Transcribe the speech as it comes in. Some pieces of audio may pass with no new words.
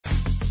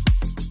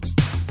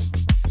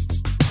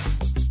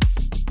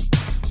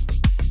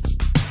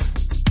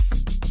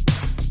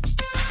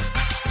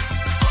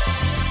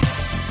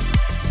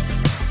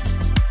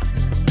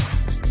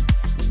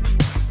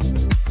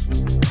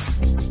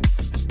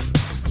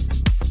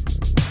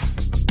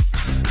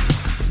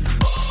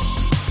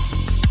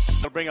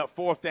bring up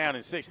 4th down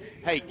and 6.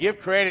 Hey, give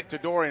credit to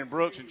Dorian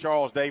Brooks and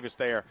Charles Davis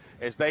there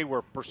as they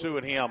were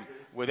pursuing him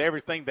with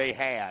everything they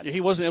had.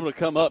 He wasn't able to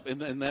come up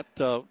in that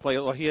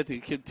play. He had to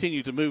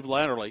continue to move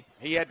laterally.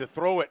 He had to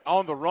throw it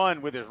on the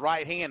run with his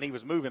right hand. He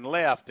was moving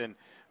left and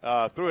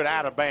threw it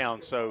out of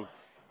bounds. So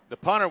the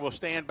punter will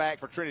stand back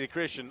for Trinity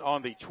Christian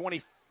on the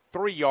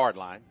 23-yard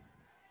line.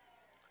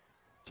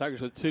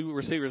 Tigers with 2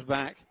 receivers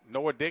back.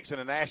 Noah Dixon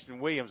and Ashton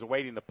Williams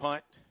awaiting the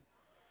punt.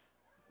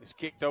 It's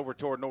kicked over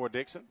toward Noah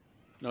Dixon.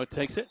 Noah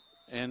takes it,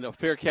 and a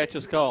fair catch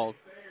is called.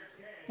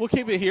 We'll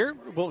keep it here.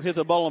 We'll hit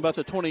the ball on about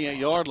the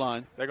 28-yard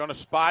line. They're going to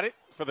spot it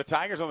for the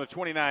Tigers on the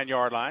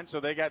 29-yard line. So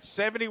they got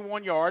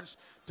 71 yards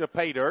to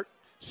pay dirt.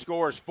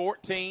 Scores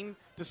 14-7.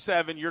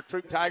 Your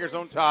Troup Tigers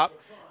on top,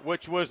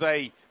 which was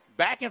a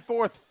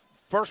back-and-forth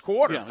first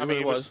quarter. Yeah,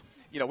 it was.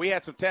 We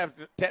had some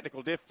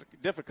technical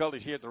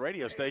difficulties here at the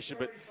radio station,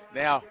 but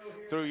now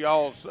through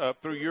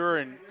your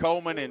and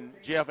Coleman and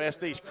Jeff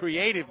Estes'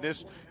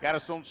 creativeness, got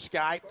us on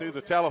Skype through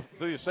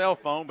the cell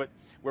phone, but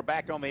we're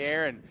back on the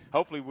air, and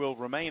hopefully we'll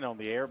remain on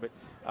the air. But,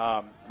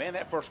 man,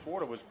 that first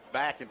quarter was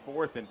back and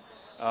forth and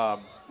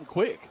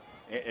quick.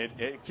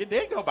 It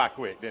did go by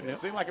quick, didn't it? It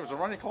seemed like it was a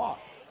running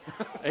clock.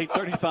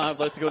 8:35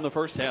 left to go in the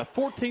first half.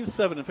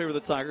 14-7 in favor of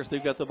the Tigers.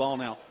 They've got the ball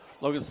now.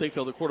 Logan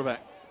Seafield, the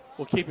quarterback,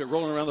 will keep it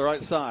rolling around the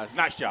right side.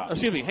 Nice job.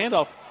 Excuse me,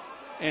 handoff.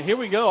 And here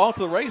we go, off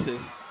to the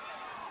races.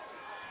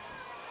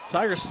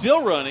 Tigers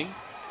still running.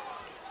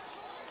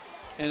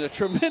 And a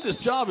tremendous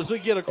job as we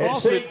get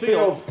across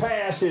midfield.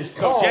 Pass is so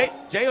called.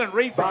 Jalen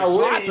Reed from his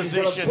slot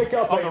position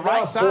on the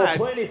right side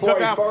took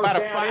out about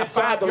a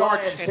 5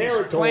 yards and he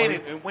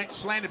planted and went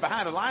slanted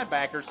behind the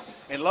linebackers.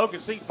 And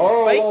Logan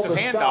Seafield faked the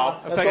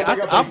handoff. In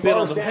fact, I've been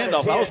on the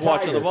handoff. I was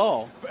watching the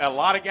ball. A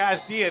lot of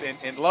guys did,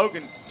 and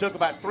Logan took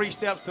about 3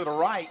 steps to the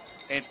right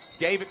and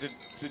gave it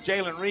to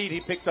Jalen Reed.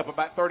 He picks up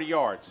about 30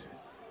 yards.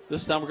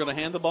 This time we're going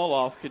to hand the ball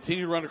off,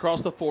 continue to run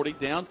across the 40,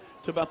 down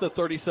to about the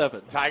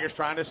 37. Tigers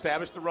trying to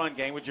establish the run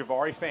game with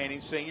Javari Fanning,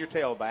 senior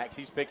tailback.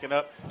 He's picking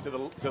up to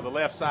the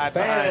left side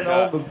behind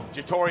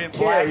Jatorian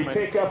Blackman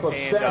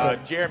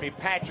and Jeremy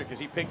Patrick as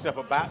he picks up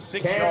about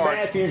 6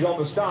 yards.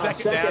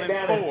 Second down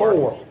and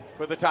 4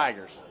 for the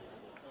Tigers.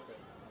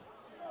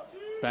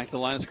 Back to the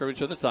line of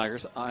scrimmage of the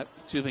Tigers.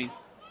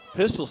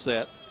 Pistol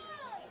set.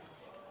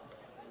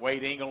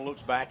 Wade Ingle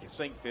looks back at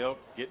Sinkfield,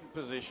 getting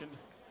positioned.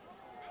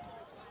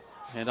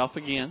 Hand off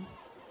again.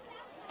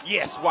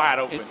 Yes, wide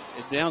open.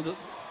 Down to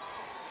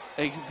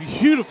a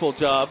beautiful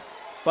job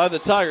by the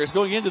Tigers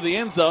going into the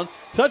end zone.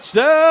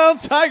 Touchdown,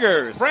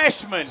 Tigers.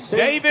 Freshman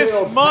Davis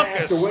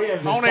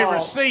Munkus on a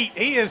receipt.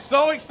 He is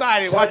so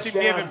excited. Watch him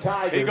give him.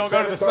 He's going to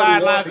go to the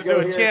sidelines and do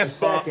a chest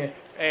bump.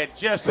 And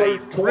just a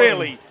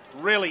really,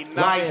 really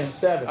nice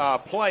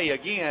play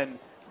again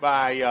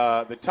by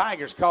the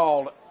Tigers,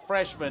 called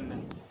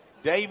freshman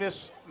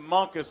Davis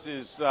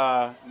Munkus'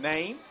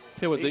 name.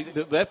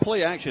 That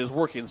play action is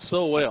working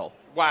so well.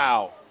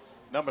 Wow.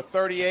 Number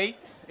 38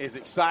 is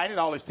excited.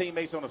 All his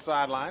teammates on the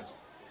sidelines.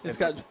 It's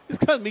got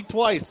me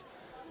twice.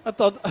 I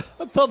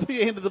thought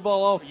he handed the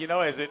ball off. If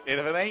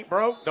it ain't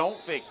broke, don't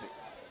fix it.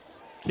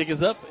 Kick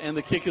is up, and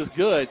the kick is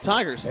good.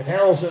 Tigers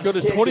go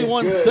to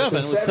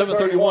 21-7 with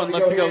 7:31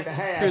 left to go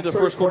here in the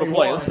first quarter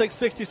play. Let's take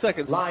 60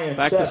 seconds.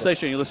 Back to the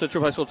station. You listen to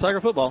Troup High School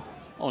Tiger Football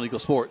on Eagle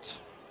Sports.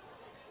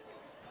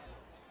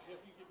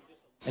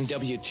 And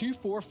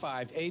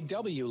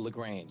W245AW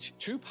LaGrange.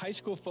 Troup High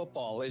School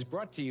Football is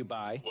brought to you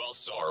by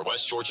Wellstar,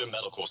 West Georgia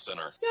Medical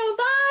Center.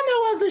 I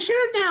know of the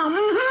shirt now.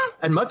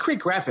 At Mud Creek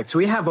Graphics,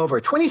 we have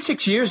over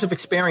 26 years of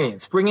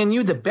experience bringing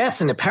you the best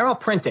in apparel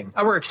printing.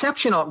 Our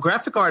exceptional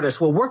graphic artists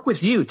will work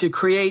with you to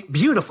create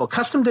beautiful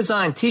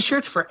custom-designed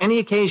T-shirts for any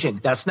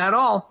occasion. That's not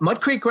all.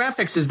 Mud Creek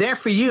Graphics is there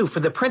for you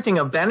for the printing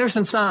of banners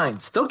and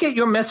signs. They'll get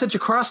your message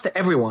across to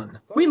everyone.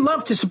 We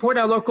love to support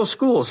our local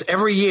schools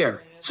every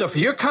year. So for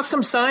your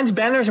custom signs,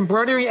 banners,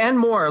 embroidery, and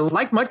more,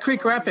 like Mud Creek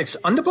Graphics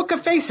on the Book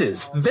of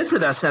Faces,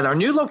 visit us at our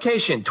new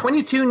location,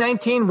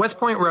 2219 West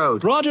Point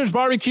Road. Rogers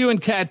Barbecue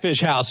and Catfish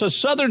House, a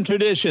Southern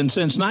tradition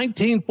since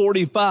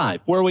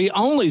 1945, where we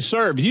only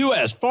serve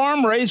U.S.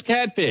 farm-raised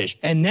catfish.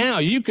 And now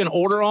you can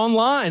order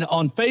online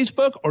on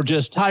Facebook or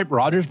just type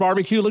Rogers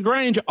Barbecue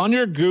LaGrange on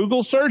your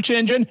Google search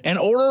engine and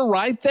order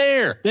right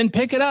there. Then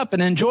pick it up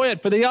and enjoy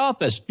it for the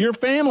office, your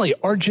family,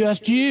 or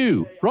just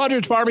you.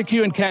 Rogers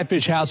Barbecue and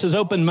Catfish House is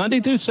open Monday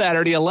through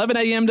Saturday, 11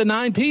 a.m. to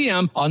 9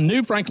 p.m. on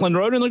New Franklin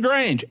Road in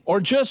LaGrange,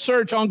 or just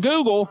search on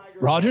Google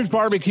Rogers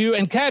Barbecue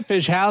and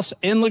Catfish House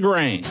in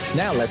LaGrange.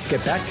 Now let's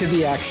get back to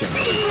the action.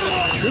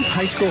 Troup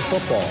High School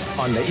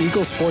Football on the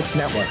Eagle Sports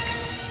Network.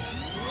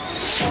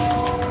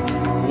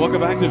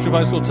 Welcome back to Troup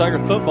High School Tiger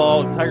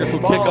Football. The Tigers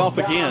will kick off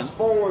again,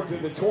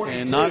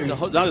 and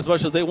not as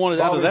much as they wanted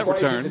out of that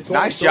return.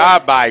 Nice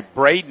job by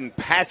Braden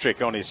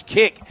Patrick on his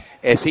kick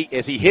as he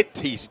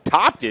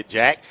topped it,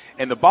 Jack,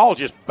 and the ball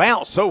just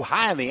bounced so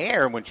high in the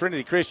air. And when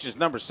Trinity Christian's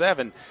number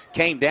 7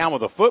 came down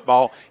with the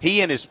football, he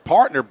and his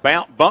partner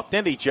bumped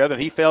into each other,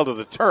 and he fell to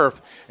the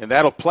turf, and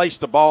that'll place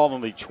the ball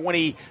on the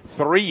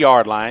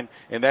 23-yard line,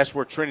 and that's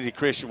where Trinity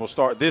Christian will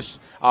start this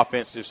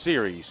offensive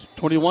series.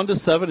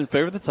 21-7 in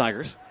favor of the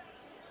Tigers.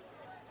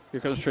 Here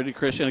comes Trinity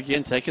Christian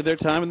again, taking their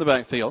time in the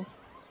backfield.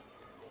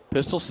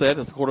 Pistol set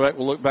as the quarterback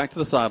will look back to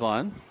the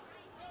sideline.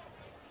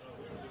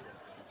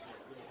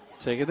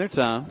 Taking their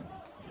time.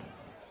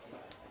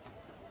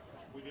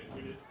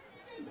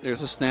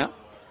 There's a snap.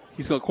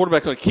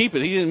 Quarterback going to keep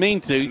it. He didn't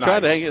mean to. He tried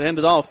to hand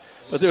it off,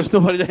 but there was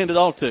nobody to hand it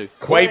off to.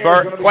 Quay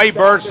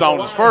Birdsong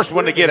was the first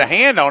one to get a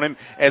hand on him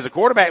as the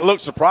quarterback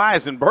looked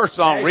surprised, and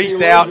Birdsong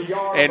reached out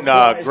and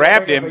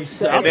grabbed him.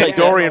 And then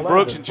Dorian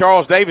Brooks and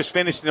Charles Davis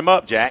finished him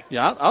up, Jack.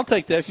 Yeah, I'll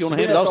take that if you want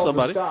to hand it off to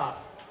somebody.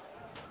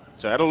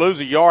 So that'll lose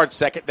a yard,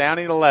 second down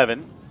and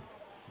 11.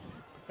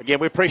 Again,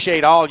 we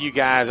appreciate all you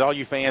guys, all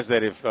you fans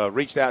that have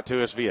reached out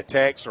to us via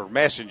text or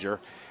messenger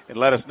and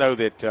let us know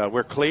that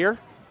we're clear.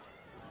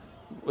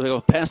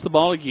 They'll pass the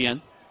ball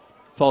again.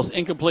 Falls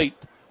incomplete.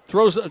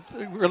 Throws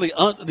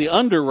the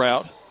under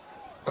route.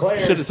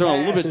 Should have thrown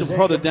a little bit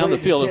farther down the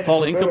field and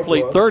fall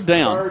incomplete. Third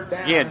down.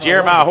 Again,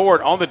 Jeremiah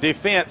Horde on the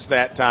defense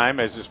that time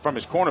as from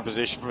his corner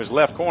position, from his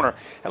left corner.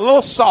 A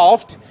little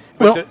soft.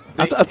 Well,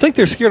 I think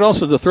they're scared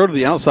also to throw to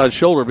the outside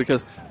shoulder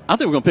because I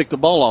think we're going to pick the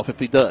ball off if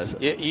he does.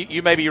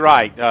 You may be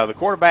right. The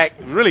quarterback,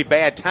 really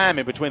bad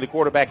timing between the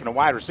quarterback and the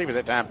wide receiver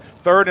that time.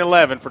 3rd and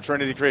 11 for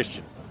Trinity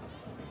Christian.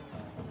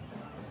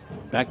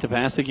 Back to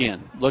pass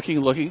again.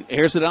 Looking,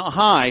 airs it out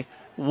high,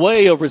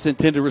 way over his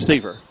intended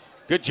receiver.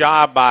 Good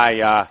job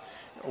by, I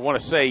want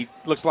to say,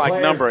 looks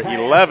like number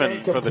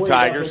 11 for the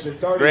Tigers,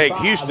 Greg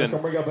Houston,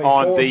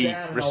 on the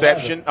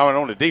reception,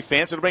 on the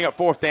defense. It'll bring up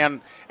 4th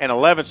down and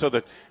 11, so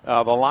the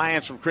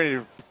Lions from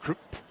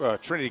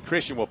Trinity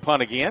Christian will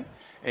punt again.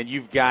 And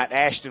you've got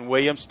Ashton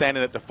Williams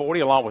standing at the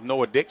 40, along with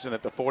Noah Dixon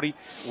at the 40,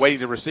 waiting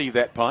to receive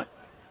that punt.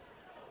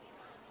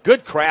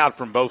 Good crowd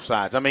from both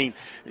sides. I mean,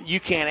 you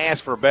can't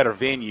ask for a better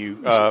venue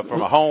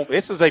from a home.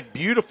 This is a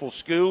beautiful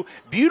school,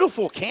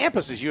 beautiful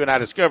campus, as you and I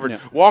discovered,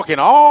 walking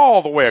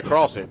all the way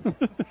across it.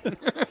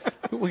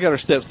 We got our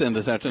steps in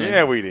this afternoon.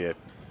 Yeah, we did.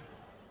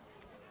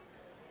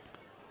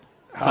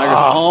 Tigers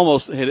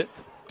almost hit it.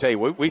 Tell you,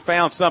 we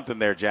found something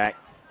there, Jack.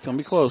 It's going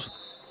to be close.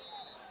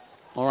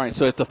 All right,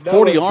 so at the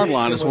 40-yard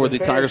line is where the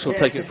Tigers will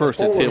take it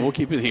 1st and 10. We'll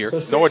keep it here.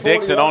 Noah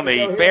Dixon on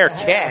the fair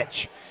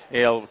catch.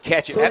 He'll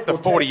catch it at the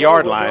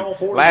 40-yard line.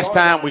 Last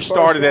time we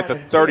started at the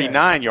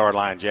 39-yard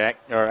line, Jack,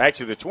 or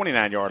actually the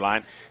 29-yard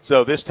line.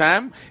 So this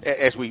time,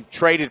 as we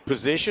traded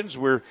positions,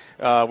 we've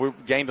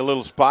gained a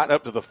little spot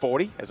up to the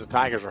 40 as the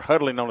Tigers are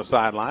huddling on the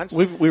sidelines.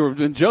 We were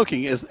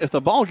joking, is if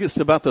the ball gets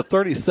to about the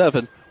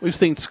 37, we've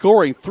seen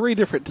scoring 3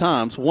 different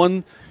times,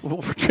 1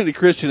 for Trinity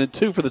Christian and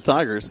 2 for the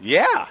Tigers.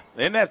 Yeah,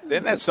 isn't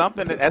that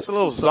something? That's a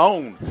little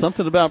zone.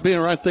 Something about being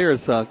right there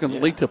is going to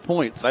lead to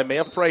points. They may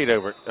have prayed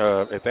over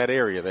it at that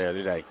area there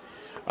today.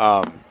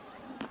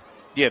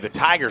 The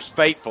Tigers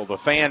faithful, the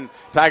fan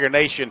Tiger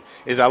Nation,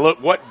 as I look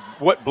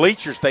what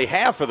bleachers they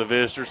have for the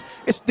visitors.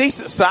 It's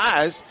decent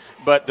size,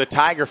 but the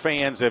Tiger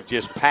fans have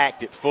just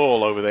packed it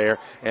full over there,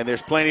 and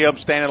there's plenty of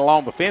them standing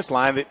along the fence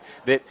line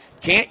that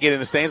can't get in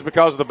the stands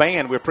because of the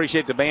band. We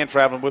appreciate the band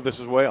traveling with us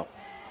as well.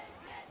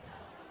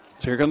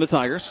 So here come the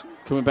Tigers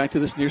coming back to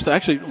this near side.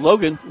 Actually,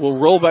 Logan will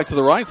roll back to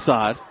the right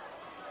side,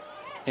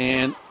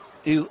 and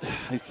he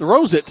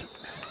throws it.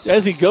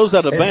 As he goes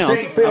out of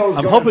bounds,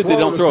 I'm hoping they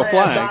don't throw a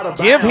flag.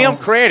 Give him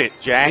credit,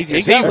 Jack.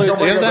 He got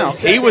it out.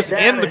 He was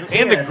in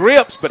the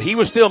grips, but he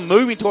was still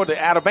moving toward the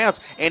out of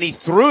bounds, and he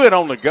threw it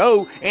on the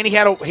go. And he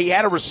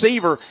had a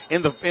receiver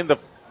in the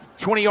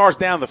 20 yards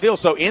down the field,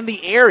 so in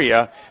the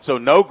area, so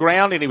no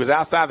ground, and he was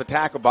outside the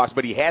tackle box,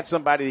 but he had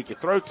somebody he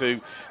could throw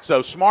to.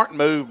 So smart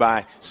move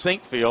by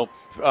Sinkfield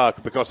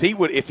because he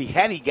would, if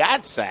he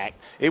got sacked,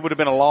 it would have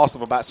been a loss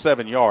of about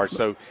 7 yards.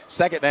 So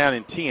 2nd down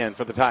and 10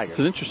 for the Tigers. It's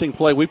an interesting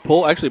play. We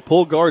pull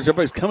guards.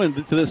 Everybody's coming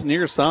to this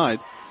near side,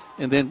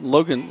 and then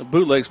Logan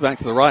bootlegs back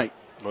to the right.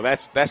 Well,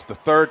 that's the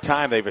 3rd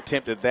time they've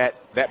attempted that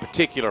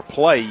particular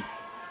play.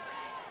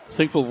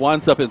 Sinkfield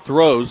winds up and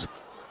throws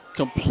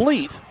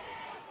complete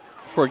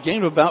for a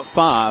gain of about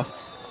 5.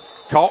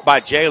 Caught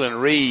by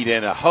Jalen Reed,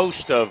 and a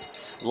host of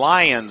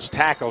Lions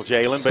tackle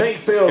Jalen, but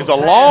it's a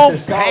long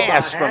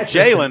pass from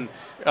Jalen.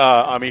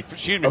 From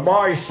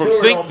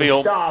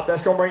Sinkfield,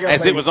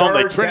 as it was on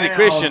the Trinity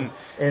Christian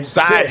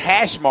side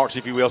hash marks,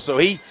 if you will. So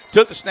he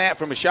took the snap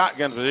from a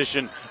shotgun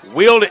position,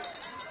 wheeled it,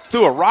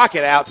 threw a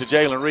rocket out to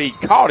Jalen Reed,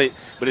 caught it,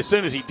 but as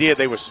soon as he did,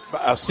 there was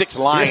 6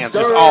 Lions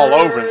just all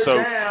over him.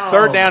 So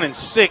 3rd down and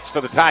 6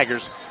 for the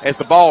Tigers as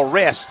the ball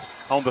rests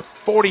on the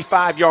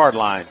 45-yard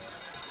line.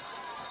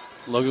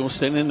 Logan was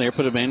sitting in there,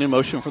 put a man in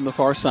motion from the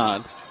far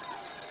side.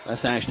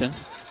 That's Ashton.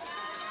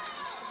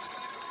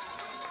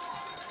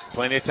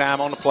 Plenty of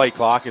time on the play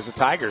clock as the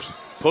Tigers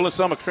pulling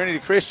some of Trinity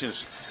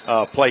Christian's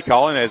play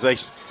calling as they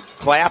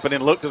clap and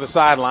then look to the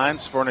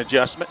sidelines for an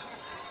adjustment.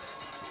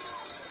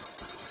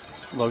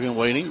 Logan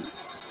waiting.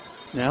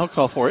 Now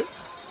call for it.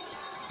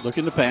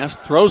 Looking to pass.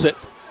 Throws it.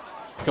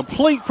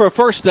 Complete for a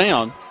 1st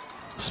down.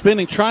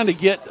 Spinning, trying to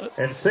get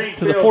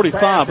to the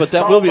 45, but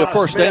that will be a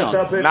 1st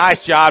down.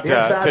 Nice job to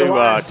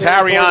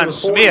Tyrion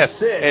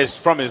Smith as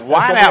from his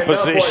wideout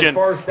position.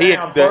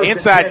 The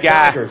inside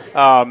guy,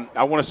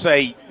 I want to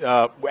say,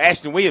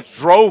 Ashton Williams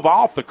drove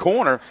off the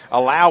corner,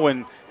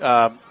 allowing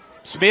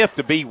Smith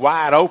to be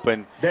wide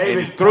open, and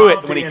he threw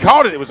it. When he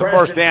caught it, it was a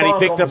first down.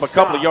 He picked up a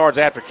couple of yards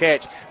after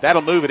catch.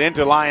 That'll move it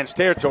into Lions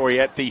territory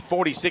at the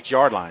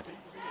 46-yard line.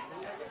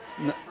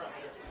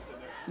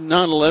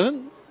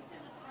 9-11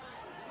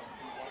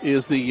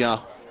 is the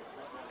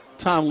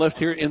time left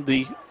here in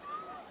the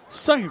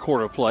second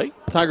quarter of play.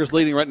 Tigers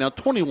leading right now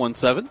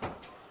 21-7. Did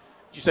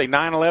you say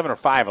 9-11 or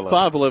 5-11?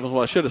 5-11 is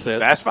what I should have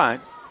said. That's fine.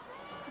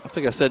 I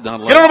think I said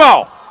 9-11. Get on the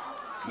ball.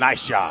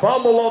 Nice job.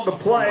 Fumble on the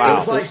play.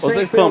 Wow. It was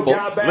a fumble.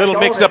 Little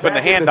mix-up in the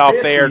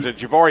handoff there to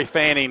Javari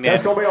Fanning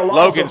and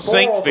Logan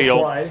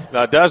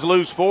Sinkfield. Does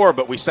lose 4,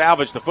 but we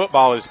salvaged the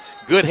football. Is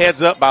good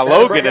heads up by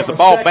Logan as the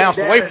ball bounced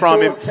away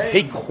from him.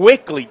 He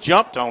quickly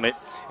jumped on it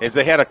as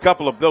they had a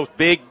couple of those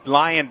big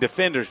Lion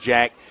defenders,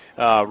 Jack,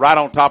 right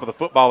on top of the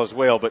football as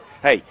well. But,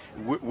 hey,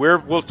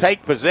 we'll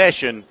take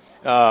possession.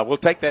 We'll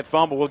take that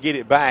fumble. We'll get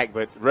it back,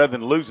 but rather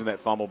than losing that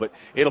fumble. But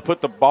it'll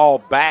put the ball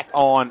back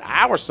on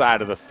our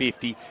side of the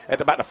 50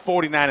 at about the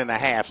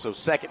 49.5. So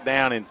second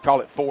down and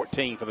call it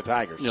 14 for the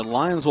Tigers. Yeah,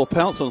 Lions will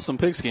pounce on some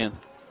pigskin.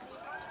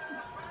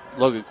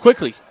 Logan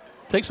quickly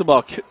takes the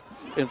ball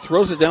and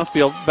throws it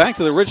downfield back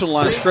to the original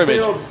line of scrimmage.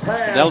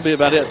 That'll be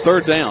about it.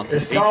 Third down. He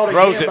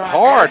throws it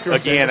hard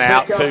again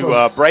out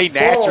to Braden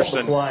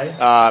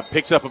Atcherson.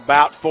 Picks up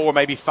about 4,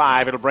 maybe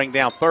 5. It'll bring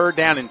down third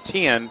down and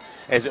 10.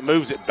 As it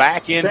moves it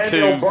back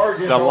into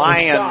the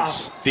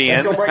Lions'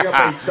 den,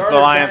 the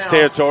Lions'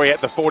 territory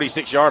at the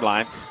 46-yard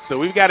line. So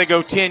we've got to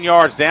go 10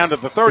 yards down to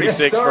the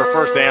 36 for a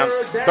first down.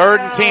 Third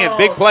and 10.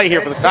 Big play here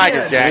for the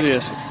Tigers, Jack. It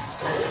is.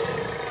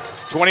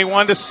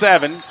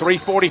 21-7,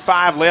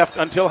 3:45 left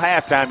until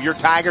halftime. Your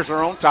Tigers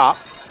are on top.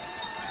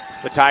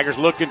 The Tigers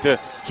looking to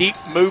keep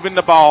moving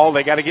the ball.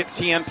 They got to get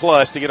 10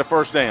 plus to get a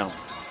first down.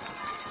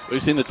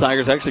 We've seen the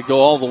Tigers actually go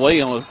all the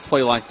way on a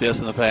play like this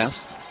in the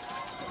past.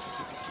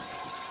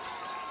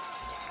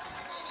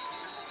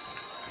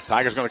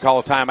 Tigers going to call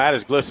a timeout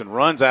as Glisson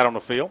runs out on the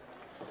field.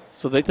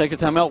 So they take a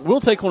timeout. We'll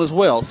take one as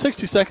well.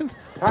 60 seconds.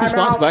 2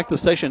 spots back to the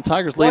station.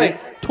 Tigers leading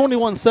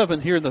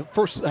 21-7 here in the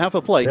first half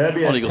of play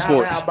on Eagle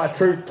Sports. By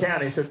Troup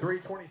County, so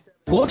 3:27.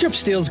 Waldrop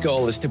Steel's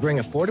goal is to bring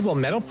affordable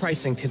metal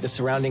pricing to the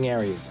surrounding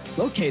areas.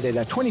 Located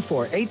at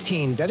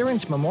 2418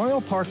 Veterans Memorial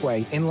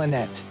Parkway in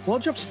Lynette,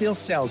 Waldrop Steel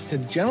sells to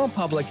the general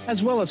public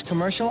as well as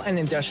commercial and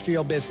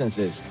industrial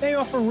businesses. They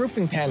offer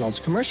roofing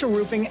panels, commercial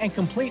roofing, and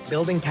complete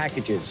building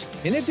packages.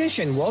 In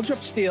addition,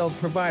 Waldrop Steel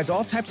provides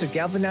all types of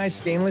galvanized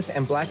stainless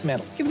and black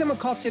metal. Give them a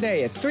call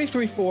today at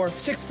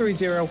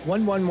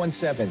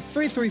 334-630-1117,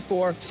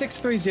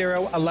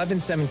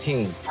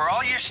 334-630-1117. For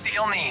all your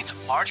steel needs,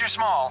 large or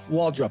small,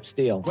 Waldrop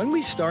Steel. When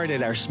we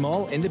started our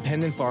small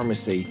independent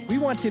pharmacy, we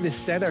wanted to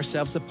set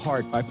ourselves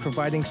apart by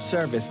providing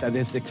service that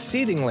is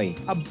exceedingly,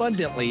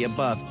 abundantly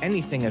above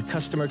anything a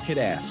customer could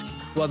ask.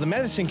 Well, the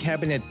Medicine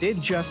Cabinet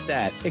did just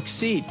that,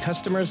 exceed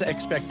customers'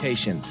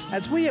 expectations.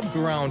 As we have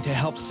grown to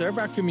help serve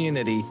our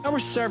community, our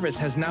service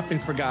has not been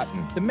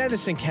forgotten. The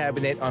Medicine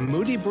Cabinet on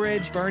Moody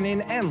Bridge, Vernon,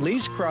 and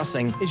Lee's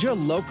Crossing is your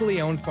locally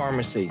owned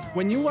pharmacy.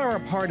 When you are a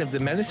part of the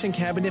Medicine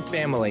Cabinet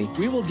family,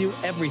 we will do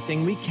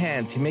everything we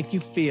can to make you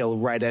feel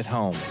right at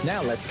home.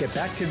 Now let's get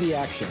back to the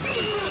action.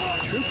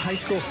 Troup High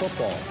School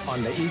football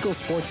on the Eagle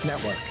Sports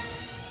Network.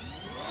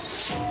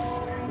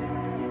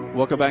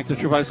 Welcome back to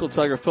Troup High School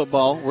Tiger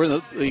football. We're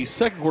in the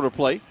second quarter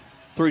play.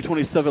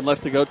 3:27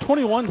 left to go.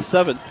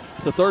 21-7.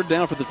 It's a third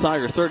down for the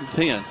Tigers. Third and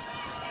 10.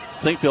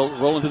 Sinkfield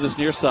rolling to this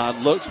near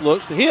side. Looks,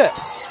 hit,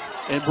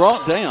 and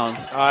brought down.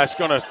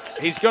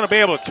 He's gonna be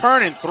able to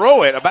turn and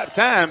throw it about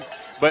time.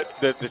 But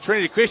the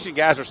Trinity Christian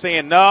guys are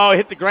saying, no,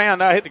 hit the ground.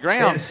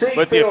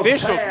 But the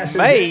officials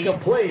may,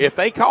 if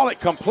they call it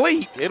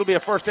complete, it'll be a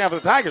first down for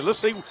the Tigers. Let's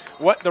see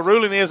what the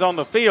ruling is on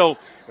the field.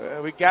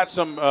 We've got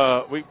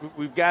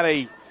we've got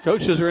a.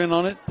 Coaches are in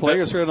on it.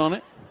 Players are in on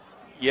it.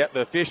 Yep,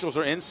 the officials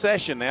are in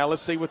session now.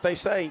 Let's see what they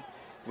say.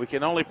 We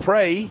can only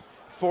pray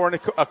for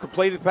a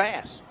completed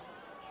pass.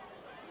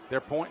 They're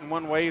pointing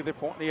one way, they're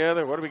pointing the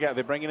other. What do we got?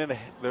 They're bringing in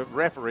the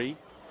referee,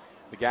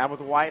 the guy with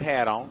the white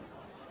hat on.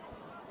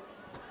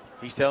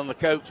 He's telling the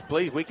coach,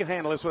 please, we can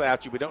handle this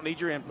without you. We don't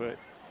need your input.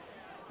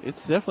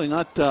 It's definitely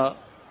not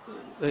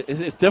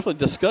it's definitely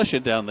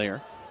discussion down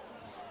there.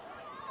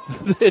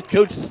 The head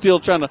coach is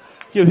still trying to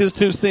give his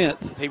 2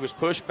 cents. He was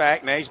pushed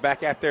back. Now he's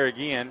back out there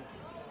again.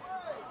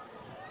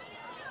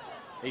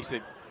 He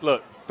said,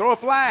 look, throw a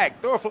flag.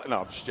 No,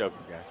 I'm just joking,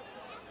 guys.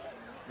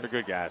 They're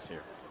good guys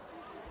here.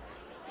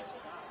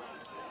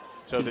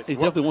 So he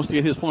definitely wants to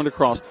get his point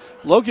across.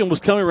 Logan was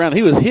coming around.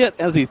 He was hit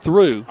as he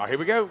threw. Oh, here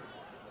we go.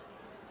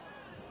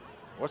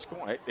 What's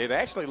going on? It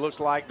actually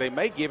looks like they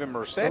may give him a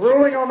reception. The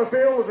ruling on the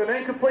field was an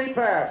incomplete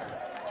pass.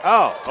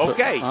 Oh,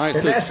 okay. All right,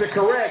 and that's the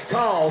correct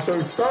call.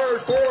 So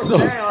third, fourth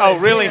down. Oh,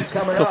 really?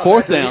 So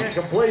fourth down.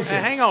 Hey,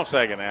 hang on a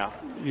second now.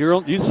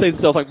 You'd say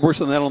stuff like worse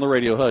than that on the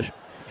radio. Hush.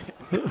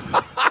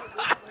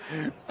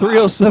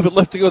 3:07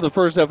 left to go in the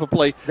first half of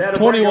play.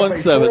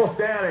 21-7. Fourth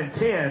down and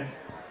 10.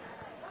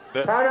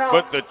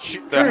 But the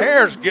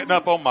hair's getting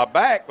up on my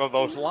back of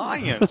those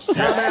Lions.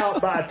 Timeout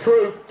by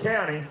Troup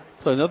County.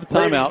 So another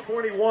timeout.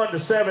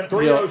 21-7,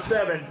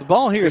 3:07. The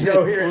ball here is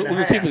we're going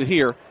to keep it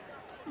here.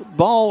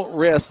 ball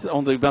rests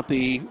on about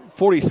the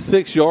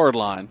 46-yard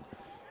line.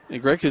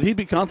 And Greg, could he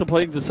be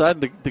contemplating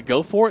deciding to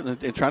go for it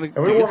and try to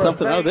get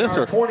something out of this,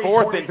 or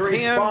 4th and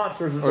 10?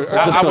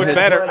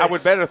 I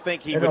would better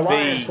think he would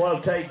be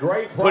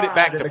put it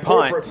back to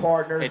punt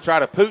and try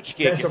to pooch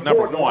kick it.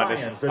 Number one,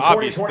 that's an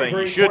obvious thing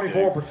you should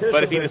do.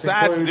 But if he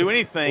decides to do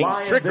anything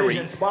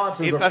trickery, I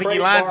think he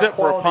lines up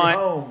for a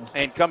punt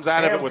and comes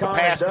out of it with a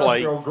pass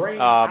play,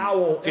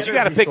 because you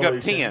got to pick up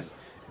 10.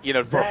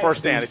 For a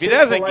first down. If he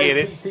doesn't get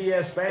it,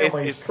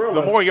 it's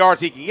the more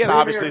yards he can get,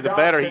 obviously, the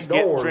better he's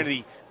getting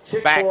Trinity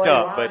backed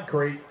up.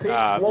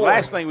 But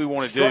last thing we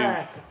want to do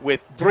with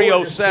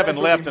 3:07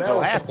 left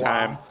until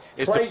halftime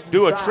is to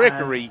do a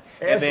trickery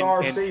and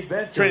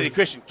Trinity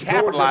Christian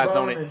capitalized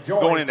on it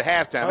going into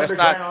halftime. That's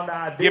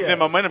not give them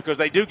momentum, because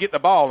they do get the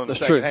ball in the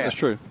second half. That's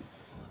true.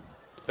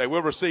 They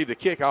will receive the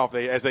kickoff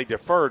as they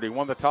deferred. They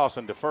won the toss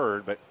and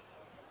deferred. But,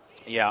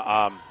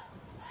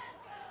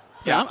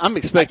 I'm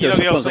expecting to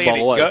put the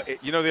ball away.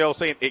 The old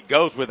saying, it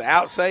goes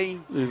without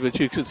saying. But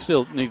you could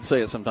still need to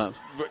say it sometimes.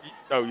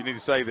 Oh, you need to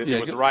say that it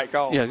was the right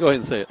call? Yeah, go ahead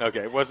and say it. Okay,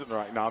 it wasn't the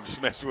right. No, I'm just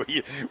messing with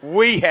you.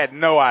 We had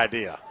no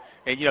idea.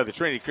 And, the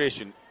Trinity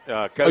Christian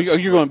coach. Oh,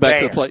 you're going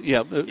back to the play.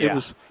 Yeah,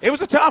 it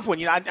was a tough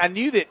one. I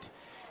knew that.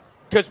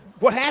 Because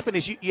what happened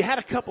is you had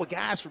a couple of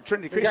guys from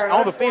Trinity Christian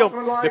on the field,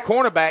 the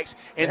cornerbacks,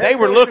 and they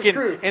were looking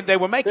and they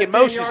were making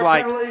motions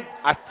like,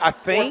 I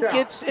think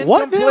it's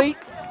incomplete.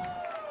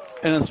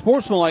 And a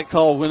sportsmanlike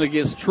call went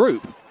against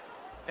Troup.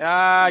 You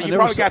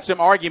probably got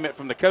some argument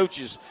from the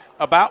coaches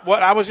about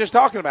what I was just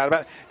talking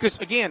about.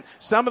 Because again,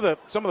 some of the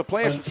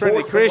players from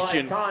Trinity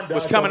Christian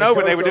was coming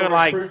over and they were doing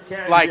like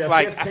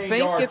I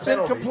think it's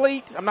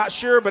incomplete. I'm not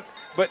sure, but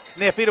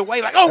if he'd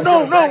away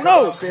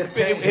no.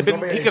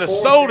 He could have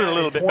sold it a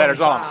little bit better.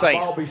 Is all I'm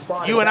saying.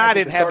 You and I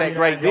didn't have that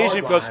great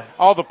vision because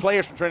all the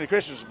players from Trinity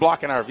Christian was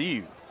blocking our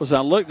view. As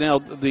I look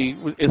now,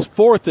 it's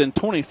 4th and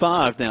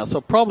 25 now,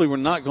 so probably we're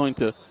not going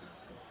to.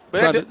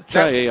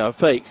 Try a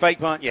fake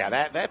punt. Yeah,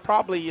 that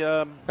probably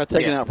got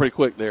taken out pretty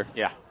quick there.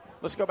 Yeah,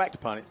 let's go back to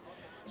punting.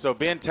 So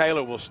Ben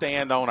Taylor will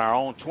stand on our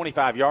own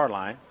 25-yard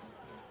line.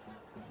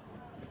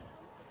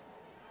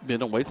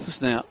 Ben awaits the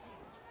snap,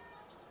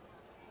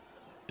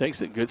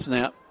 takes it, good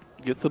snap,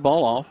 gets the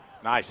ball off.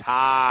 Nice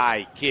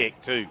high kick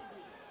too.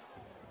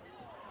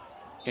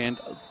 And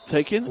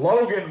taken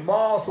Logan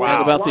Moss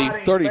at about the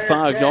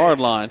 35-yard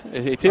line.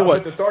 Hey, tell you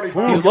what,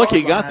 he's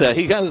lucky he got that.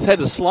 He had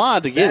to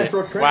slide to get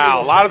it.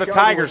 Wow, a lot of the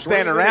Tigers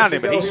stand around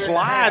him, but he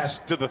slides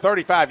to the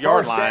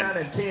 35-yard line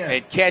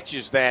and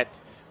catches that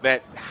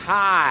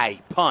high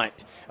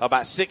punt.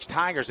 About 6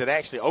 Tigers had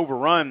actually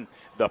overrun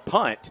the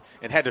punt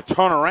and had to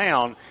turn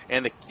around,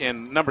 and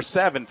number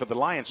 7 for the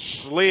Lions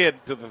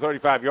slid to the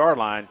 35-yard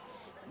line.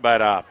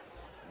 But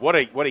what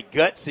a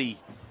gutsy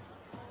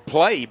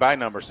play by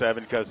number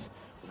 7, because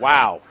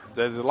wow,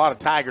 there's a lot of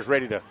Tigers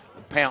ready to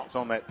pounce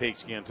on that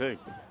pigskin too.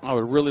 I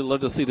would really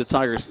love to see the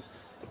Tigers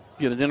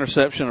get an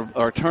interception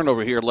or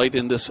turnover here late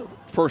in this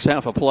first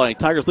half of play.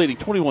 Tigers leading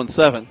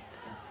 21-7.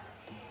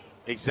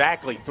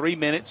 Exactly 3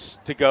 minutes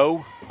to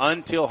go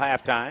until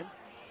halftime.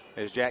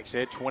 As Jack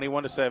said,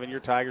 21-7, your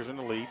Tigers in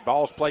the lead.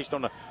 Ball's placed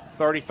on the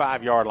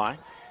 35-yard line.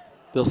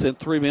 They'll send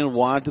 3 men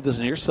wide to this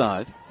near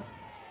side.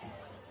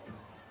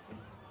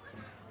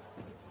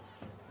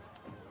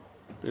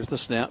 There's the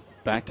snap,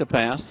 back to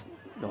pass.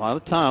 A lot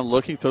of time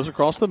looking, throws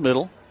across the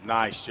middle.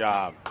 Nice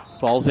job.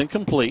 Falls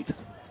incomplete.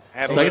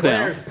 Second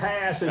down.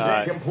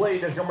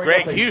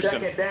 Greg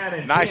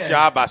Houston, nice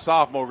job by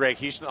sophomore Greg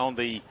Houston on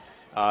the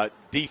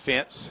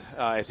defense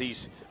as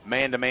he's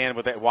man-to-man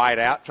with that wide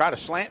out. Tried a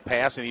slant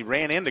pass, and he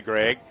ran into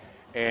Greg,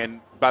 and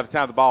by the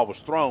time the ball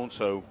was thrown,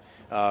 so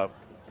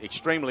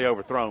extremely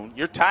overthrown.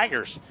 Your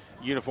Tigers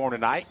uniform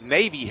tonight,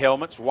 navy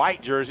helmets,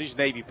 white jerseys,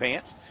 navy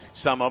pants.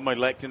 Some of them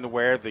electing to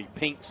wear the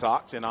pink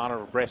socks in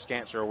honor of Breast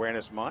Cancer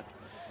Awareness Month.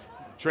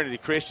 Trinity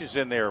Christians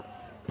in their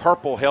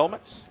purple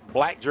helmets,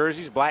 black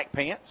jerseys, black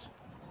pants.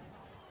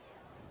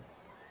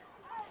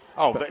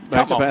 Oh,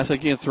 back to pass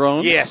again,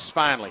 thrown. Yes,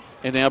 finally.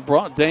 And now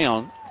brought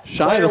down,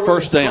 shy of the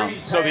first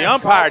down. So the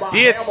umpire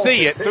did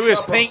see it, threw his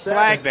pink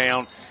flag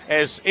down,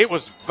 as it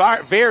was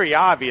very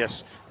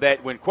obvious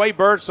that when Quay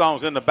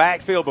Birdsong's in the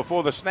backfield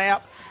before the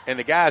snap and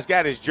the guy's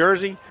got his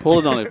jersey. Pull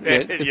it on it.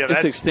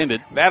 It's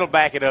extended. That'll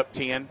back it up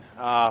 10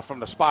 from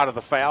the spot of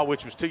the foul,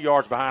 which was 2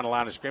 yards behind the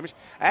line of scrimmage.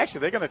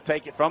 Actually, they're going to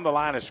take it from the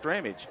line of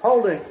scrimmage.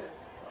 Holding.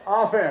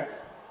 Offense.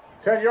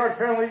 10-yard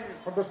penalty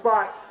from the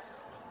spot.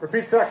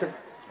 Repeat second.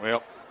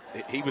 Well,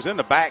 he was in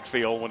the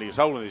backfield when he was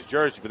holding his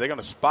jersey, but they're going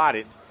to spot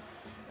it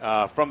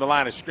from the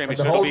line of scrimmage.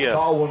 So it'll be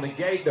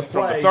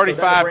from the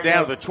 35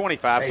 down to the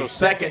 25, so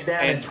 2nd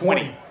and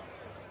 20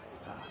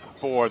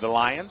 for the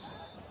Lions.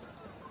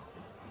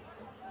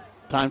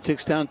 Time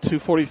ticks down,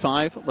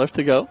 2:45 left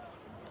to go.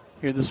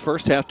 Here this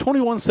first half,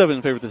 21-7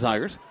 in favor of the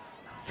Tigers.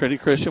 Trinity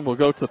Christian will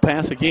go to the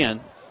pass again.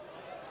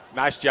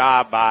 Nice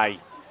job by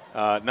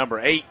number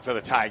 8 for the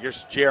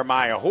Tigers,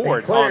 Jeremiah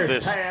Horde, on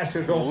this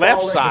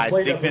left side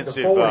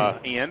defensive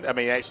end. I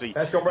mean, actually,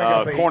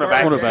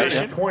 cornerback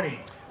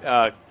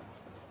position.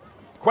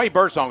 Quay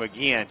Birdsong,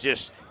 again,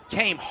 just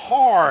came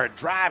hard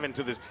driving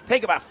to this,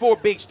 take about 4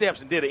 big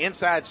steps and did an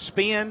inside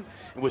spin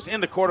and was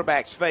in the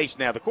quarterback's face.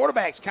 Now, the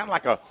quarterback's kind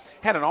of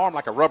had an arm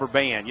like a rubber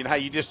band. You know how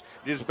you just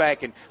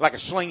back and like a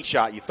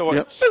slingshot. You throw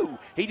it,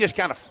 he just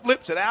kind of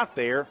flips it out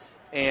there,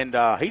 and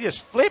he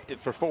just flipped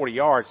it for 40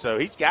 yards. So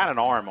he's got an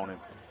arm on him.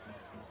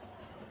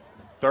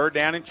 3rd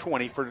down and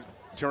 20 for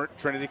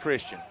Trinity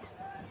Christian.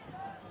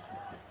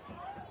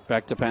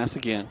 Back to pass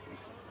again.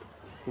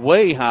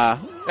 Way high.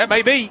 That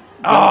may be.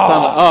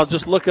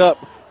 Just look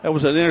up. That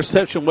was an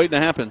interception waiting to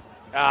happen.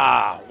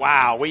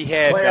 Wow. We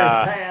had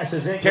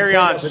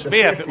Terrion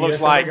Smith, it looks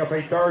like,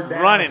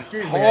 running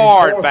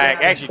hard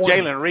back. Actually,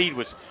 Jalen Reed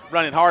was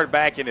running hard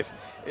back, and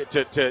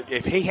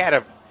if he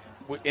had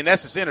in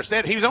essence,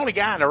 intercepted, he was the only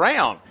guy in the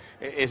round.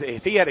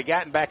 If he had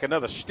gotten back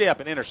another step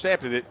and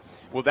intercepted it,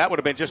 well, that would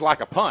have been just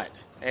like a punt,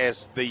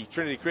 as the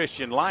Trinity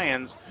Christian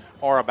Lions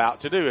are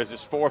about to do, as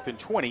it's 4th and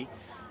 20.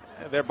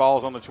 Their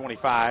ball's on the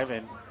 25,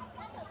 and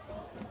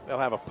they'll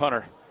have a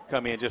punter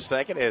come in just a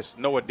second as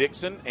Noah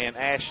Dixon and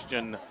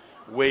Ashton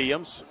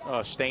Williams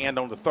stand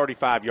on the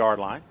 35-yard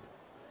line.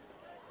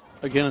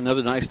 Again,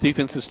 another nice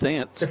defensive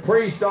stance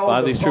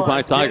by these Troup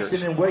High Tigers.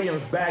 Dixon and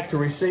Williams back to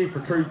receive for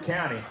Troup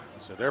County.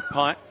 So their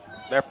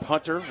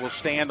punter will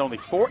stand on the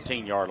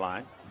 14-yard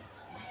line.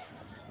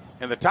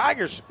 And the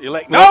Tigers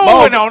elect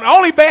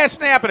only bad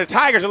snap, and the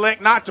Tigers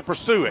elect not to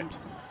pursue it.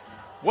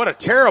 What a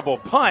terrible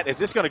punt. Is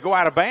this going to go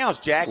out of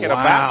bounds, Jack, at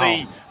about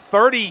the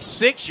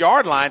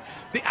 36-yard line?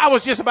 I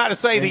was just about to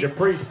say,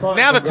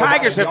 now the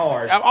Tigers have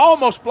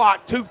almost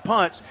blocked 2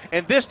 punts,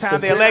 and this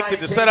time they elected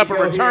to set up a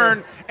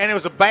return, and it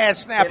was a bad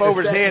snap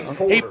over his head.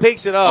 He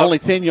picks it up. Only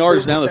 10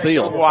 yards down the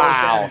field.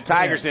 Wow.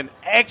 Tigers in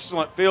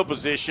excellent field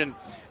position.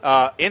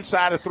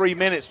 Inside of 3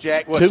 minutes,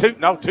 Jack.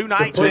 2:19.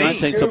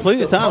 2:19. So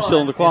plenty of time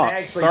still on the clock.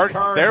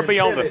 They'll be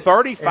on the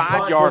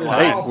 35-yard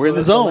line. Hey, we're in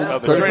the zone.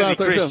 Of the Trinity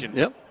Christian.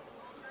 Yep.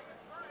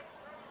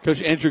 Coach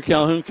Andrew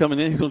Calhoun coming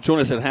in. He's going to join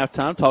us at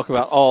halftime, talk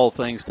about all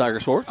things Tiger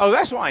sports. Oh,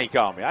 that's why he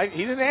called me.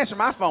 He didn't answer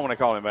my phone when I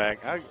called him back.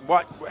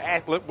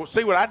 We'll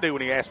see what I do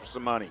when he asks for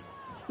some money.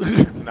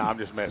 No, I'm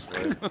just messing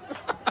with him.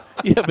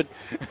 Yeah, but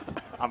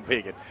I'm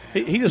picking.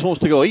 He just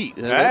wants to go eat.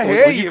 I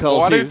hear you.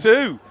 I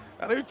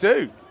do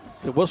too.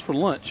 So what's for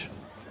lunch?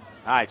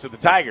 All right, so the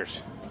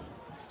Tigers,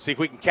 see if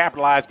we can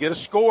capitalize, get a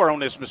score on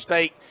this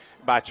mistake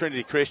by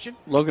Trinity Christian.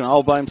 Logan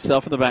all by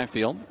himself in the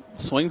backfield.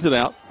 Swings it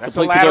out. That's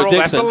a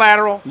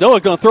lateral. Noah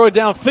going to throw it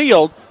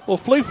downfield. Well,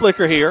 flea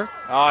flicker here.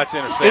 Oh, it's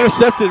intercepted.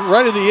 Intercepted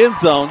right in the end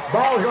zone.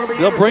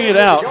 They'll bring it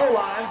out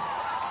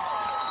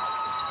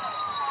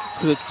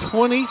to the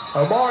 20 and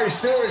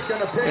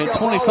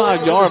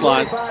 25-yard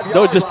line.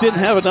 Noah just didn't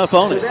have enough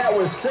on it. That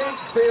was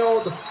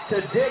Sinkfield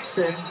to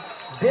Dixon.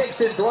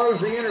 Dixon throws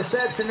the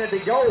interception at the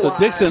goal line. So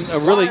Dixon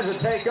really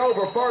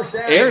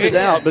aired it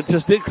out, but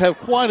just didn't have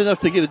quite enough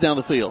to get it down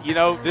the field. You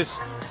know, this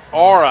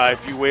aura,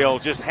 if you will,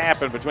 just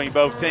happened between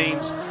both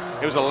teams.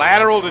 It was a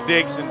lateral to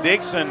Dixon.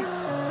 Dixon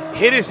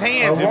hit his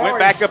hands and went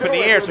back up in the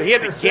air, so he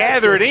had to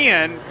gather it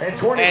in.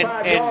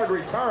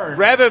 And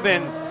rather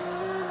than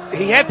 –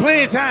 he had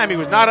plenty of time. He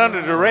was not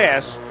under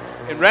duress.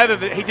 And rather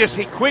than –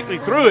 he quickly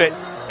threw it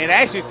and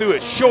actually threw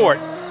it short.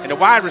 And the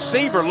wide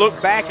receiver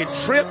looked back and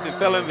tripped and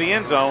fell into the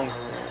end zone.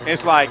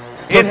 It's like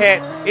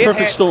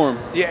perfect storm.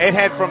 Yeah, it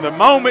had from the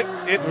moment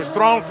it was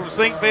thrown from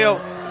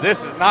Sinkfield,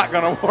 this is not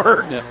going to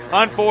work,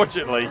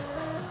 unfortunately.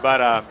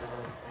 But,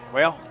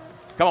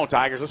 come on,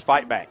 Tigers, let's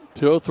fight back.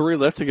 2:03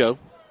 left to go.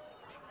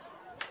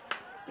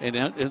 And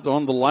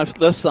on the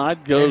left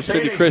side goes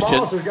Trinity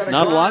Christian.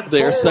 Not a lot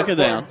there, 2nd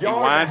down. He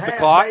winds the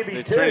clock.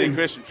 The Trinity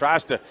Christian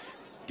tries to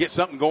get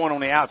something going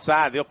on the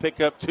outside. They'll pick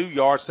up 2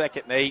 yards,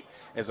 2nd and 8,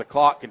 as the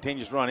clock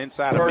continues to run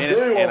inside a minute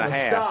and a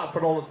half.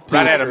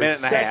 Right at a minute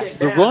and a half.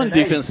 The run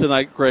defense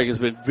tonight, Greg, has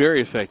been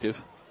very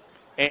effective.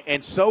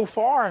 And so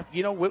far,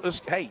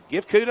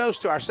 give kudos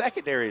to our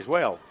secondary as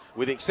well.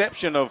 With the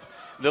exception of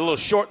the little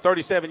short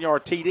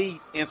 37-yard TD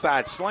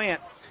inside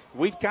slant,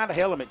 we've kind of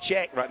held them at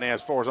check right now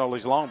as far as all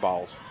these long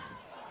balls.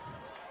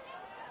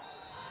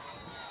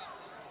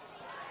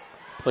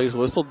 Plays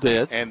whistle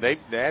dead. And they've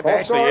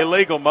actually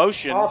illegal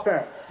motion.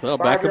 Offense. So they'll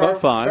back about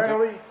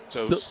 5.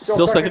 So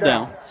still 2nd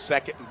down.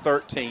 2nd and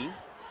 13.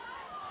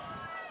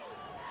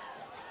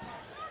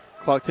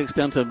 Clock takes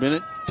down to a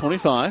minute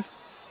 25.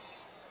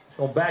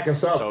 Going to back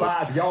us up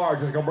 5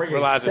 yards. It's going to bring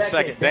realize it's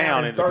 2nd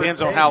down. It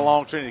depends on how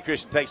long Trinity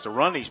Christian takes to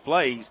run these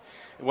plays.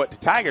 What the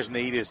Tigers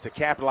need is to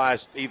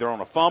capitalize either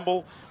on a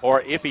fumble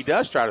or, if he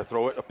does try to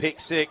throw it, a pick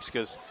 6.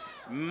 Because,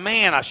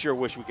 man, I sure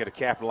wish we could have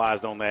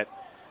capitalized on that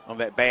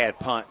bad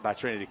punt by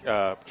Trinity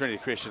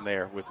Christian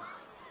there with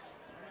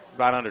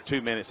right under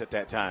 2 minutes at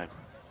that time.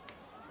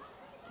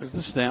 There's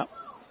the snap.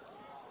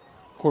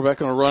 Quarterback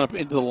going to run up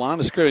into the line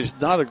of scrimmage.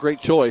 Not a great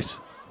choice.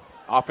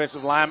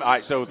 Offensive lineman. All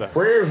right, so the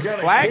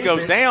flag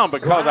goes down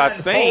because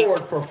I think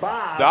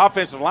the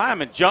offensive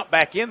lineman jumped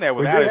back in there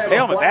without his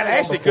helmet. That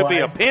actually could be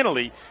a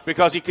penalty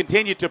because he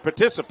continued to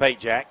participate,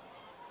 Jack.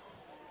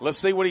 Let's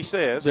see what he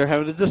says. They're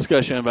having a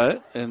discussion about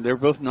it, and they're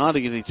both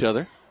nodding at each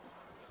other.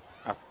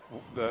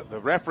 The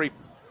referee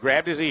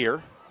grabbed his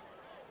ear.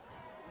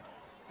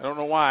 I don't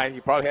know why.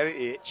 He probably had an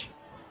itch.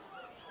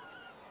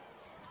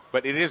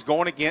 But it is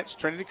going against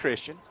Trinity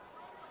Christian.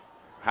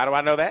 How do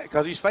I know that?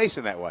 Because he's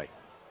facing that way,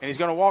 and he's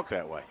going to walk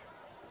that way.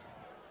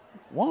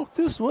 Walk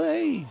this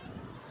way.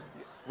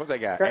 What's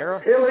that guy, Arrow?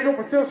 Illegal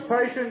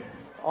participation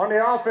on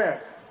the offense.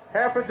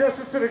 Half a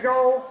distance to the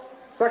goal,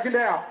 second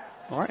down.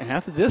 All right,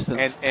 half the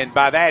distance. And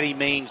by that he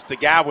means the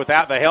guy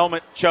without the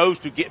helmet chose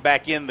to get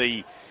back in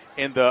the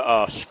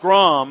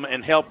scrum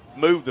and help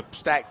move the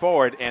stack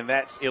forward, and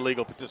that's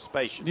illegal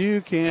participation. You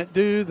can't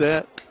do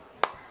that.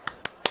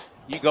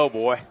 You go,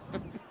 boy.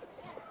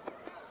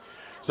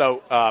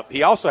 So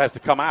he also has to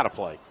come out of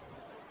play.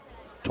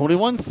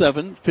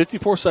 21-7,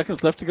 54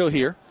 seconds left to go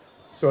here.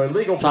 So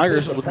illegal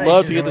Tigers would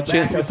love to get the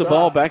chance to get the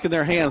ball back in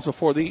their hands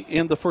before the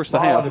end of the first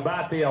half.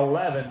 About the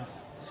 11,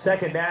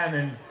 second down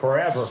and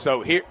forever.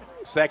 So here,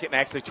 second,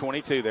 actually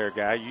 22 there,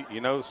 guy.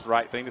 You know it's the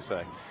right thing to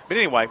say. But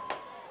anyway,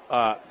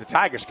 the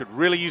Tigers could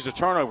really use a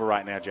turnover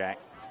right now, Jack.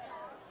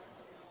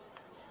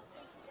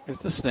 Here's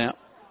the snap.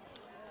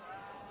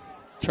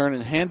 Turn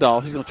and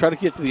handoff. He's going to try to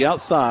get to the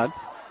outside.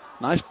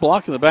 Nice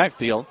block in the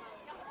backfield.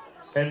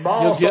 And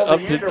he'll get up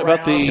to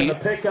about the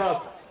pick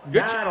up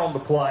 9 on the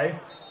play.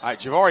 All right,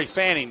 Javari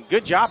Fanning.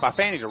 Good job by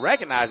Fanning to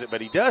recognize it,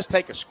 but he does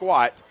take a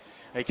squat.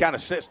 He kind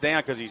of sits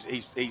down because he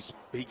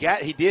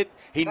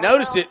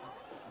noticed it,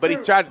 but he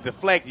tried to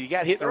deflect. He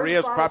got hit in the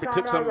ribs, probably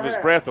took some of his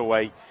breath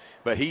away.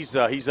 But he's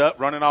up,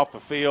 running off the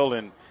field,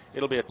 and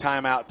it'll be a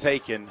timeout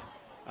taken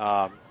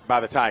by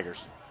the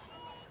Tigers.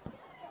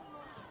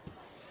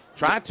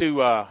 Trying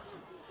to,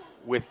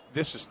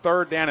 this is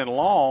third down and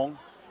long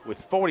with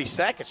 40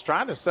 seconds,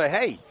 trying to say,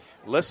 hey,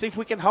 let's see if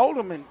we can hold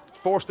them and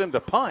force them to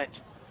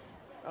punt.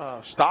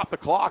 Stop the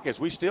clock as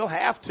we still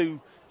have two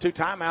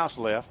timeouts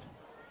left.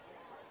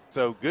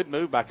 So good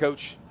move by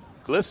Coach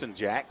Glisson,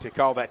 Jack, to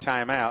call that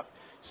timeout.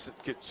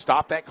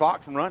 Stop that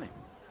clock from running.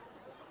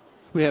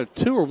 We have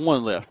 2 or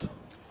 1 left.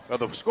 Well,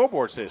 the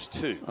scoreboard says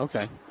 2.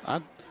 Okay.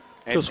 I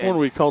was wondering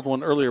we called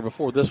one earlier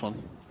before this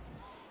one.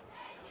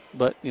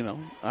 But,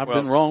 I've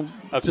been wrong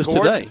just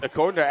today.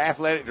 According to our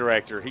athletic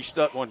director, he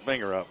stuck one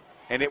finger up,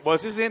 and it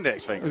was his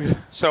index finger.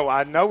 So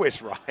I know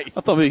it's right. I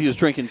thought maybe he was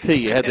drinking tea.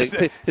 He had his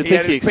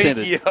pinky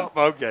extended. Pinky up.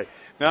 Okay.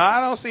 No, I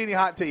don't see any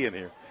hot tea in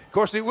here. Of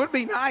course, it would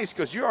be nice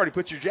because you already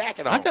put your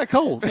jacket on. I got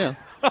cold, yeah.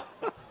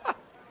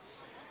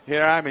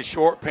 Here I'm in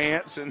short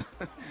pants, and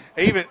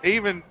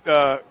even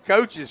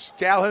coaches,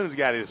 Calhoun's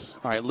got his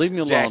all right, leave me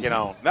alone. Jacket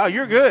on. No,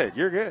 you're good.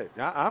 You're good.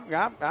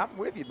 I'm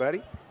with you,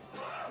 buddy.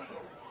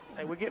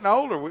 Hey, we're getting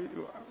older.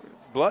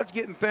 Blood's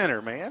getting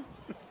thinner, man.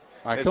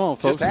 All right, come on,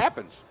 folks. It just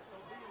happens.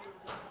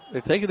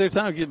 They're taking their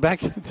time to get back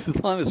to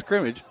the line of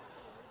scrimmage.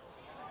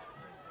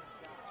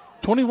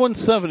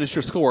 21-7 is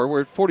your score.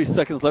 We're at 40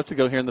 seconds left to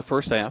go here in the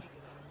first half.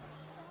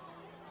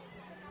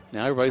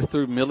 Now everybody's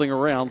through milling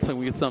around, so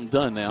we get something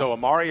done now. So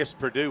Amarius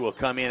Purdue will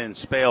come in and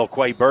spell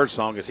Quay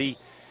Birdsong as he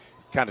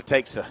kind of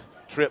takes a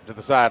trip to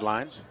the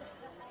sidelines.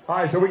 All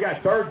right, so we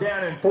got third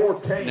down and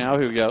 14. Now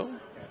here we go.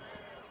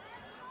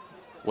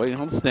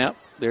 Waiting on the snap.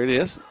 There it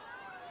is.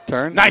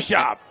 Turn. Nice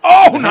job.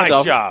 Oh,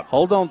 nice job.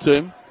 Hold on to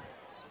him.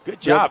 Good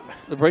job.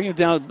 They'll bring him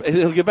down.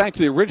 He'll get back to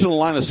the original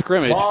line of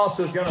scrimmage,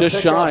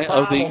 just shy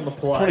of the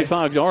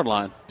 25-yard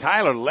line.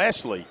 Tyler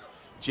Leslie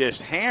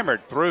just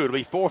hammered through. It'll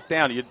be fourth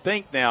down. You'd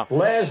think now, do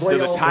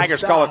the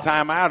Tigers call a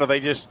timeout, or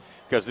they just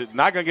 – because they're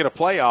not going to get a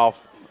playoff.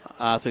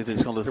 I think they're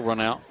just going to let it run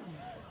out.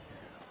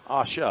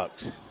 Oh,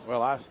 shucks.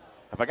 Well,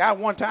 if I got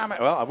one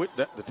timeout,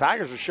 the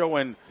Tigers are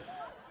showing –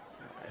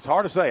 it's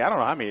hard to say. I don't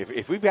know. I mean,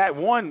 if we've got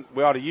one,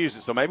 we ought to use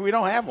it. So maybe we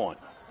don't have one.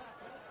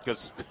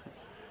 Because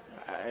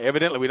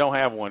evidently we don't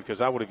have one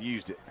because I would have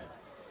used it.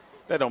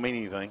 That don't mean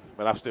anything,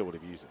 but I still would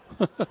have used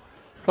it.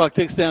 Clock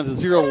ticks down to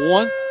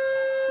 0-1.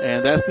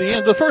 And that's the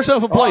end of the first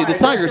half of play. The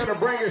Tigers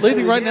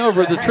leading right now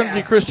over the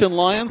Trinity Christian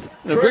Lions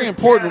in a very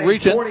important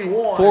region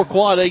for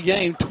Quad A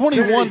game,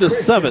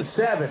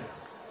 21-7.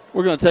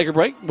 We're going to take a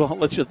break. We'll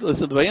let you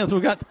listen to the bands.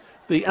 We've got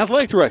the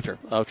athletic director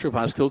of Troup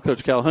High School,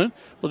 Coach Calhoun,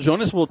 will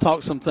join us. We'll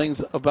talk some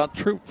things about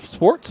Troup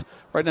sports.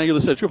 Right now, you're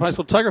listening to Troup High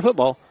School Tiger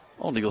Football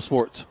on Eagle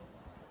Sports.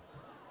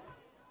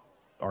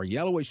 Are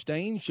yellowish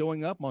stains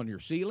showing up on your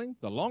ceiling?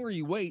 The longer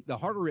you wait, the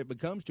harder it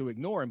becomes to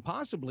ignore, and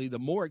possibly the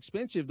more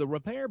expensive the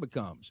repair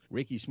becomes.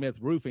 Ricky Smith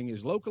Roofing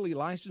is locally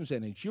licensed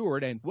and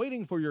insured and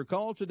waiting for your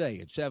call today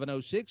at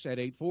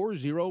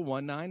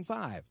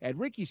 706-884-0195. At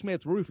Ricky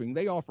Smith Roofing,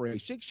 they offer a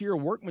 6-year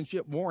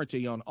workmanship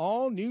warranty on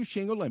all new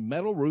shingle and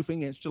metal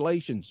roofing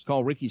installations.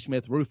 Call Ricky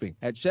Smith Roofing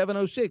at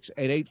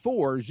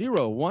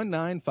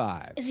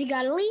 706-884-0195. If you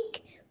got a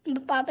leak,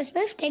 Papa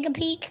Smith, take a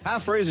peek. Hi,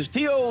 friends. It's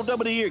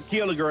T.O.W. at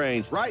Keeler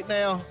Grange. Right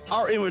now,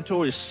 our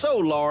inventory is so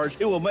large,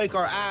 it will make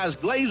our eyes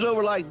glaze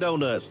over like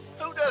donuts.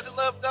 Who doesn't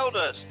love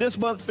donuts? This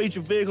month's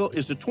featured vehicle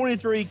is the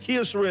 23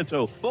 Kia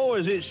Sorrento. Boy,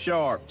 is it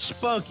sharp,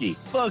 spunky,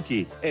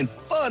 funky, and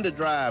fun to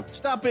drive.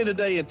 Stop in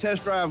today and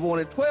test drive one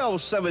at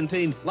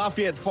 1217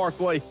 Lafayette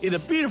Parkway in the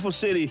beautiful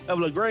city of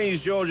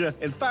LaGrange, Georgia,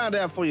 and find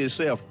out for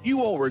yourself. You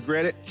won't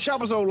regret it.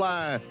 Shop us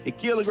online at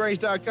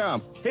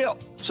KeelerGrange.com.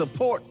 Help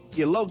support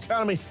your local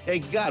economy,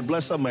 and God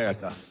bless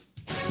America.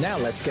 Now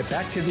let's get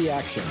back to the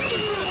action.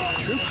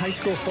 Troup High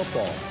School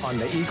football on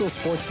the Eagle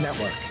Sports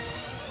Network.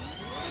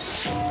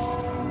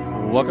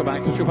 Welcome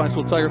back to Troup High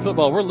School Tiger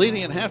football. We're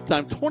leading at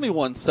halftime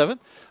 21-7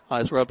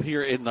 as we're up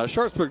here in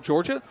Sharpsburg,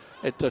 Georgia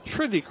at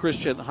Trinity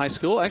Christian High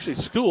School. Actually,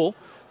 school,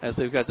 as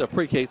they've got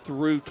pre-K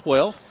through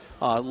 12.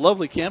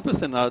 Lovely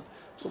campus, and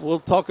we'll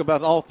talk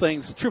about all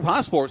things Troup High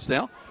sports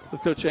now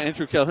with Coach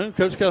Andrew Calhoun.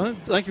 Coach Calhoun,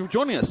 thank you for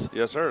joining us.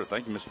 Yes, sir.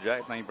 Thank you, Mr.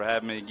 Jack. Thank you for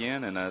having me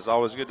again, and it's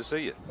always good to see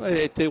you.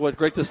 I tell you what,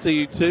 great to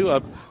see you, too.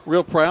 I'm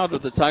real proud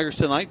of the Tigers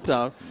tonight.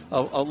 A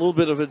little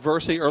bit of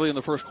adversity early in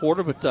the first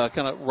quarter, but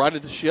kind of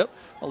righted the ship,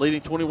 leading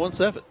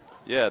 21-7.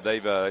 Yeah,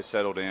 they've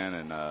settled in,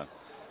 and I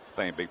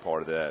think a big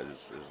part of that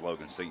is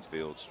Logan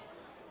Seatsfield's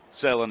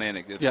settling in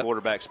at the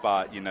quarterback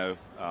spot. You know,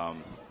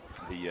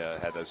 he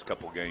had those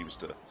couple games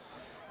to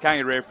kind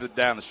of get ready for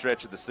down the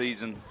stretch of the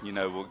season. You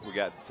know, we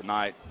got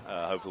tonight.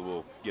 Hopefully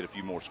we'll get a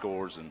few more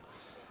scores and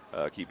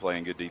keep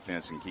playing good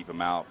defense and keep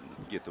them out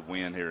and get the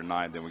win here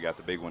tonight. Then we got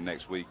the big one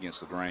next week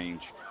against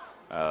LaGrange.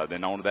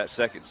 Then on to that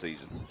second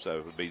season. So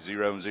it'll be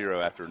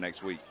 0-0 after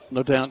next week.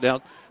 No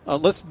doubt.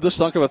 Let's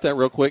talk about that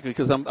real quick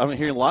because I'm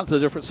hearing lots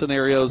of different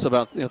scenarios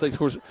about things. Of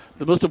course,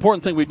 the most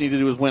important thing we need to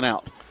do is win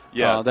out.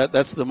 Yeah,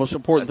 that's the most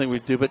important thing we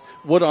do. But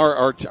what are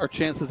our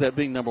chances at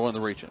being number one in the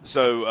region?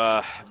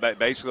 So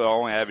basically, the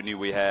only avenue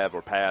we have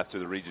or path to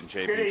the region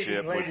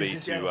championship would be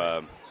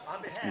to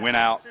win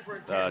out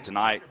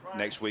tonight,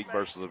 next week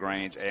versus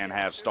LaGrange, and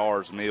have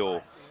Stars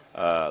Mill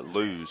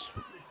lose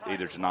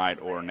either tonight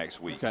or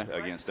next week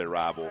against their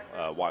rival,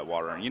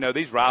 Whitewater. And, you know,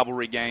 these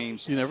rivalry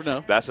games, you never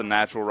know. That's a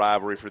natural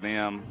rivalry for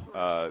them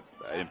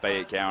in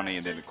Fayette County,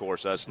 and then, of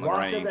course, us in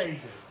LaGrange.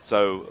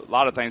 So a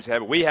lot of things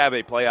happen. We have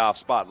a playoff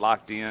spot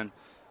locked in,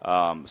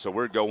 so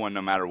we're going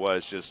no matter what.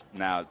 It's just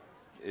now,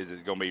 is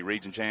it going to be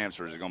region champs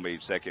or is it going to be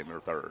second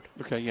or third?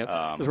 Okay,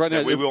 yeah. Because right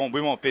now we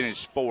won't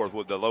finish fourth.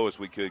 With the lowest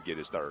we could get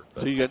is third.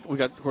 So we got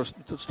of course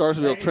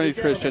Starsville,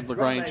 Trinity Christian,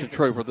 LaGrange, and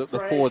Troup are the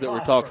four that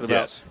we're talking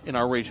about in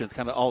our region,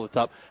 kind of all the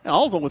top, and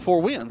all of them with 4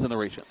 wins in the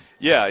region.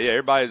 Yeah.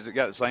 Everybody's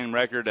got the same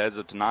record as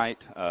of tonight.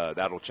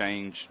 That'll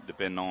change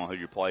depending on who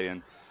you're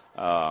playing,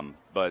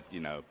 but you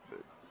know.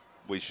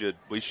 We should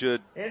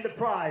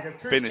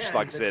finish,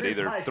 like I said,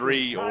 either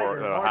 3 or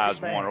high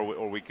as 1,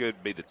 or we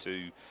could be the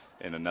 2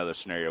 in another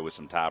scenario with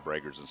some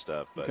tiebreakers and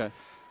stuff. But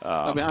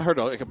I mean, I heard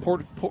like a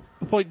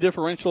point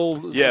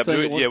differential. Yeah,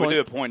 we do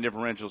a point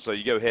differential. So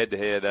you go head to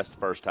head. That's the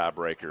first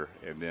tiebreaker,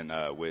 and then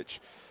which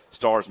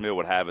Stars Mill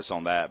would have us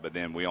on that. But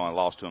then we only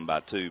lost to them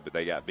by 2, but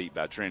they got beat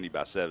by Trinity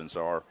by 7.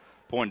 So our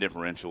point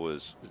differential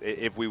is,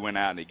 if we win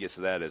out and it gets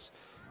to that, is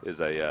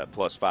a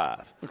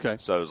 +5. Okay.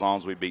 So as long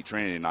as we beat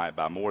Trinity tonight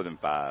by more than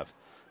 5,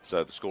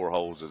 so if the score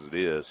holds as it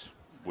is,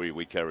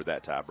 we covered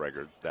that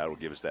tiebreaker. That'll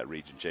give us that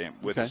region champ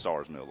with the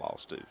Stars Mill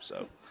loss too.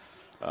 So,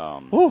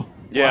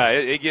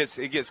 it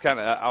gets kind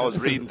of. I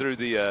was reading through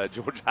the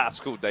Georgia High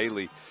School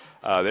Daily.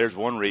 There's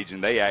one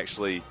region they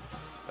actually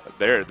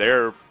they're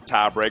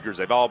tiebreakers.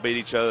 They've all beat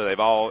each other.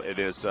 It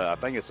is I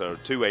think it's a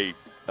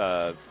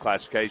 2A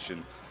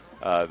classification.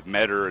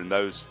 Metter and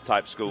those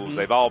type schools. Mm-hmm.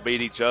 They've all beat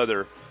each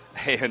other,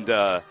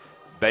 and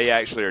they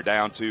actually are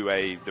down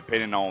to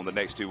depending on the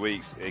next 2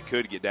 weeks, it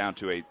could get down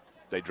to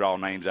they draw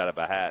names out of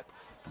a hat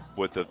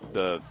with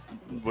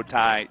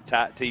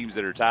teams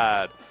that are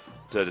tied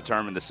to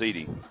determine the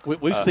seeding.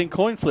 We've seen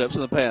coin flips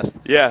in the past.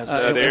 Yes,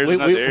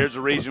 there's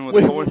a region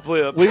with a coin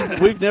flip.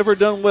 We've never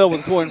done well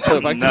with coin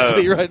flip. I can tell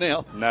you right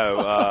now.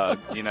 No,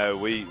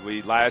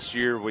 we last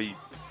year we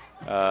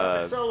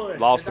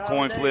lost the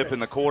coin flip in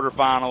the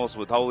quarterfinals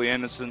with Holy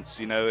Innocents.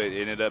 You know, it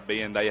ended up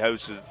being they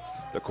hosted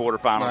the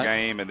quarterfinal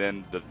game, and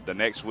then the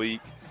next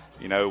week,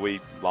 you know, we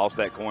lost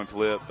that coin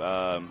flip,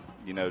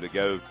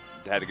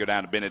 had to go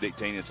down to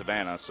Benedictine and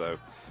Savannah. So,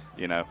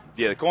 you know,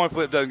 the coin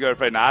flip doesn't go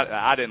fair. Now,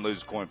 I didn't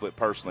lose a coin flip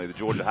personally. The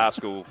Georgia High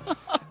School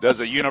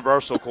does a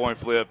universal coin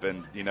flip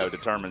and, you know,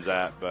 determines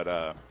that.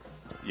 But,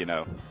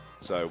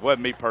 so it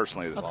wasn't me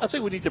personally that lost. I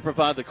think we need to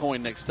provide the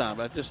coin next time.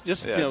 Just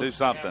do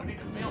something.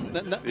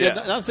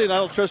 Not saying I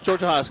don't trust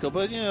Georgia High School,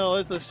 but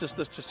let's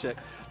just check.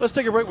 Let's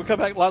take a break. We'll come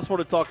back. Lots more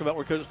to talk about.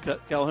 We're Coach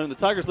Calhoun. The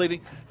Tigers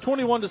leading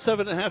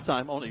 21-7 at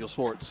halftime on Eagle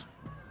Sports.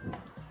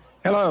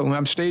 Hello,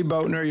 I'm Steve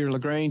Boatner, your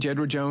LaGrange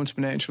Edward Jones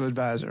financial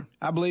advisor.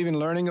 I believe in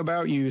learning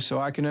about you so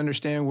I can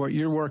understand what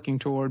you're working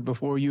toward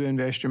before you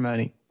invest your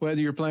money. Whether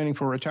you're planning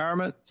for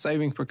retirement,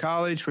 saving for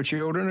college for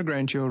children or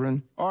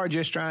grandchildren, or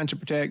just trying to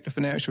protect the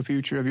financial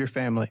future of your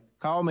family.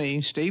 Call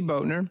me, Steve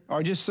Boatner,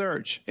 or just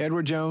search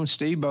Edward Jones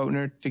Steve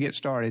Boatner to get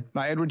started.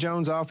 My Edward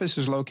Jones office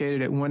is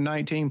located at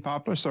 119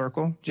 Poplar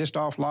Circle, just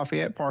off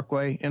Lafayette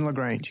Parkway in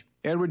LaGrange.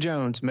 Edward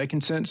Jones, Making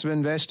Sense of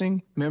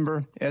Investing,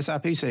 member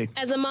SIPC.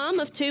 As a mom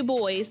of 2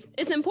 boys,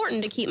 it's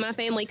important to keep my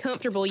family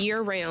comfortable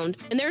year-round,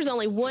 and there's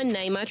only one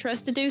name I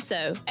trust to do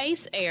so,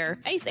 Ace Air.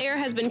 Ace Air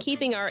has been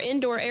keeping our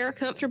indoor air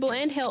comfortable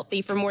and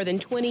healthy for more than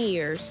 20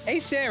 years.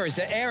 Ace Air is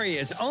the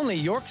area's only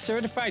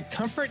York-certified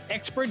comfort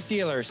expert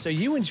dealer, so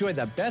you enjoy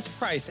the best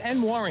price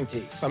and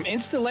warranty. From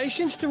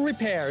installations to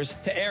repairs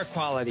to air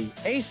quality,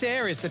 Ace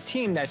Air is the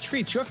team that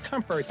treats your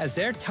comfort as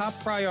their top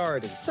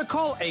priority. So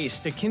call Ace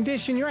to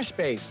condition your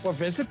space or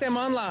visit them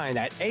online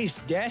at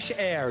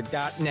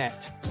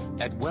ace-air.net.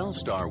 At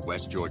Wellstar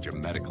West Georgia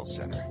Medical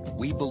Center,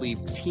 we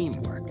believe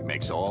teamwork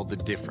makes all the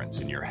difference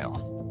in your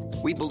health.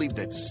 We believe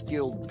that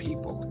skilled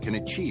people can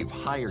achieve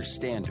higher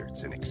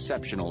standards and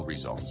exceptional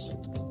results.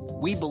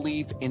 We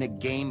believe in a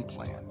game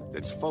plan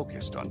that's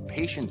focused on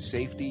patient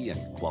safety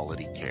and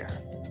quality care.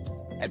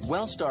 At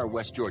Wellstar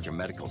West Georgia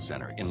Medical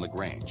Center in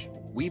LaGrange,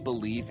 we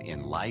believe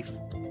in life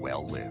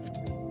well lived.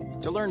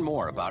 To learn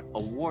more about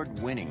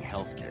award-winning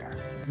healthcare,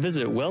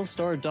 visit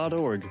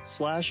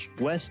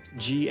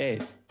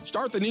wellstar.org/westga.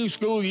 Start the new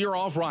school year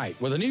off right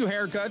with a new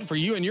haircut for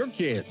you and your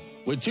kid.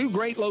 With 2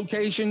 great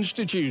locations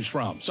to choose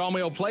from,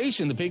 Sawmill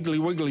Place in the Piggly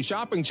Wiggly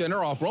Shopping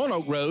Center off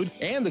Roanoke Road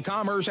and the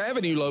Commerce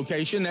Avenue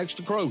location next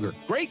to Kroger.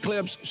 Great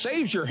Clips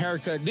saves your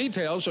haircut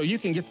details so you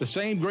can get the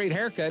same great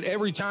haircut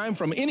every time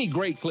from any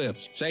Great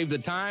Clips. Save the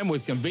time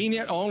with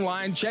convenient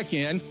online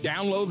check-in.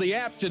 Download the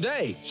app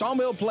today.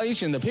 Sawmill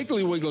Place in the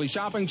Piggly Wiggly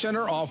Shopping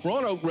Center off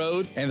Roanoke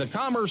Road and the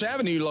Commerce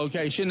Avenue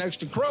location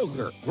next to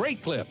Kroger.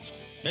 Great Clips.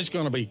 It's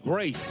going to be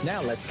great.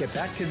 Now let's get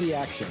back to the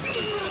action.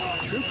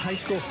 Troup High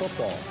School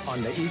football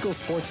on the Eagle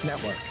Sports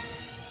Network.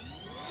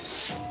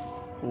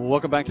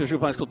 Welcome back to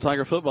Troup High School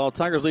Tiger football.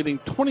 Tigers leading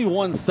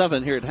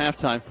 21-7 here at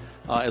halftime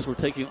as we're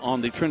taking on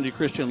the Trinity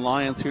Christian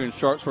Lions here in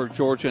Sharpsburg,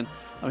 Georgia. And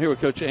I'm here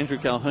with Coach Andrew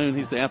Calhoun.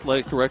 He's the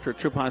athletic director at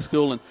Troup High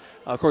School. And,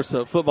 of course,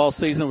 football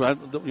season,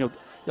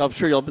 I'm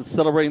sure y'all have been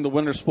celebrating the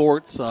winter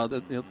sports. A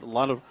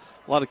lot of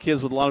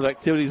kids with a lot of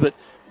activities. But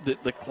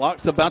the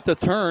clock's about to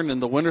turn,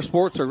 and the winter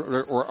sports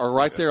are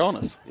right there on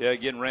us. Yeah,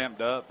 getting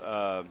ramped up.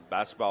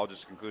 Basketball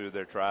just concluded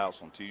their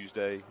tryouts on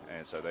Tuesday,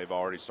 and so they've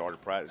already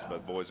started practice,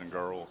 both boys and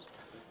girls.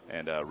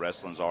 And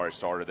wrestling's already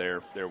started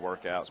their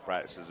workouts,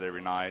 practices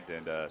every night,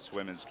 and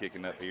swimming's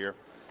kicking up here.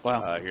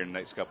 Wow. Here in the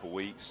next couple of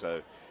weeks.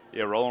 So,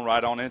 yeah, rolling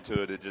right on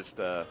into it. It just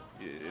and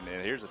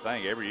here's the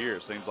thing: every year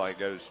it seems like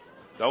it goes.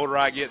 The older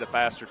I get, the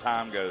faster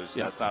time goes.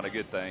 Yeah. That's not a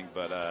good thing,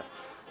 but.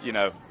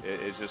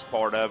 It's just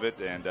part of it,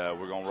 and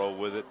we're going to roll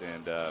with it.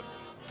 And,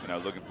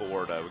 looking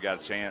forward, we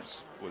got a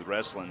chance with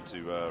wrestling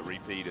to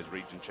repeat as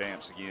region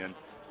champs again.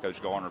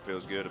 Coach Garner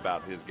feels good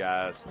about his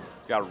guys.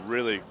 Got a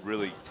really,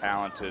 really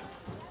talented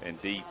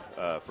and deep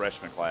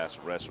freshman class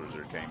of wrestlers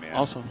that came in.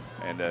 Awesome.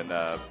 And then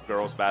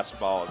girls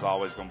basketball is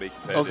always going to be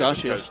competitive. Oh, gosh,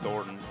 Coach yes.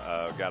 Thornton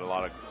got a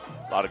lot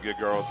of good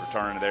girls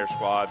returning to their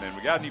squad. And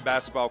we got a new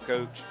basketball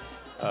coach.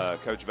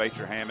 Coach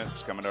Vacher Hammett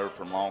is coming over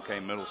from Long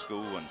Cane Middle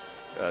School and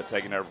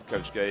taking over from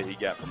Coach Gay. He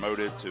got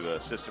promoted to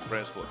assistant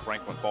principal at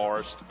Franklin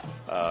Forest.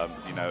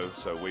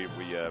 So we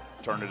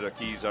turned the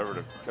keys over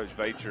to Coach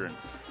Vacher. And,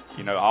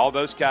 all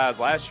those guys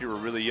last year were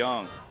really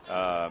young.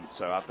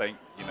 So I think,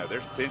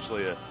 there's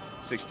potentially a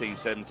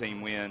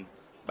 16-17 win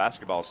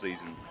basketball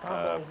season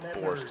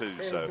for us, too.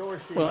 So,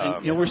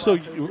 we're so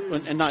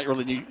and not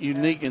really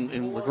unique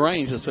in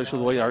LaGrange, especially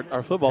the way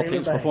our football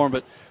teams perform,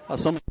 but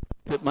some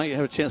that might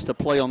have a chance to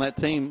play on that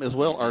team as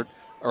well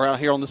are out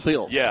here on this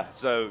field. Yeah,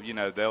 so,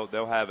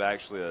 they'll have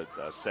actually a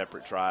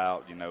separate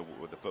tryout,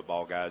 with the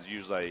football guys.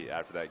 Usually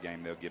after that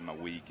game they'll give them a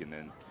week and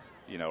then,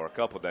 or a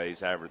couple of days.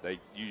 However, they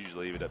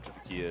usually leave it up to the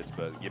kids,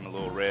 but give them a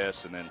little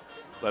rest and then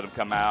let them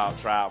come out,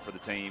 try out for the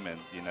team, and,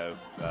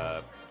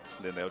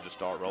 then they'll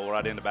just roll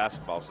right into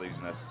basketball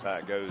season. That's how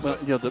it goes. Well,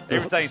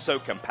 everything's so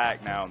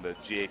compact now in the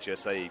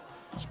GHSA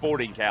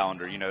sporting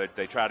calendar.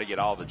 They try to get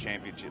all the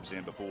championships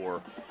in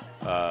before,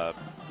 the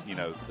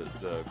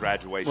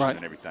graduation right.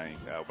 and everything.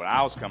 When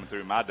I was coming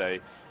through my day,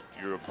 if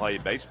you were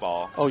playing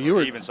baseball,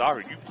 even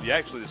soccer, you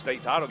actually the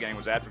state title game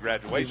was after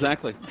graduation.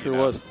 Exactly, sure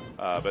was.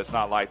 But it's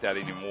not like that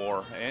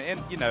anymore. And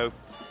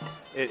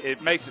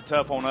it makes it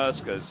tough on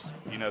us because,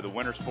 the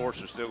winter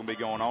sports are still going to be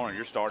going on, and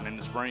you're starting in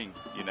the spring,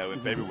 in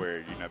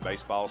February.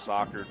 Baseball,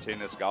 soccer,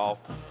 tennis, golf,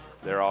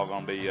 they're all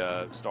going to be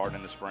starting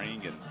in the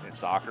spring and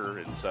soccer.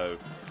 And so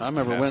I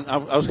remember when I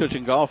was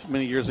coaching golf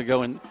many years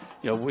ago, and,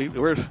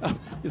 we're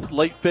it's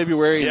late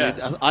February, and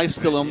ice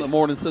still on the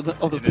mornings of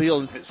the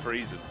field. It's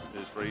freezing.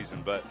 It's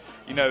freezing. But,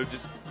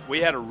 we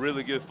had a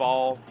really good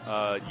fall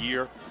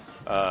year.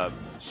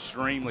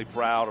 Extremely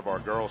proud of our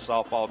girls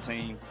softball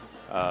team.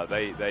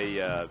 They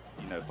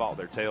fought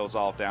their tails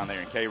off down there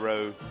in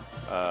Cairo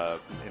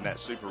in that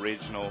super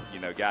regional.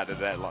 Got to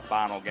that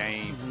final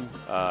game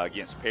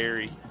against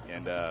Perry,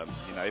 and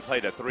they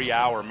played a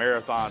 3-hour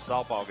marathon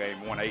softball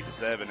game, won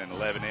 8-7 in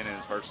 11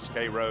 innings versus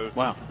Cairo.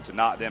 Wow! To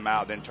knock them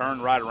out, then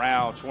turned right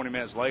around 20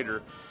 minutes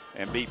later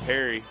and beat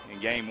Perry in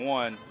game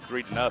 1,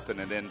 3-0,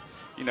 and then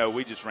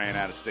we just ran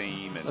out of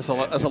steam. And that's a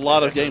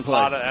lot of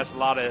gameplay. That's a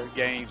lot of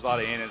games, a lot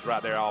of innings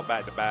right there, all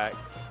back to back.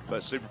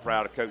 But super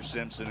proud of Coach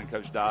Simpson and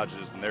Coach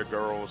Dodges and their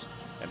girls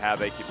and how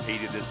they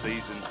competed this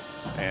season.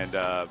 And,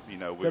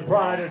 we'll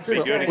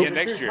be good again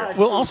next year.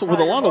 Well, also with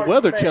a lot of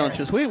weather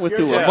challenges, we went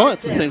through a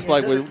month, it seems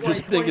like, we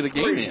just didn't get a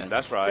game in.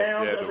 That's right.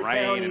 Yeah, the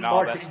rain and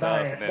all that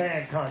stuff. And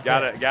then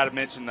got to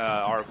mention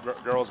our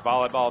girls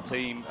volleyball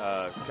team,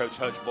 Coach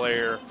Hutch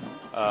Blair,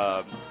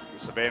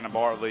 Savannah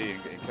Bartley,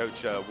 and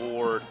Coach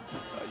Ward.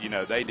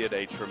 They did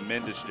a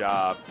tremendous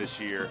job this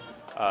year.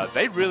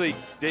 They really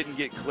didn't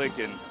get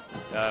clicking.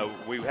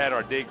 We had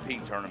our Dig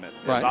Pink tournament.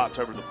 It was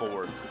October the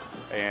 4th.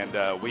 And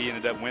we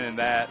ended up winning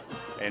that,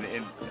 and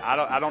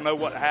I don't know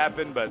what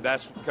happened, but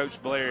that's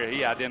Coach Blair.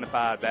 He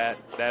identified that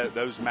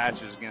those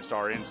matches against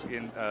our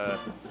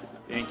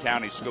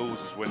in-county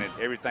schools is when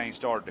everything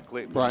started to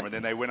click for them. And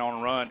then they went on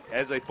a run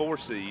as a 4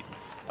 seed,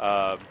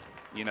 on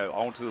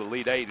to the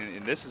Elite 8,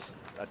 and this is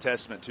a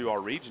testament to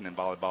our region in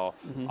volleyball.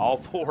 Mm-hmm. All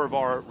 4 of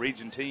our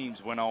region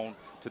teams went on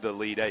to the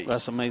Elite 8.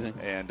 That's amazing.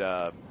 And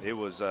it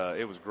was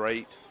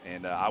great.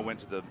 And I went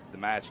to the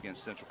match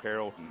against Central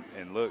Carroll,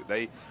 and look,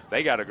 they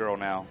got a girl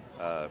now.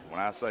 When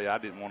I say I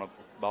didn't want a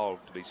ball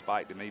to be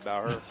spiked to me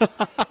by her,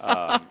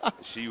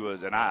 she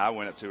was, and I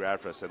went up to her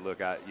after. I said,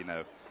 look,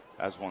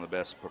 that's one of the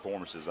best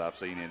performances I've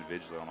seen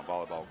individually on a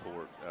volleyball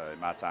court in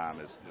my time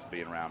is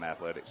being around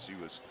athletics.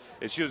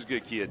 She was a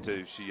good kid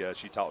too.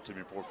 She talked to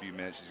me for a few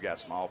minutes. She's got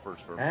some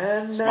offers for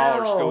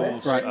smaller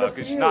schools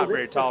because she's not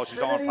very tall. She's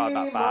on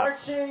probably about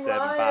 5'7",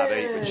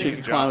 5'8", but she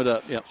can climb it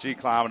up. Yep. She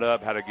climbed it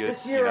up, had a good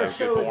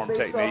good form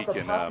technique,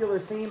 and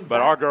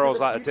but our girls,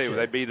 like I tell you,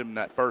 they beat them in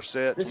that first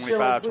set,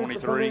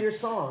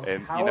 25-23,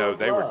 and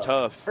they were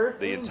tough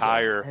the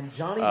entire.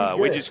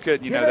 We just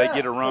couldn't, they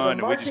get a run,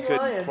 and we just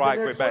couldn't quite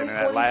quit back in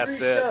that last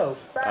set, it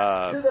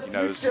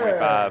was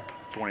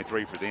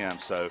 25-23 for them.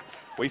 So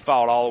we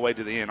fought all the way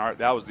to the end.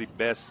 That was the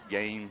best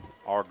game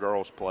our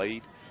girls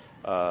played,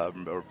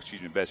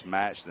 best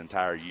match the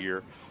entire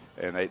year.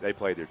 And they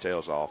played their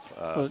tails off.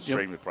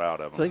 Extremely proud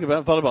of them. Think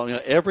about volleyball.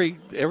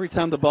 Every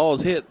time the ball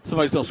is hit,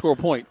 somebody's going to score a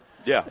point.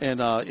 Yeah, and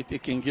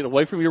it can get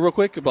away from you real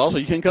quick, but also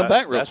you can come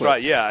back real quick. That's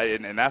right, yeah,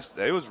 and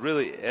it was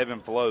really ebb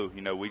and flow.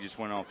 We just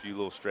went on a few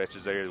little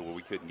stretches there where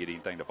we couldn't get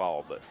anything to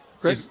fall. But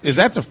is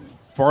that the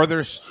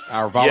furthest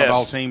our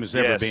volleyball team has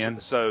ever been?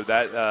 So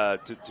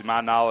that, to my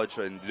knowledge,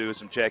 and doing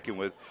some checking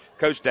with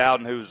Coach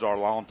Dowden, who's our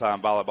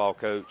longtime volleyball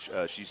coach,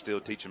 she's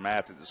still teaching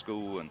math at the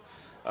school, and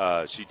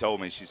she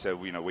told me, she said,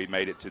 we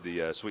made it to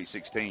the Sweet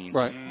 16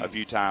 a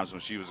few times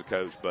when she was a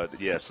coach. But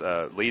yes,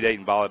 Elite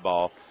 8 in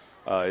volleyball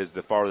is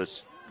the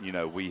farthest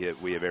we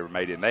have ever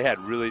made it. And they had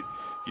really,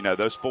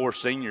 those 4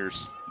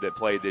 seniors that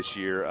played this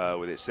year,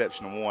 with the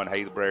exception of one,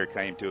 Haley Blair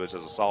came to us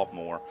as a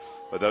sophomore.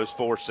 But those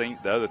 4, the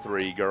other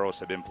 3 girls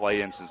have been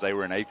playing since they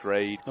were in 8th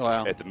grade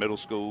at the middle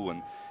school,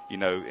 and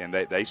and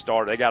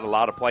they got a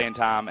lot of playing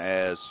time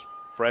as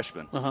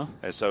freshmen,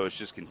 and so it's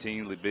just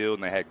continually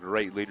building. They had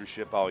great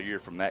leadership all year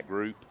from that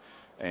group.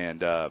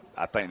 And I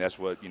think that's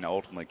what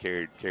ultimately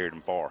carried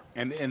them far.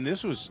 And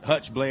this was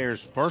Hutch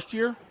Blair's first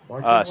year.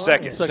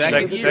 Second. Wait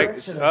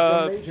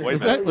a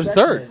minute. Was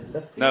third?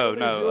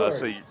 No.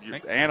 So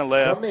Anna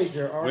left 2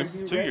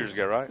 years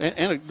ago, right?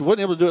 Anna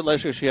wasn't able to do it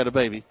last year. She had a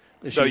baby.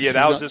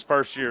 That was his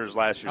first year as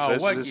last year. So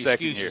this is his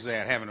second year. What excuse is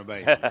that, having a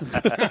baby?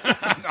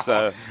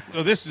 So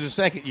this is the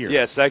second year.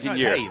 Yeah, second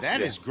year. Hey,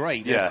 that is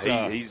great.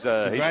 Yeah, he's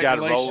got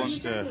it rolling.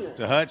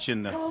 To Hutch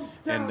and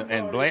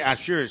Blair. I'm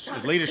sure it's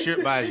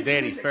leadership by his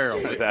daddy Farrell.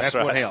 That's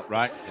right. What helped,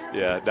 right?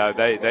 Yeah, no,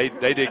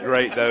 they did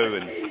great though,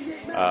 and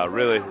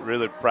really,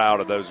 really proud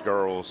of those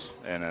girls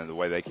and the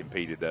way they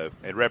competed though.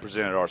 It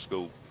represented our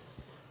school.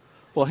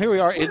 Well, here we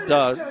are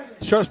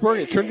at Sharpsburg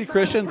at Trinity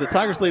Christian. The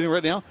Tigers leading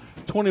right now,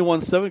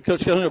 21-7.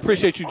 Coach Calhoun,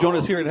 appreciate you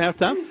joining us here at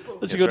halftime.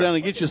 Let you go down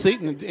and get your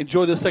seat and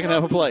enjoy this second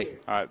half of play.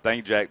 All right, thank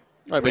you, Jack.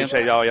 All right,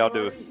 appreciate all y'all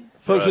do.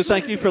 Folks, we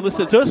thank you for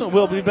listening to us, and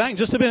we'll be back in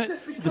just a minute.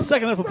 The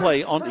second half of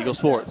play on Eagle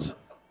Sports.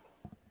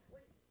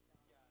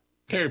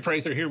 Perry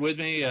Prather here with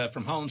me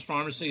from Holmes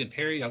Pharmacy. And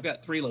Perry, I've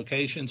got 3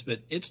 locations, but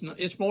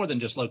it's more than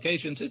just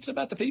locations. It's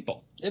about the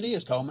people. It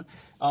is, Coleman.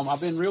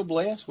 I've been real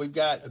blessed. We've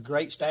got a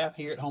great staff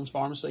here at Holmes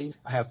Pharmacy.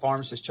 I have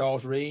pharmacist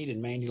Charles Reed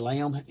and Mandy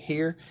Lamb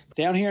here.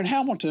 Down here in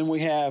Hamilton, we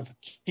have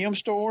Kim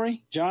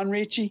Story, John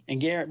Ritchie, and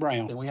Garrett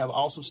Brown. And we have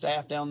awesome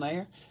staff down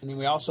there. And then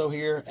we also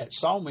here at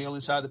Sawmill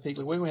inside the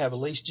Piggly Wiggly, we have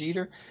Elise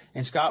Jeter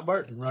and Scott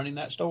Burton running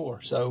that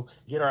store. So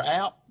get our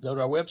app, go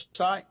to our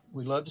website.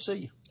 We'd love to see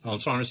you.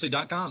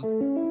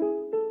 HolmesPharmacy.com.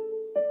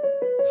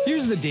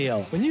 Here's the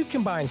deal. When you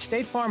combine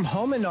State Farm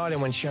home and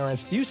auto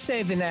insurance, you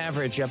save an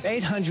average of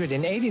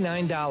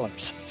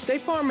 $889.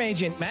 State Farm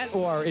agent Matt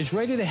Orr is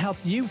ready to help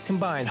you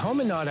combine home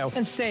and auto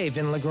and save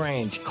in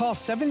LaGrange. Call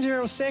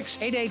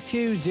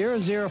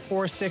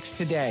 706-882-0046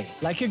 today.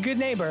 Like your good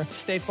neighbor,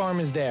 State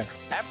Farm is there.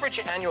 Average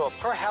annual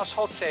per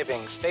household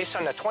savings based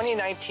on the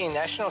 2019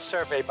 national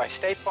survey by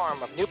State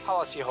Farm of new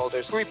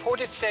policyholders who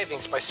reported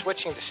savings by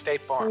switching to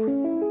State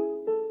Farm.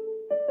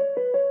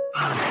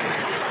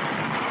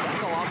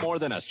 More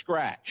than a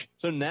scratch.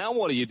 So now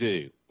what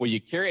do? Well, you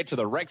carry it to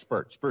the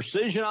Rexperts,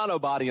 Precision Auto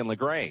Body in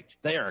LaGrange.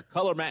 They are a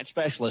color match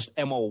specialist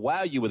and will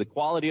wow you with the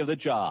quality of the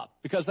job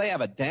because they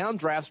have a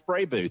downdraft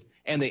spray booth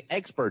and the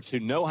experts who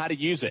know how to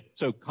use it.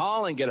 So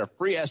call and get a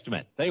free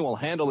estimate. They will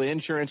handle the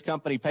insurance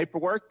company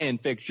paperwork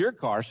and fix your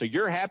car so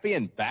you're happy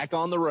and back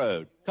on the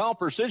road. Call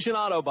Precision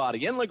Auto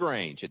Body in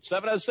LaGrange at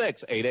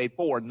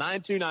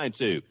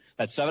 706-884-9292.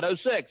 That's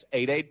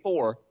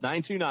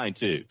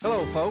 706-884-9292.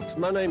 Hello, folks.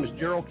 My name is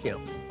Gerald Kemp,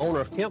 owner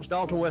of Kemp's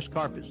Dalton West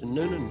Carpets in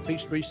Noonan and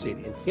Peachtree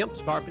City, and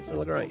Kemp's Carpets in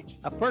LaGrange.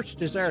 I purchased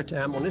this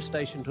airtime on this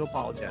station to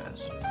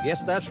apologize.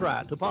 Yes, that's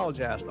right, to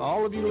apologize to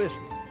all of you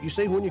listening. You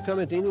see, when you come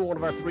into any one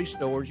of our 3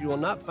 stores, you will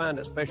not find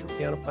that special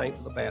can of paint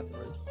for the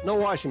bathroom. No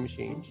washing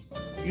machines.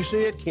 You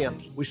see, at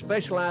Kemp's, we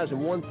specialize in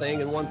one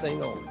thing and one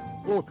thing only.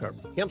 Floor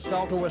carpet. Kemp's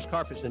Dalton West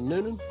Carpets in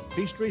Noonan,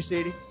 Peachtree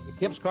City, and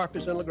Kemp's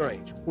Carpets in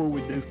LaGrange, where we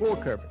do floor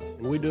carpet,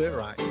 and we do it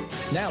right.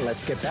 Now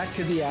let's get back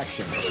to the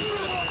action.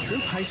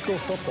 Troup High School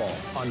football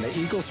on the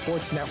Eagle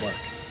Sports Network.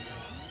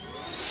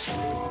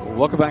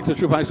 Welcome back to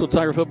Troup High School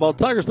Tiger football.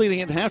 Tigers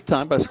leading at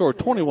halftime by a score of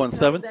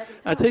 21-7.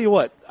 I tell you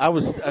what,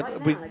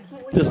 we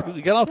just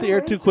got off the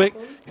air too quick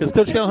because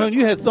Coach Calhoun,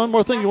 you had one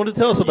more thing you wanted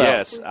to tell us about.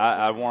 Yes,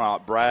 I want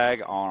to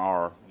brag on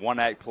our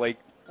one-act play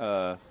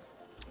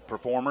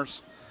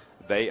performers.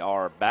 They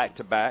are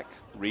back-to-back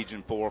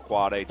Region 4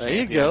 Quad A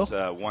champions. There you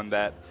go. Won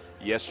that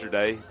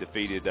yesterday,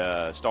 defeated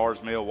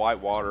Stars Mill,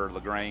 Whitewater,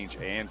 LaGrange,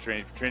 and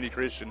Trinity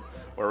Christian,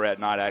 where at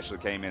night actually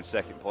came in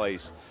second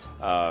place.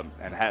 And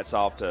hats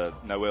off to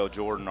Noel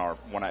Jordan, our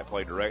one-act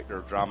play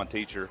director, drama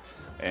teacher,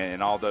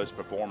 and all those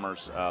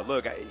performers.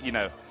 Look,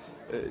 I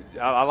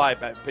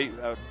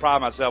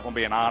pride myself on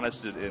being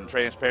honest and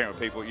transparent with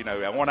people. You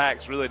know, one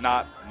act's really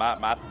not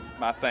my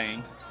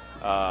thing.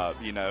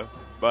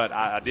 But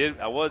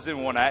I was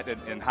in one act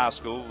in high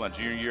school. My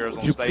junior year, I was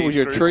on stage crew. Was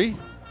you a tree?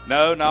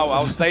 No,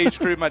 I was stage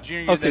crew my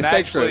junior year. Okay, Then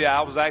stage crew.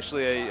 I was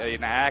actually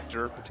an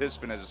actor,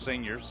 participant as a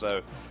senior,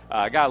 so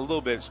I got a little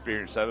bit of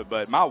experience of it.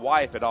 But my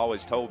wife had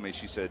always told me,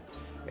 she said,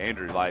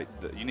 Andrew,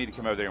 you need to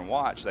come over there and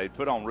watch. They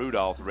put on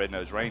Rudolph the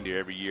Red-Nosed Reindeer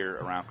every year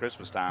around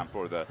Christmas time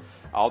for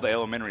all the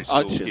elementary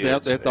school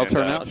kids. They'll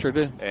turn out, sure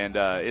do. And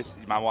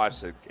my wife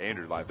said,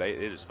 Andrew,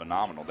 it is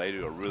phenomenal. They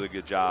do a really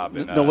good job.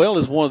 And, Noelle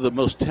is one of the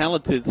most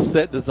talented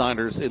set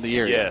designers in the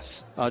area.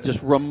 Yes.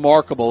 Just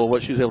remarkable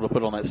what she's able to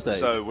put on that stage.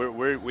 So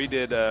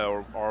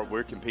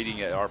we're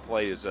competing at our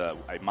play is a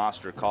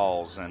Monster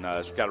Calls, and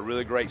it's got a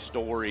really great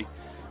story.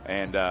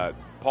 And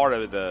part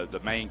of the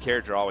main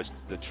character, always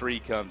the tree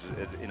comes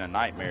as in a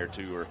nightmare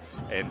to her.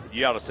 And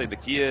you ought to see the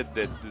kid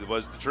that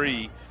was the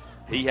tree.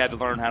 He had to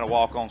learn how to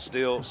walk on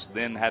stilts,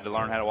 then had to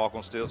learn how to walk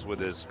on stilts with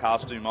his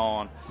costume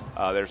on.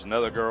 There's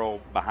another girl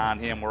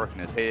behind him working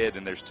his head,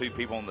 and there's 2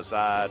 people on the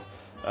side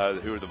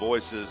who are the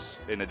voices,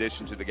 in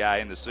addition to the guy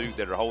in the suit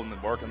that are holding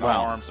and working the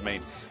arms. I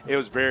mean, it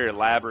was very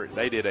elaborate.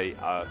 They did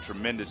a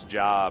tremendous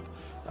job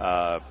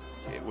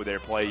with their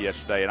play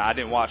yesterday. And I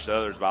didn't watch the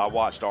others, but I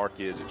watched our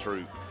kids at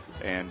Troup.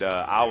 And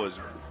I was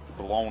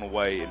blown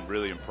away and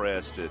really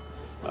impressed at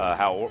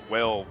how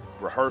well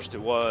rehearsed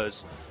it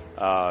was.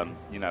 The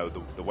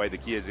way the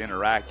kids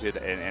interacted,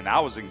 and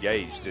I was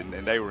engaged,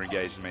 and they were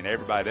engaged. I mean,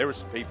 everybody. There were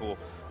some people,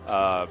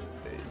 what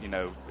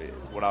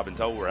I've been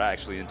told, were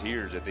actually in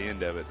tears at the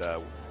end of it.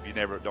 If you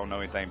don't know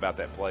anything about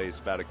that play, it's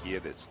about a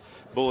kid that's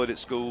bullied at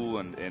school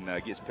and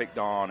gets picked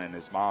on, and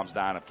his mom's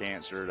dying of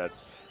cancer.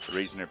 That's the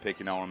reason they're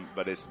picking on him.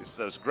 But it's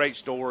a great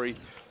story,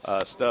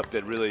 stuff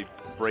that really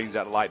brings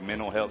out light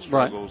mental health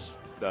struggles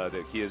that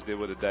kids deal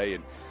with today.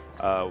 And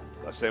I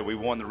said we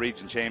won the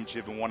region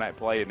championship in one-act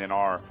play, and then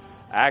our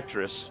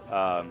actress,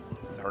 her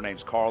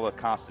name's Carla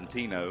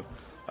Constantino.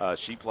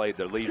 She played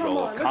the lead role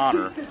of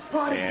Connor,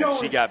 and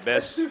she got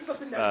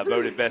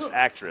voted Best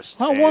Actress.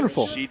 How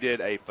wonderful. She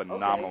did a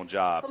phenomenal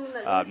job.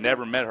 I've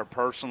never met her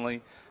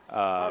personally,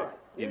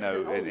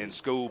 in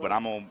school, but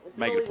I'm going to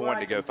make it a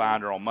point to go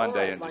find her on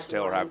Monday and just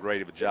tell her how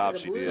great of a job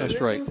she did. That's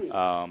right.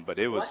 But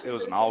it was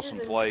an awesome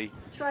play,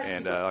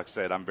 and like I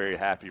said, I'm very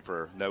happy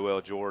for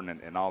Noel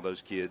Jordan and all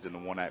those kids in the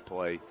one-act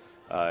play.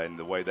 And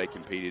the way they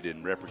competed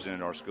and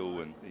represented our school,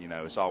 and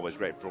it's always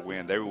great for a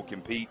win. They will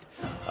compete,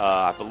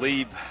 I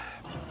believe.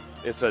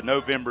 It's a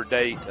November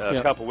date,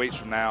 a couple weeks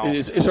from now.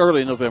 It's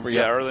early November,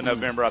 yeah. Early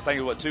November. I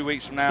think it's 2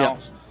 weeks from now.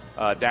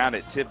 Down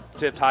at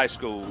Tift High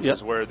School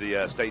is where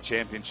the state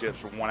championships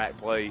for one-act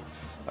play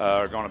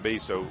are going to be.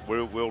 So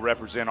we'll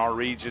represent our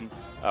region.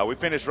 We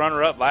finished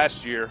runner-up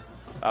last year,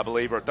 I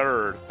believe, or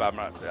third.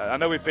 I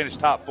know we finished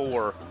top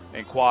 4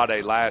 in Quad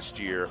A last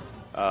year.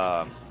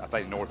 I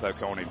think North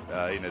Oconee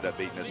ended up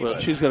beating us. Well,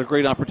 she's got a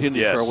great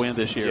opportunity for a win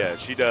this year. Yeah,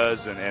 she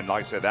does. And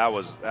like I said, that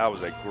was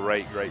a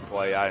great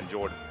play. I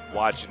enjoyed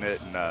watching it,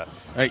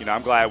 and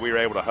I'm glad we were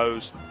able to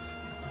host.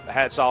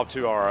 Hats off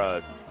to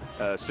our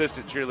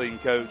assistant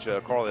cheerleading coach,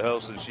 Carly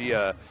Huddleston. She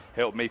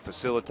helped me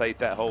facilitate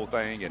that whole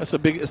thing. And it's a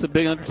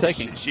big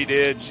undertaking. She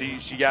did.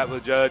 She got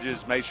with the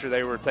judges, made sure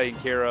they were taken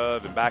care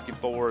of, and back and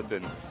forth,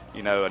 and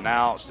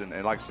announced, and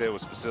like I said,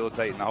 was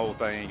facilitating the whole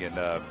thing.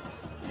 And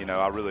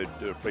I really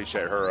do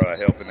appreciate her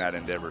helping that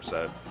endeavor.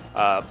 So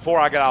before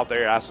I got out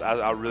there,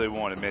 I really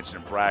wanted to mention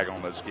and brag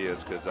on those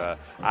kids because I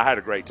had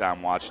a great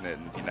time watching it.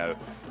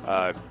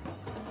 And,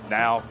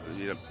 now,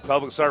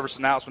 public service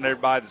announcement,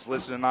 everybody that's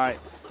listening tonight,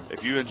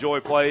 if you enjoy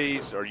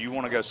plays or you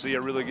want to go see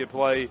a really good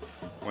play,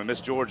 when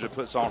Miss Georgia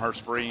puts on her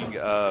spring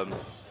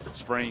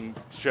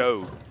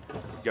show,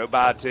 go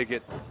buy a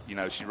ticket.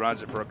 She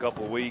runs it for a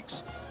couple of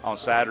weeks on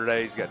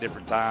Saturdays, got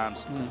different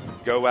times.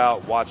 Go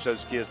out, watch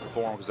those kids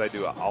perform because they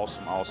do an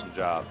awesome, awesome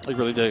job. They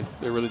really do.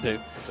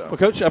 So, well,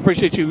 Coach, I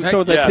appreciate you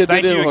throwing that kid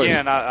thank in. You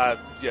again.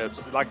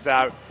 Like I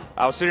said,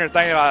 I was sitting here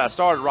thinking about it. I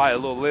started writing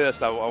a little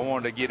list. I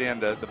wanted to get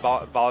into the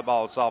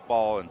volleyball,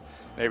 softball, and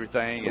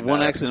everything. And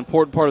one actually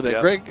important part of that.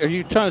 Yep. Greg, are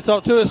you trying to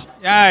talk to us?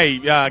 Hey,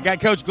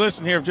 got Coach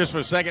Glisson here just for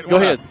a second. Go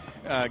ahead.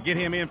 Get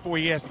him in before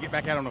he has to get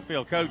back out on the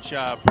field. Coach,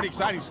 pretty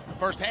exciting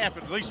first half,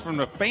 at least from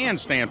the fan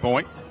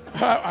standpoint.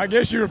 I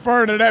guess you're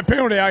referring to that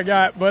penalty I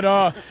got. But,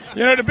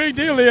 the big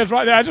deal is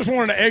right there, I just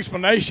wanted an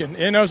explanation.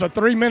 It was a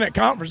 3-minute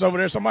conference over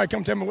there. Somebody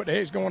come tell me what the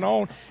heck's going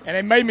on, and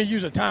they made me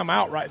use a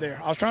timeout right there.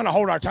 I was trying to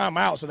hold our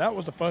timeout, so that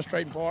was the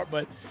frustrating part.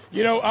 But,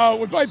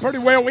 we played pretty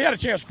well. We had a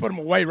chance to put them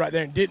away right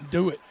there and didn't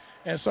do it.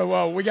 And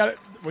so we got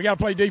to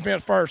play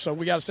defense first, so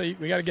we got to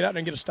get out there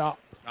and get a stop.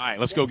 All right,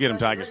 let's go get him,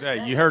 Tigers.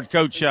 You heard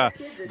Coach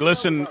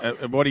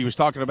Glisson, what he was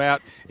talking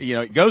about.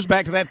 It goes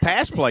back to that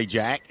pass play,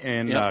 Jack,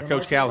 and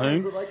Coach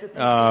Calhoun,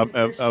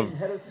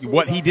 of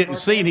what he didn't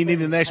see, and he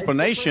needed an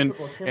explanation.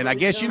 And I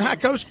guess how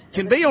Coach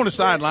can be on the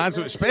sidelines,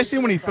 especially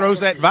when he throws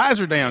that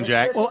visor down,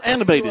 Jack. Well,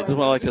 animated is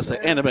what I like to say,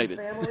 animated.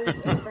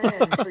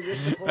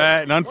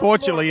 And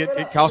unfortunately,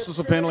 it cost us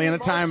a penalty and a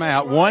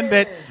timeout, one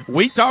that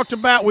we talked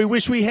about we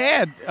wish we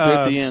had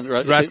at the end,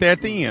 right there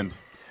at the end.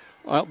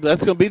 Well,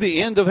 that's going to be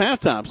the end of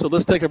halftime. So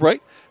let's take a break,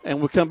 and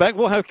we'll come back.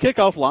 We'll have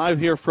kickoff live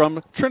here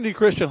from Trinity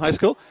Christian High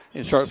School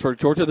in Sharpsburg,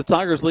 Georgia. The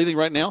Tigers leading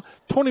right now,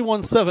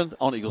 21-7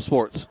 on Eagle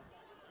Sports.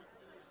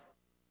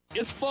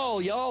 It's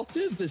fall, y'all.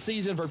 'Tis the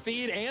season for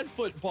feed and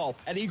football.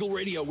 At Eagle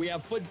Radio, we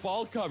have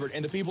football covered,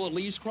 and the people at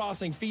Lee's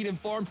Crossing Feed and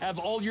Farm have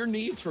all your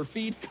needs for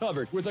feed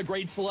covered with a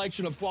great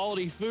selection of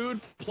quality food,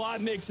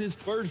 plot mixes,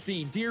 bird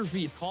feed, deer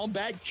feed,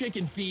 calmback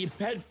chicken feed,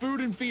 pet food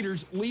and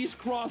feeders. Lee's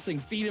Crossing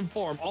Feed and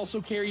Farm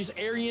also carries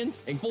Arians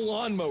and full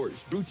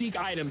lawnmowers, boutique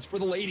items for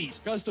the ladies,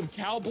 custom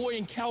cowboy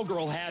and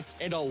cowgirl hats,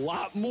 and a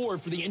lot more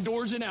for the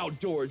indoors and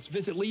outdoors.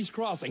 Visit Lee's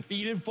Crossing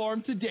Feed and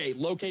Farm today,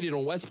 located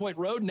on West Point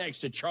Road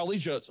next to Charlie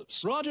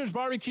Joseph's. Rogers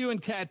Barbecue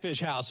and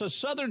Catfish House, a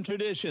Southern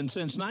tradition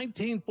since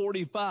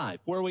 1945,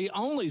 where we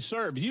only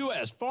serve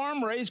U.S.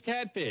 farm-raised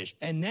catfish.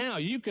 And now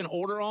you can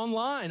order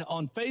online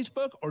on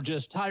Facebook or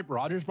just type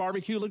Rogers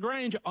Barbecue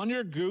LaGrange on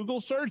your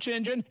Google search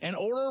engine and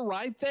order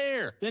right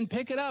there. Then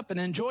pick it up and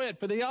enjoy it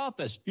for the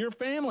office, your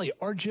family,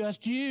 or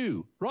just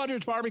you.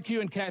 Rogers Barbecue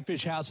and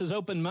Catfish House is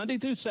open Monday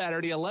through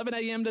Saturday, 11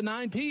 a.m. to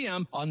 9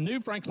 p.m. on New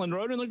Franklin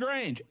Road in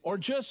LaGrange, or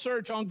just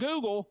search on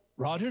Google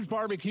Rogers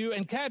Barbecue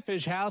and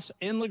Catfish House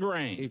in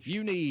LaGrange. If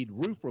you need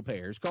roof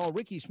repairs, call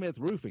Ricky Smith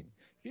Roofing.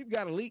 If you've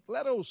got a leak,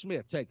 let old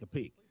Smith take a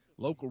peek.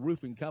 Local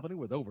roofing company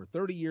with over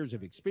 30 years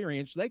of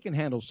experience, they can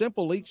handle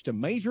simple leaks to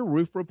major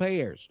roof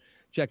repairs.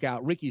 Check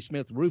out Ricky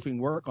Smith Roofing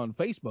work on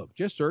Facebook.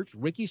 Just search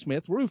Ricky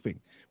Smith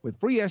Roofing. With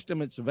free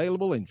estimates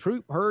available in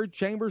Troup, Hurd,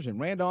 Chambers, and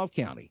Randolph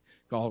County.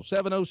 Call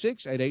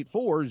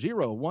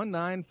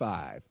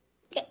 706-884-0195.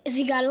 If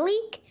you got a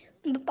leak,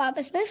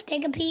 Papa Smith,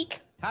 take a peek.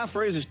 Hi,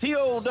 friends. It's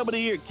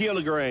T.O.W. here at Kia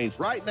LaGrange.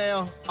 Right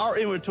now, our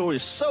inventory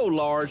is so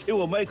large, it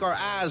will make our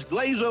eyes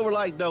glaze over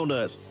like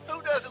donuts.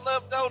 Who doesn't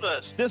love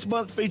donuts? This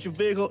month's featured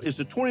vehicle is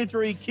the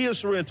 23 Kia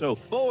Sorento.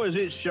 Boy, is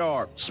it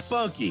sharp,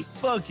 spunky,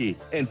 funky,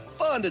 and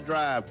fun to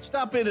drive.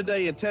 Stop in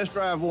today and test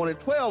drive one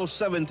at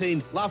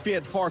 1217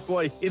 Lafayette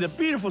Parkway in the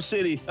beautiful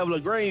city of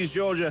LaGrange,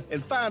 Georgia,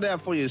 and find out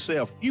for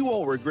yourself. You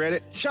won't regret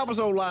it. Shop us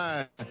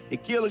online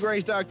at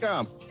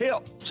KiaLaGrange.com.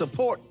 Help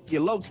support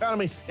your local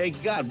economy,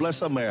 and God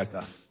bless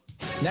America.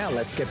 Now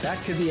let's get back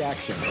to the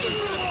action.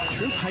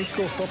 Troup High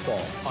School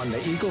football on the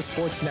Eagle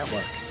Sports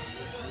Network.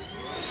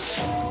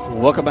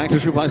 Welcome back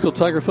to Troup High School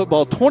Tiger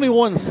football.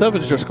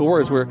 21-7 is your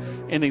score as we're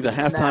ending the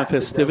halftime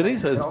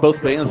festivities, as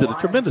both bands did a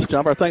tremendous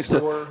job. Our thanks to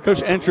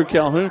Coach Andrew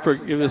Calhoun for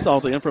giving us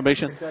all the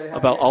information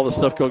about all the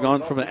stuff going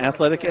on from an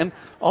athletic and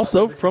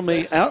also from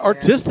an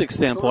artistic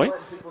standpoint.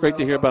 Great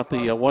to hear about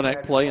the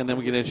one-act play, and then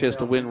we get a chance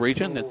to win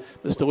region. And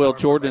Ms. Noelle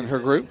Jordan and her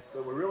group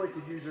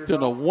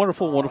doing a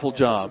wonderful, wonderful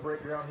job.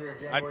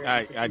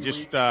 I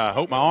just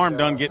hope my arm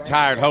doesn't get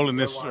tired holding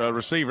this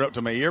receiver up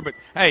to my ear. But,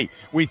 hey,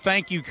 we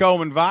thank you,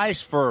 Coleman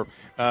Vice, for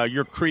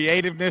your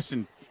creativeness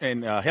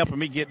and helping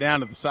me get down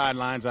to the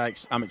sidelines.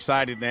 I'm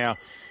excited now.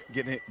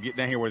 Get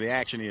down here where the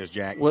action is,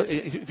 Jack. Well,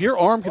 if your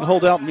arm can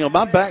hold out,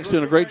 my back's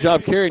doing a great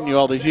job carrying you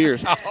all these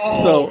years.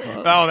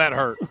 Oh, that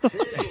hurt.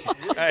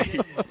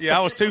 Hey, I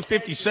was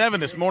 257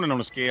 this morning on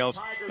the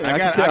scales. I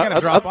got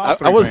to drop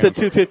off. I would have said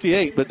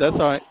 258, but that's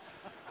all right.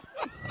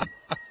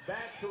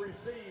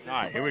 All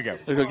right, here we go.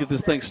 They're going to get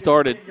this thing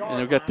started, and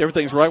they've got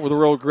everything's right with the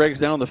roll. Greg's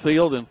down the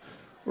field, and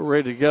we're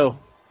ready to go.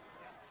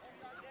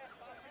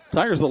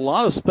 Tigers a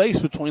lot of space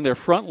between their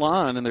front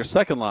line and their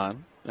second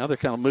line. Now they're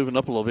kind of moving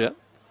up a little bit.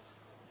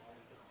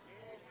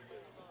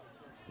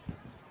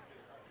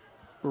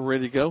 We're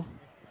ready to go.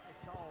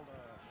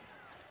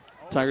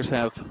 Tigers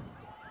are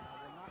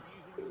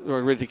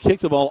ready to kick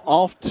the ball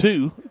off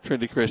to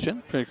Trinity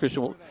Christian. Trinity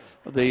Christian,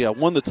 they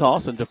won the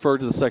toss and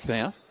deferred to the second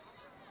half.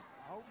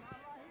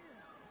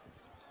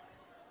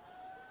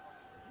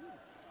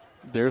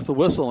 There's the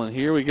whistle, and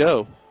here we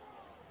go.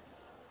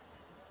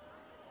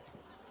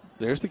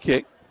 There's the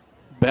kick.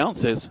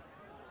 Bounces.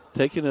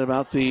 Taking it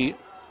about the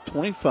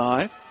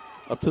 25,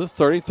 up to the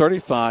 30,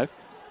 35.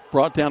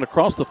 Brought down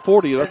across the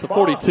 40. That's the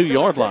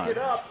 42-yard line.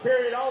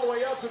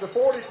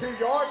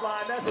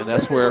 And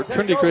that's where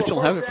Trinity Christian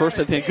will have it first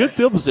and 10. Good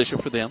field position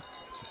for them.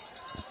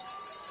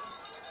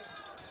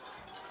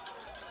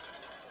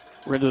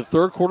 We're into the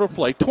third quarter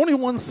play.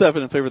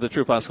 21-7 in favor of the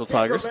Troup High School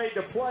Tigers.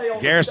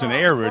 Garrison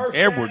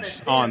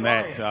Edwards on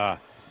that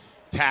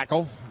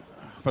tackle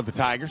for the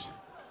Tigers.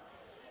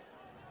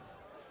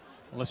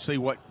 Let's see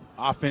what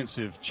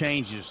offensive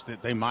changes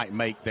that they might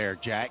make there,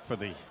 Jack, for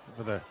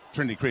the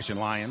Trinity Christian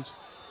Lions.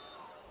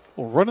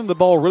 Well, running the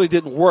ball really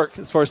didn't work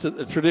as far as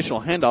the traditional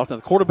handoff. Now,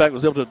 the quarterback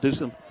was able to do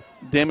some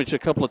damage a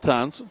couple of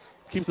times,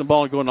 keep the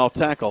ball going off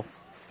tackle.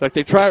 In fact,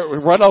 they tried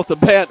right off the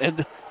bat,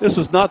 and this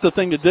was not the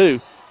thing to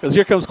do. Because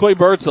here comes Quay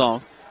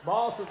Birdsong.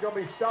 Moss is going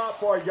to be stopped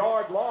for a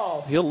yard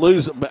loss. He'll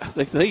lose.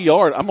 They say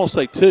yard. I'm going to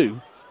say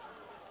 2.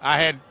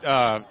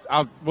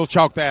 We'll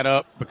chalk that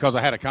up because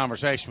I had a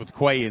conversation with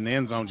Quay in the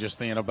end zone just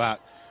then about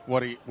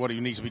what he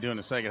needs to be doing in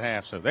the second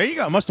half. So there you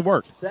go. It must have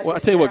worked. Well, I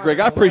tell you what, Greg,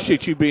 I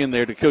appreciate you being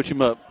there to coach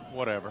him up.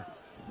 Whatever.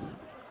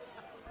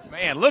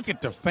 Man, look at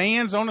the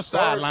fans on the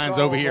sidelines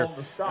over here.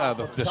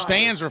 The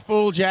stands are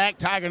full, Jack.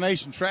 Tiger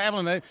Nation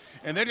traveling,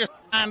 and they're just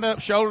lined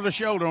up shoulder to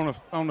shoulder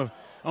on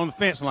the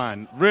fence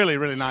line. Really,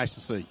 really nice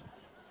to see.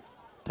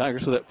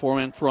 Tigers with that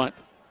 4-man front.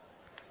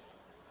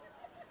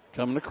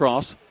 Coming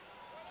across.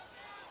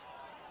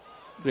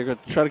 They're going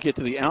to try to get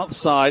to the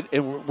outside,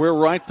 and we're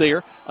right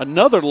there.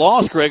 Another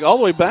loss, Greg, all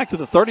the way back to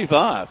the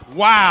 35.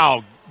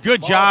 Wow.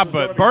 Good job,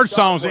 but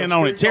Birdsong's in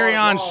on it.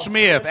 Terrion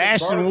Smith,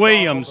 Ashton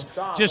Williams,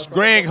 just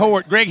Greg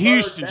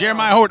Houston,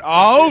 Jeremiah Hort, a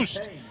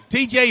host.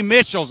 T.J.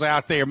 Mitchell's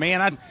out there,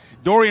 man.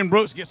 Dorian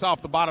Brooks gets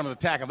off the bottom of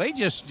the tackle. They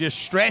just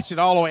stretch it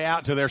all the way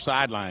out to their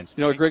sidelines.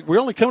 You know, Greg,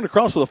 we're only coming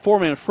across with a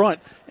 4-man front,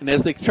 and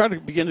as they try to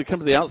begin to come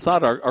to the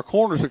outside, our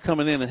corners are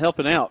coming in and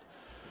helping out.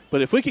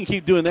 But if we can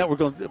keep doing that, we're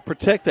going to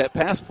protect that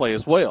pass play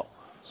as well.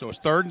 So it's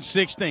 3rd and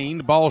 16.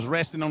 The ball's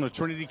resting on the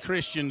Trinity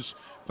Christians'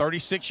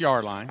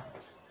 36-yard line.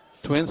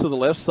 Twins to the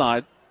left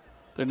side.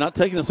 They're not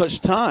taking as much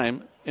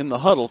time in the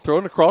huddle.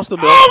 Throwing across the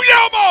middle.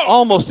 Oh, no!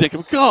 Almost hit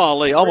him.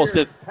 Golly, almost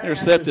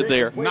intercepted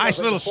there. Nice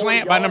little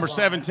slant by number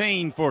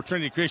 17 for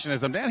Trinity Christian.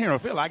 As I'm down here on the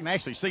field, I can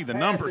actually see the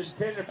numbers.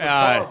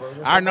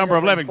 Our number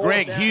 11,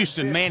 Greg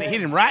Houston, man, it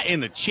hit him right in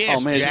the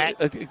chest, Jack.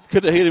 It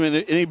could have hit him in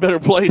any better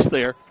place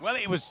there. Well,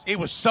 it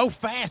was so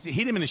fast. It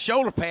hit him in the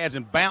shoulder pads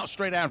and bounced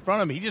straight out in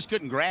front of him. He just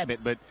couldn't grab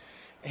it, but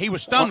he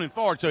was stumbling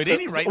forward, so at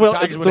any rate,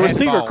 the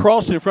receiver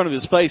crossed in front of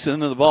his face, and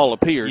then the ball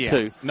appeared,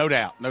 too. No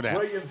doubt.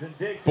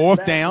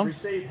 4th down.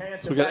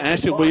 So we got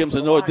Ashton Williams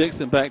and Noah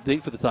Dixon back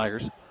deep for the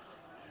Tigers.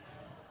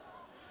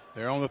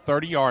 They're on the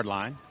 30-yard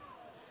line.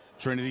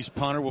 Trinity's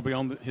punter will be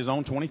on his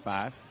own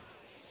 25.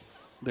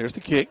 There's the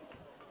kick.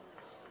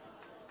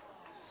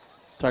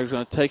 Tigers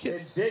going to take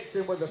it.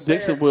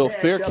 Dixon will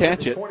fair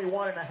catch it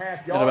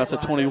at about the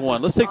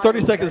 21. Let's take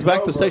 30 seconds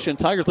back to the station.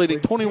 Tigers leading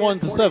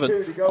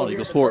 21-7 on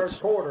Eagle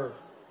Sports.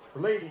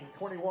 Leading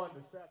 21-7.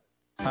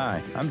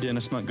 Hi, I'm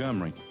Dennis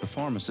Montgomery, the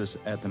pharmacist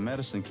at the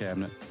Medicine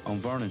Cabinet on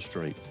Vernon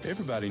Street.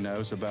 Everybody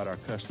knows about our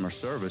customer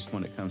service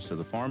when it comes to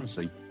the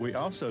pharmacy. We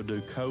also do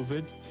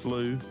COVID,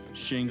 flu,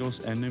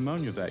 shingles, and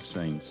pneumonia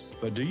vaccines.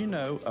 But do you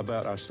know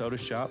about our soda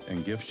shop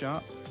and gift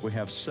shop? We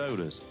have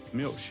sodas,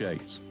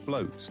 milkshakes,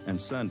 floats,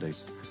 and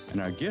sundaes. And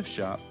our gift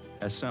shop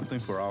has something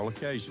for all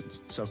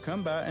occasions. So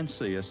come by and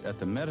see us at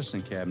the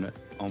Medicine Cabinet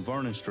on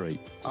Vernon Street.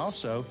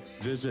 Also,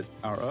 visit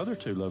our other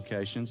 2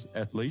 locations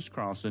at Lee's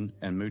Crossing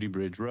and Moody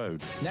Bridge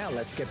Road. Now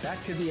let's get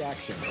back to the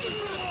action.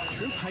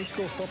 Troup High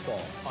School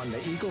football on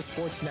the Eagle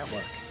Sports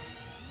Network.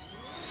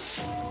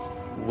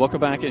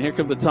 Welcome back, and here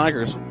come the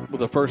Tigers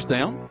with a first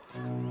down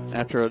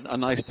after a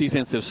nice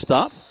defensive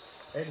stop.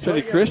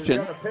 Trinity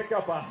Christian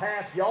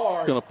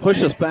going to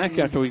push us back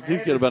after we do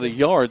get about a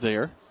yard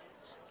there.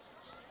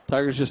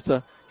 Tigers just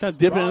kind of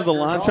dipping into the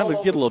line, trying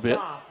to get a little bit.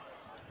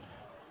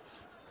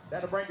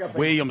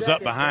 Williams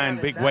up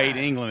behind Big Wade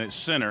England at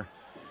center.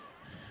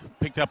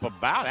 Picked up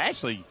about,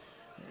 actually,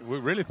 we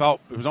really thought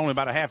it was only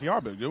about a half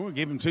yard, but we'll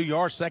give him 2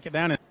 yards, second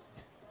down.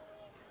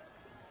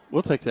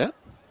 We'll take that.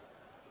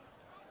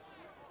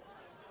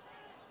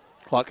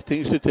 Clock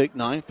continues to tick,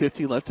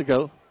 9:50 left to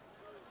go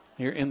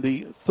here in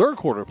the third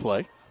quarter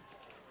play.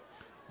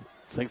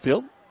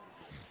 Sinkfield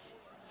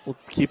will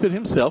keep it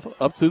himself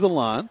up through the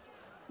line.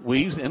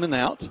 Weaves in and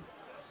out.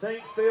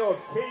 Sinkfield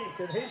keeps,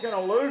 and he's going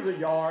to lose a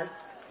yard.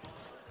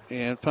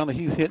 And finally,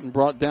 he's hit and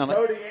brought down.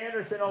 Cody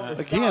Anderson on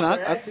the again,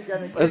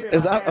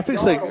 stop. I feel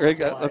say, Greg,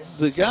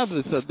 the guy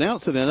that's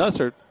announcing and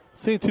us are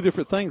seeing two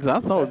different things. I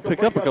thought it would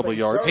pick up a couple of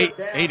yards.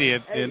 He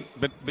did,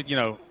 but you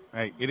know,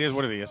 hey, it is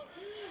what it is.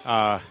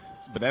 But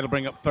that'll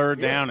bring up third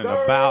down and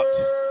about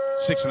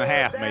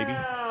 6.5 maybe.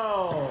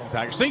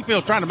 Tiger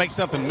Sinkfield's trying to make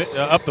something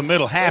up the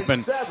middle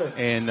happen,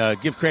 and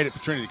give credit for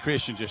Trinity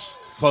Christian, just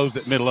closed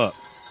that middle up.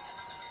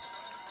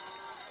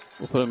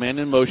 We'll put a man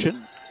in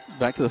motion,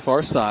 back to the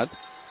far side.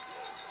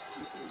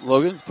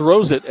 Logan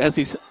throws it as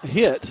he's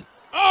hit,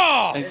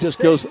 and just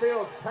goes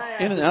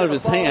in and out of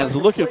his hands,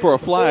 looking for a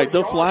flag.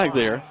 No flag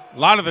there. A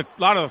lot of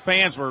the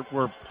fans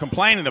were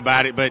complaining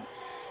about it, but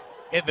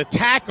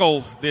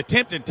the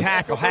attempted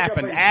tackle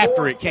happened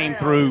after it came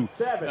through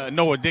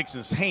Noah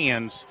Dixon's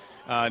hands.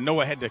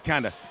 Noah had to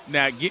kind of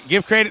now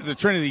give credit to the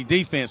Trinity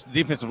defense. The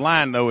defensive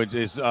line, though, is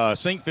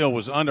Sinkfield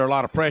was under a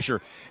lot of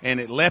pressure, and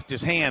it left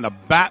his hand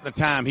about the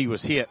time he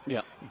was hit.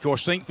 Yeah. Of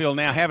course, Sinkfield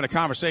now having a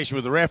conversation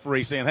with the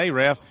referee, saying, "Hey,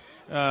 ref,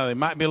 there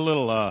might be a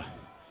little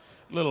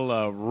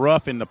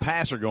rough in the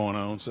passer going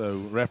on." So the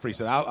referee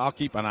said, "I'll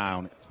keep an eye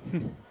on it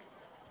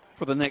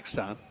for the next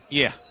time."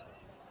 Yeah.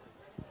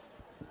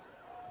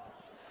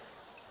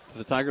 So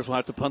the Tigers will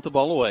have to punt the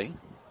ball away.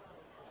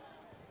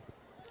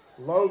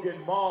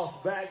 Logan Moss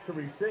back to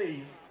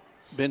receive.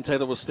 Ben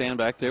Taylor will stand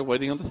back there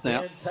waiting on the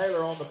snap.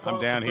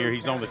 I'm down here.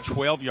 He's on the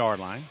 12-yard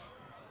line.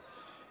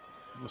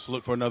 Let's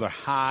look for another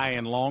high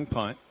and long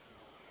punt.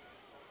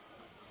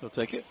 He'll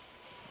take it,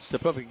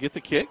 step up and get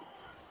the kick.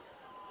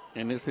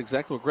 And it's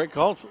exactly what Greg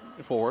called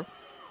for.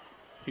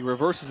 He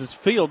reverses his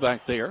field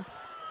back there.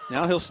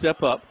 Now he'll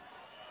step up,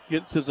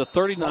 get to the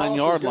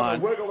 39-yard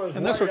line,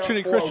 and that's where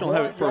Trinity Christian will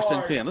have it first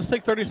and 10. Let's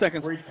take 30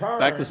 seconds.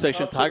 Back to the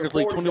station. Tigers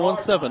lead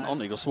 21-7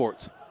 on Eagle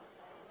Sports.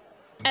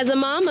 As a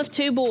mom of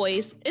 2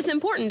 boys, it's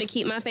important to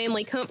keep my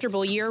family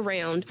comfortable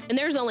year-round, and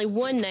there's only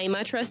one name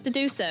I trust to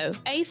do so,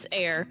 Ace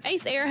Air.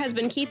 Ace Air has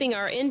been keeping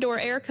our indoor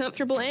air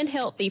comfortable and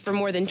healthy for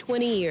more than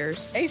 20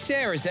 years. Ace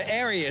Air is the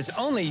area's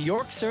only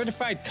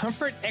York-certified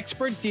comfort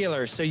expert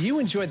dealer, so you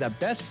enjoy the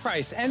best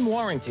price and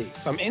warranty.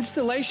 From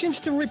installations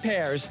to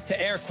repairs to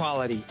air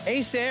quality,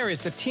 Ace Air is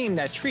the team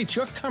that treats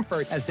your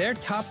comfort as their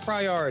top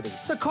priority.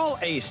 So call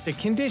Ace to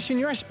condition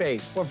your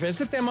space or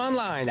visit them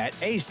online at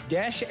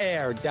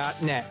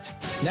ace-air.net.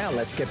 Now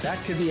let's get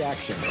back to the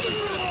action.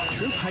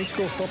 Troup High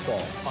School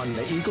football on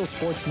the Eagle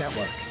Sports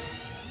Network.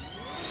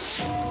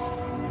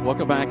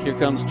 Welcome back. Here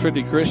comes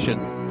Trinity Christian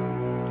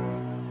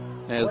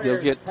as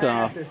they'll get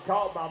a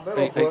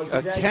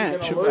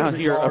catch out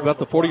here about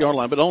the 40-yard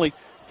line, but only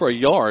for a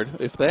yard,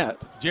 if that.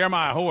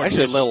 Jeremiah Howard.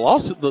 Actually,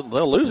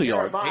 they'll lose a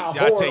yard.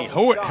 I tell you,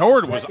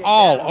 Howard was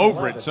all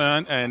over it,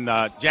 son. And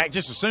Jack,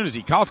 just as soon as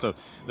he caught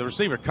the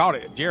receiver caught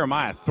it,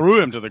 Jeremiah threw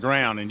him to the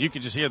ground, and you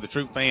could just hear the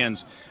Troup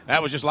fans.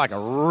 That was just like a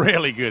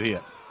really good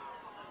hit.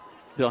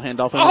 They'll hand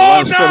off.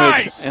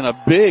 Nice! And a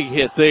big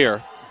hit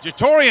there.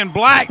 Jatorian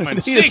Blackman,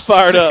 he is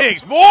fired up.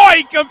 Boy,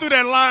 he come through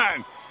that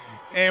line.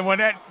 And when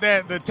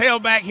the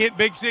tailback hit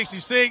Big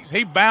 66,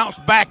 he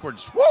bounced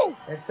backwards. Woo!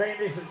 And think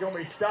this is going to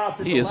be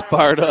stopped. He is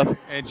fired up.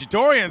 And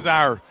Jatorian's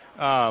our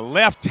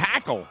left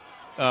tackle,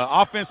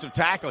 offensive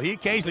tackle. He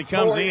occasionally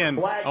comes in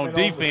on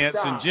defense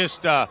and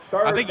just, I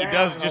think he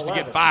does it just to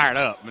get fired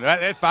up.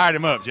 That fired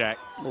him up, Jack.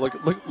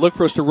 Look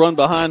for us to run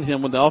behind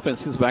him when the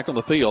offense is back on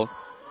the field.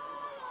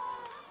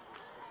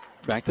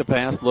 Back to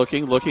pass,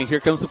 looking. Here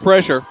comes the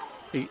pressure.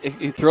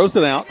 He throws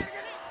it out.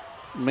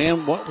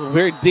 Man,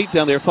 very deep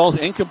down there. Falls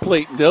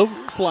incomplete. No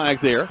flag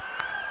there.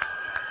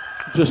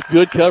 Just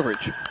good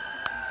coverage.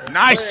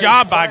 Nice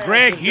job by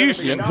Greg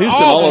Houston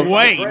all the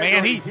way,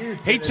 man. He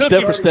took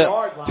him,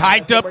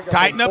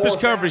 tightened up his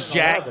coverage,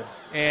 Jack,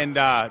 and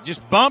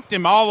just bumped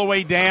him all the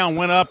way down,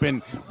 went up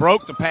and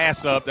broke the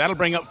pass up. That'll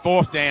bring up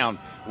 4th down.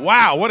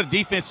 Wow, what a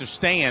defensive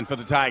stand for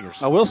the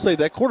Tigers. I will say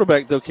that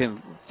quarterback, though, can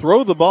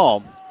throw the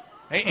ball.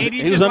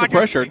 He was under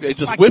pressure. It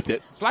just whipped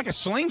it. It's like a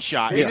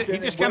slingshot. Yeah. He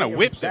just kind of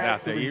whips it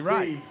out there. You're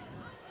right.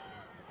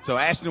 So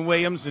Ashton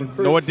Williams and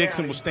Noah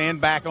Dixon will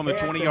stand back on the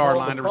 20-yard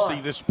line to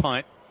receive this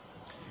punt.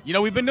 You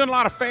know, we've been doing a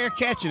lot of fair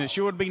catching. It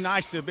sure would be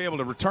nice to be able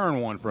to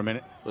return one for a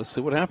minute. Let's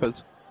see what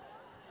happens.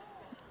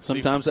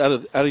 Sometimes out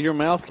of your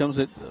mouth comes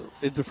it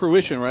into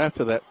fruition right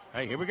after that.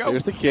 Hey, here we go.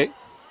 Here's the kick.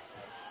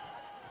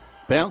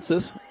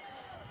 Bounces.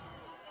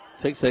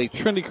 Takes a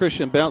Trinity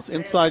Christian bounce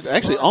inside,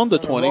 actually on the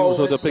 20,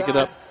 so they'll pick it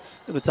up.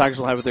 And the Tigers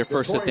will have it there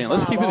first at 10.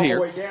 Let's keep it here.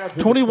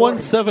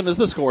 21-7 is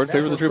the score in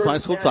favor of the Troup High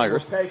School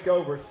Tigers.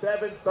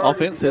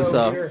 Offense has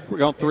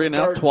gone 3 and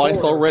out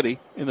twice already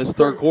in this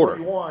third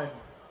quarter.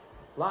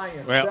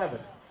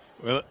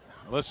 Well,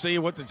 let's see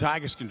what the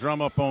Tigers can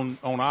drum up on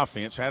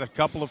offense. Had a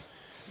couple of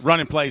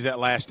running plays that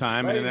last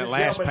time, and in that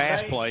last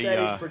pass play.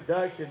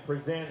 Production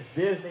presents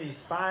Disney's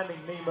Finding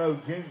Nemo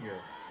Jr.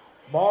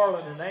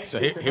 Marlin and so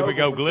here we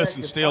go.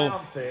 Glisson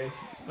still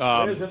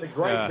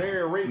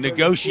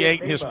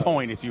negotiating his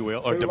point, if you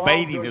will, or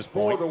debating his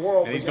point.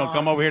 And he's going to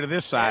come over here to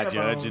this side,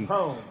 Judge, and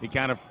he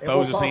kind of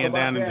throws his hand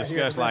down and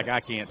discuss like, I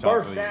can't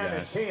talk to these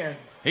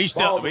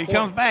guys. When he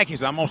comes back, he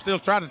says, I'm going to still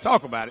try to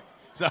talk about it.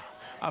 So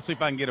I'll see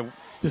if I can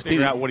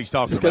figure out what he's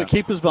talking about. Just got to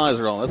keep his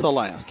visor on. That's all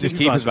I ask. Just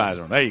keep his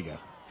visor on. There you go.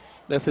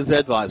 That's his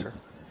advisor.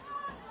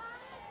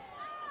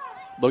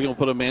 Logan will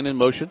put a man in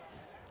motion.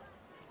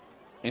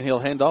 And he'll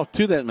hand off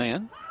to that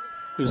man,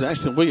 who's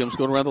Ashton Williams,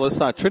 going around the left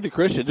side. Trinity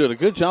Christian doing a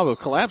good job of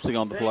collapsing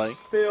on the play.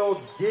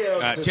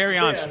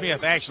 Terrion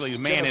Smith actually is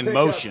man in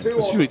motion.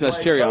 Excuse me, that's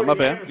Terrion, my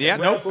bad. Yeah,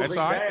 nope, that's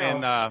all right.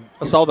 And I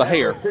saw the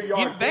hair.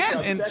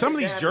 That and some of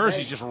these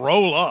jerseys just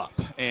roll up,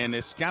 and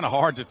it's kind of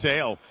hard to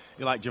tell.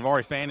 You're like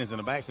Javari Fannon's in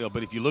the backfield,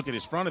 but if you look at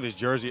his front of his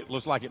jersey, it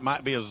looks like it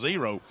might be a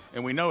 0,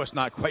 and we know it's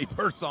not Quay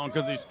Birdsong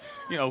because he's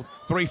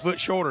 3 foot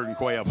shorter than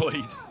Quay, I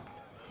believe.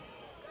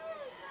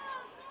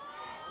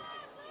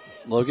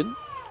 Logan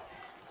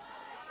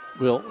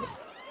will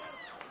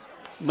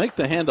make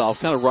the handoff,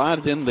 kind of ride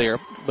it in there,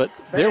 but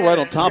they're right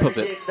on top of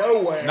it.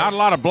 Not a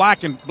lot of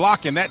blocking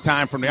that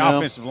time from the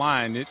offensive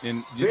line.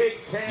 And you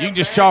can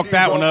just chalk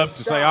that one up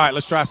to say, all right,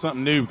 let's try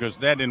something new because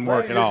that didn't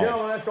work at all.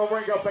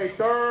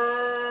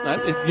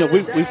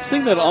 We've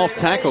seen that off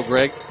tackle,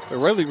 Greg. They're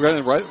really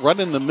running right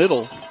in the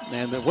middle,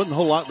 and there wasn't a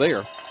whole lot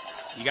there.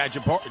 You got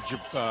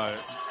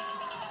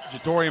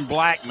Jatorian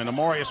Blackman,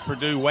 Amorius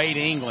Purdue, Wade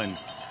England,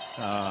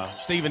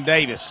 Stephen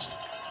Davis.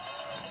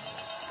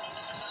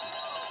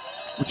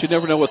 But you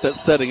never know what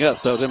that's setting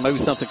up, though. There may be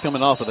something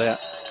coming off of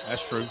that.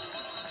 That's true.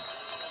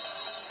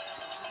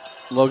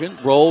 Logan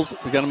rolls.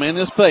 We got a man in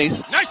his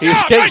face. Nice He job,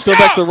 escapes, go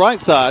back to the right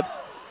side.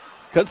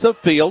 Cuts up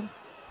field.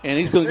 And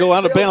he's going to go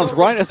out of bounds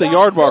right at the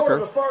yard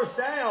marker.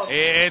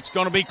 It's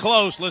going to be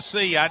close. Let's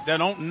see. I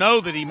don't know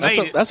that he made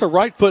it. That's a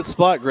right foot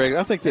spot, Greg.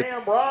 I think that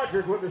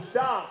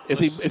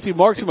if he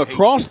marks him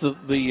across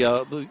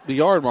the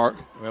yard mark.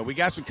 Well, we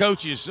got some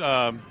coaches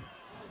trying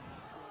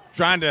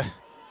to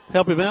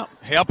help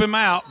him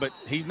out, but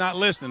he's not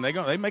listening.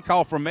 They may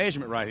call for a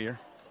measurement right here.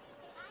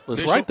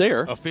 It's right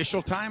there.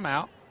 Official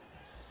timeout.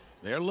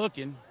 They're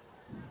looking.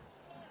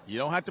 You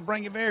don't have to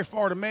bring it very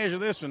far to measure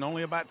this one.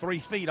 Only about 3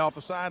 feet off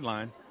the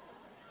sideline.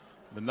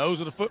 The nose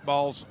of the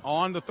football's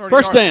on the 30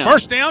 First down.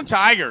 First down,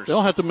 Tigers. They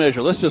don't have to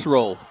measure. Let's just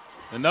roll.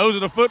 The nose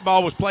of the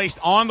football was placed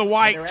on the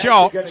white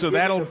chalk, so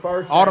that'll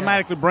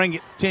automatically bring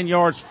it 10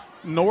 yards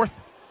north.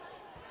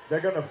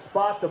 They're going to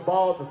spot the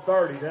ball at the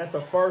 30. That's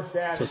a first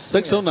down. So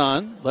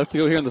 6:09 left to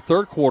go here in the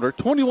third quarter.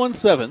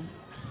 21-7.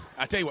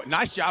 I tell you what,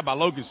 nice job by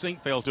Logan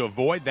Sinkfeld to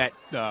avoid that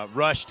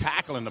rush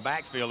tackle in the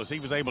backfield as he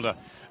was able to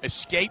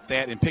escape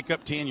that and pick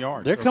up 10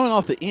 yards. They're coming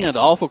off the end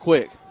awful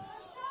quick.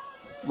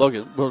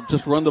 Logan will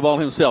just run the ball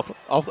himself.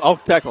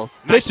 Off tackle.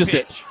 Nice Pitches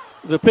pitch.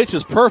 it. The pitch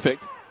is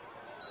perfect.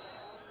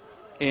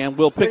 And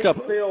we'll pick up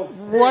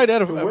right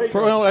out of a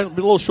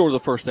little short of the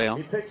first down.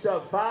 He picks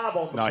up 5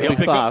 on the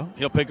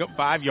he'll pick up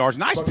 5 yards.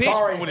 Nice pitch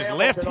with his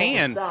left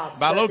hand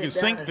by Logan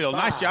Sinkfeld.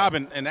 Nice job,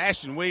 and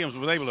Ashton Williams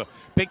was able to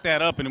pick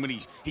that up. And when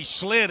he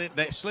slid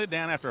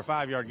down after a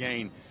 5-yard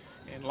gain.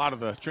 And a lot of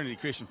the Trinity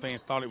Christian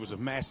fans thought it was a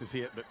massive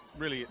hit, but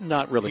really,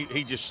 not really.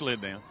 He just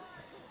slid down.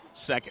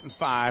 2nd and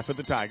 5 for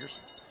the Tigers.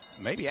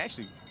 Maybe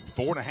actually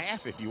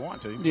 4.5 if you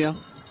want to. Yeah.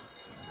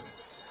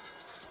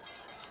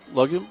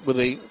 Logan with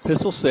a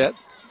pistol set,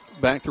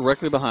 back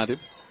directly behind him.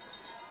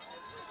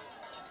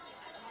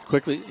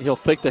 Quickly, he'll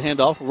fake the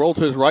handoff, roll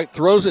to his right,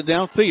 throws it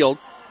downfield,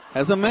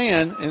 has a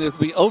man, and it'll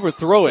be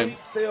overthrow him.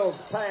 Field's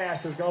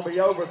pass is going to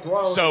be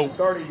overthrown so to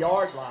the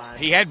 30-yard line.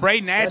 He had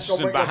Braden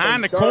Atchison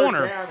behind the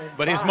corner,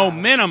 but his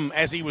momentum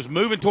as he was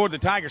moving toward the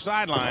Tiger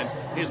sidelines,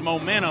 his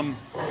momentum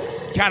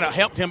kind of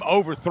helped him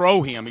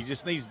overthrow him. He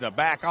just needs to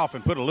back off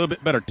and put a little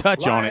bit better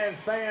touch on it.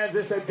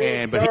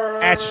 But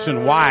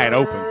Atchison wide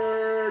open.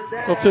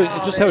 Well, to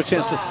just have a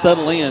chance to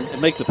settle in and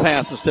make the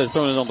pass instead of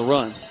throwing it on the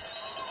run.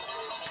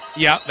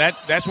 Yeah,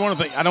 that's one of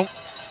the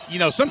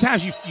things.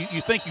 Sometimes you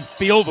think you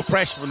feel the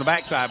pressure from the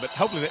backside, but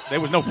hopefully there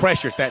was no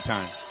pressure at that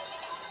time.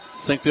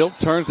 Sinkfield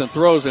turns and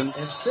throws, and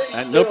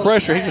at no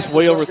pressure, he just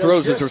way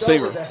overthrows his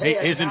receiver.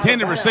 His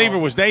intended receiver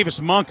was Davis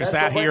Munkus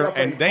out here,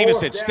 and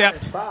Davis had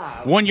stepped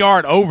 1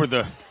 yard over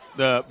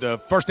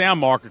the first down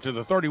marker to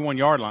the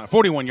 41-yard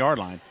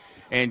line,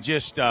 and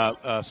just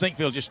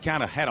Sinkfield just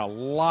kind of had a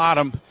lot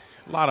of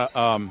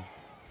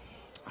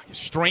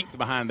strength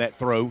behind that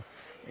throw,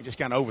 and just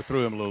kind of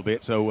overthrew him a little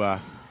bit. So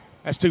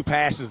that's 2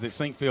 passes that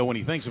Sinkfield, when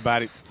he thinks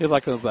about it, he'll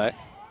like them back.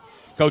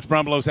 Coach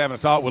Brumblow's having a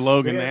talk with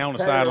Logan now on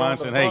the sideline,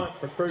 saying, "Hey,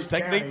 just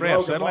take a deep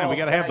breath, settle in. We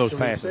got to have those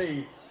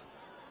passes."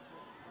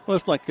 Well,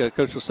 it's like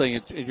Coach was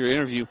saying in your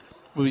interview. It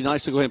would be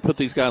nice to go ahead and put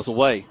these guys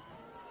away.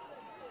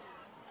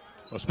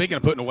 Well, speaking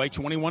of putting away,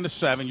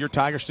 21-7, your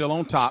Tigers still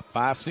on top.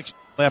 5-6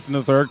 left in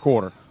the third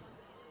quarter.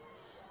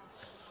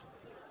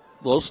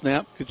 Low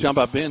snap. Good job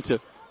by Ben to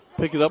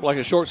pick it up like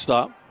a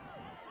shortstop.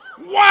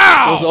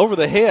 Wow! It was over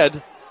the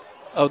head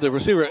of the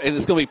receiver, and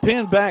it's going to be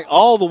pinned back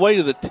all the way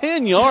to the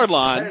 10-yard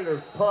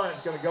line.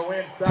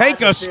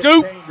 Take a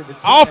scoop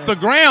off the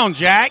ground,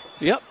 Jack.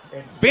 Yep.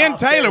 Ben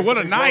Taylor, what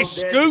a nice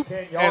scoop,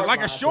 and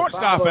like a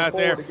shortstop out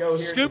there.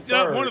 Scooped it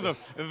up one of the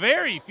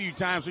very few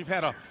times we've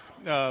had an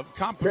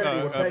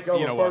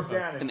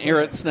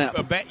errant snap.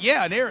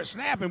 An errant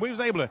snap, and we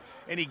was able to,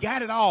 and he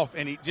got it off,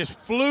 and he just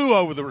flew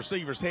over the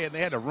receiver's head, and they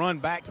had to run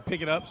back to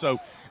pick it up. So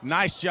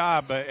nice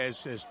job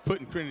as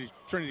putting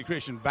Trinity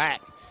Christian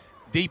back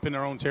deep in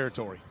their own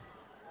territory.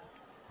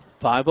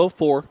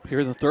 5:04 here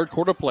in the third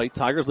quarter play.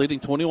 Tigers leading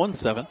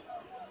 21-7.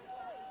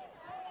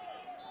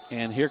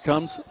 And here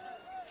comes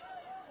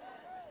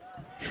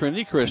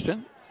Trinity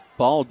Christian.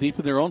 Ball deep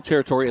in their own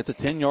territory at the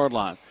 10-yard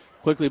line.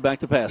 Quickly back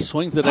to pass.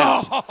 Swings it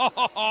out.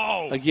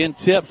 Again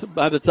tipped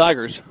by the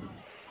Tigers.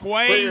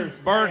 Quay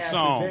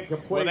Birdsong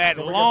with that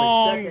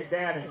long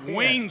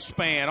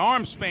wingspan,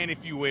 arm span,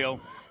 if you will.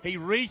 He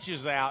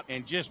reaches out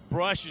and just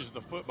brushes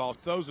the football,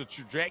 throws the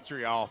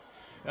trajectory off.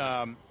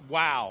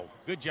 Wow,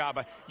 good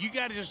job. You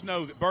got to just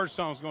know that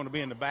Birdsong's going to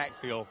be in the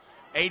backfield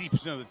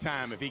 80% of the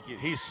time if he can.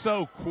 He's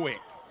so quick.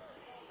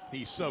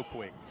 He's so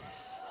quick.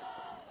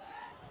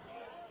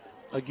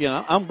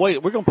 Again, I'm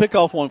waiting. We're going to pick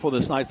off one for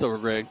this night's over,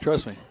 Greg.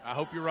 Trust me. I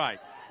hope you're right.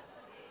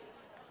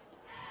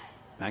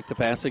 Back to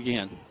pass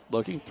again.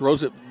 Looking,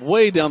 throws it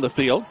way down the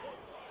field.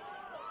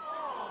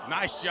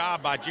 Nice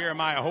job by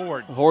Jeremiah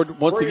Horde. Horde,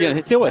 once again,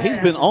 tell you what, he's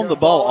been on the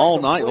ball all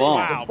night long.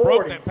 Wow,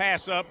 broke that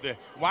pass up. The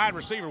wide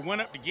receiver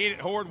went up to get it.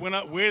 Horde went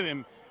up with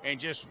him, and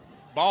just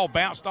ball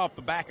bounced off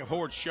the back of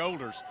Horde's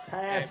shoulders.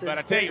 But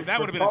I tell you, that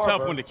would have been a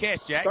tough one to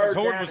catch, Jack,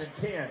 because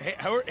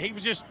he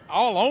was just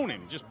all on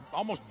him, just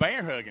almost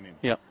bear hugging him.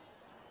 Yep.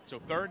 So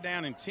 3rd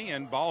down and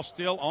 10, ball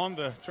still on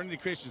the Trinity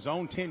Christian's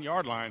own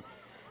 10-yard line.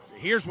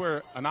 Here's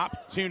where an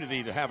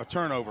opportunity to have a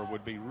turnover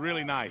would be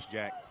really nice,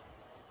 Jack.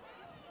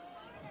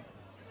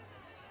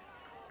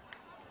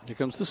 Here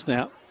comes the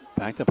snap.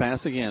 Back to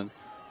pass again.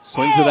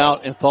 Swings it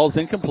out and falls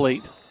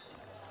incomplete.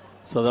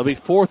 So they'll be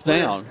 4th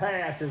down.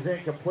 Pass is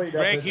incomplete.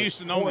 Greg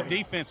Houston on the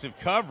defensive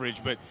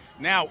coverage, but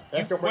now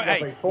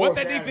what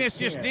that defense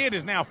just did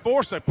is now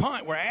force a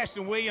punt where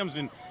Ashton Williams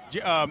and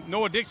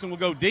Noah Dixon will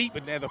go deep,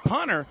 but now the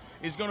punter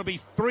is going to be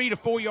 3 to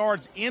 4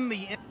 yards in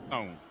the end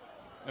zone.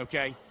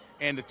 Okay,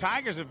 and the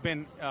Tigers have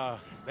been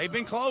they've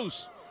been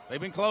close.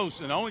 They've been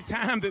close, and the only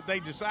time that they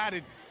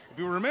decided, if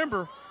you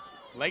remember,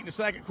 late in the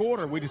second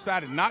quarter, we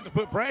decided not to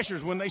put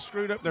pressures when they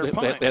screwed up their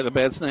punt. They had a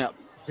bad snap.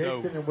 So,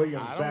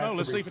 I don't know.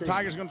 Let's see if the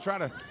Tigers are going to try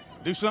to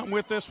do something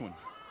with this one.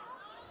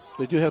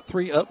 They do have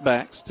 3 up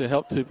backs to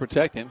help to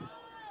protect him.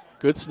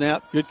 Good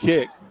snap, good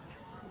kick.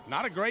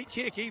 Not a great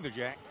kick either,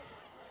 Jack.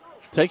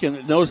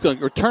 Noah's going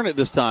to return it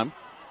this time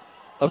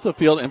up the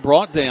field and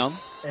brought down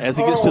as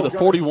he gets to the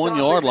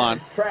 41-yard line.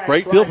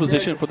 Great field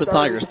position for the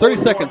Tigers. 30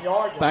 seconds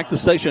back to the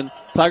station.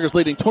 Tigers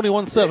leading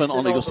 21-7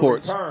 on Eagle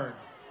Sports.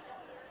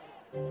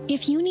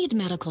 If you need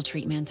medical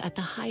treatment at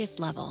the highest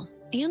level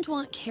and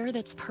want care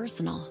that's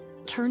personal,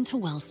 turn to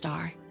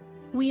WellStar.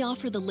 We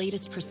offer the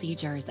latest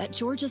procedures at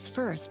Georgia's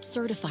first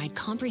certified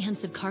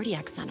comprehensive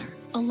cardiac center,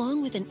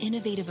 along with an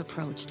innovative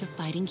approach to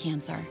fighting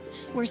cancer,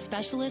 where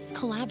specialists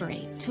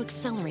collaborate to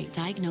accelerate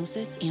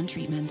diagnosis and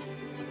treatment.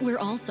 We're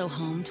also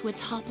home to a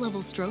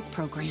top-level stroke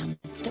program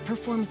that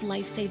performs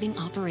life-saving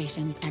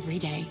operations every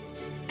day.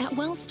 At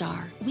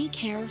WellStar, we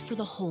care for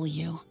the whole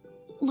you.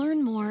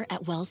 Learn more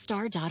at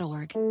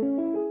wellstar.org.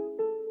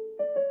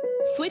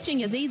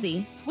 Switching is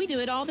easy. We do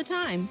it all the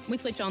time. We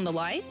switch on the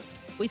lights.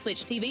 We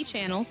switch TV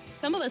channels.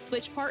 Some of us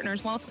switch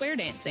partners while square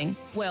dancing.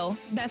 Well,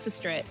 that's a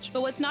stretch.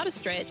 But what's not a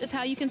stretch is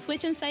how you can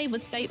switch and save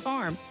with State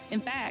Farm.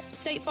 In fact,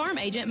 State Farm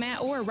agent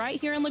Matt Orr right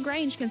here in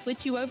LaGrange can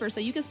switch you over so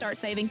you can start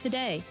saving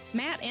today.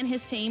 Matt and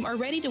his team are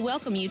ready to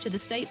welcome you to the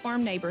State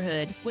Farm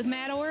neighborhood. With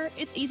Matt Orr,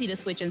 it's easy to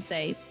switch and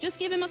save. Just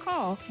give him a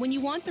call. When you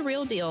want the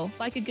real deal,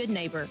 like a good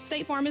neighbor,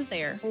 State Farm is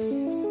there.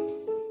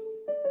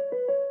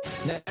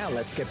 Now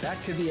let's get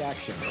back to the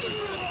action.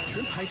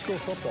 Troup High School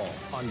football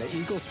on the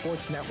Eagle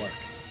Sports Network.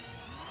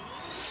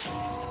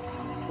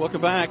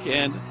 Welcome back,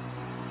 and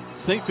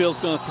Sinkfield's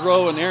going to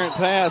throw an errant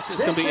pass.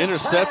 It's going to be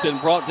intercepted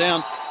and brought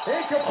down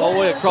all the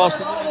way across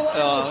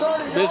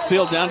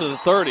midfield down to the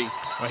 30.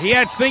 Well, he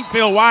had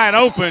Sinkfield wide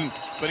open,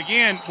 but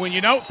again, when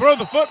you don't throw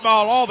the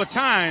football all the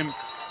time,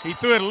 he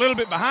threw it a little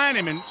bit behind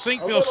him, and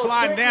Sinkfield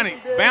sliding down.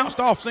 It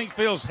bounced off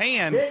Sinkfield's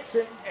hand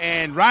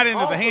and right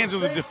into the hands of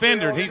the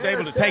defender, and he's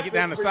able to take it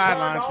down the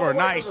sidelines for a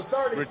nice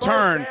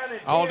return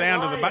all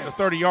down to about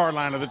the 30-yard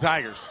line of the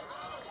Tigers.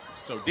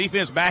 So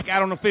defense back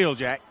out on the field,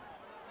 Jack.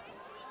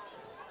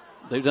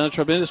 They've done a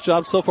tremendous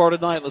job so far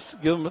tonight. Let's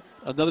give them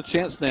another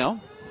chance now.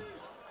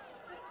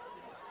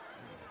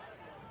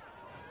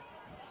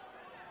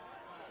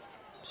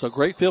 So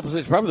great field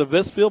position, probably the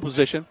best field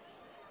position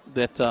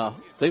that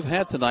they've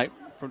had tonight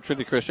from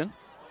Trinity Christian.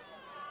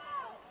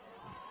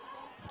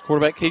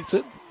 Quarterback keeps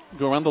it,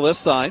 go around the left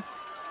side.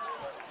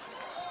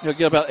 He'll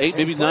get about 8,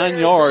 maybe 9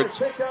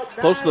 yards,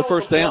 close to the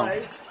first down.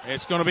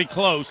 It's going to be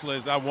close,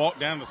 Liz. I walk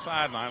down the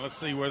sideline. Let's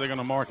see where they're going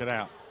to mark it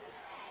out.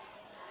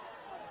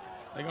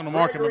 They're going to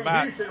mark him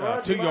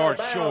about 2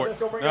 yards short.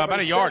 No, about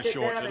a yard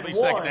short, so it'll be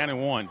 2nd down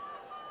and 1.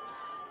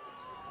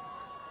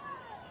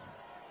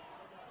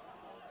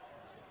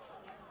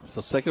 So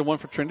 2nd and 1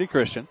 for Trinity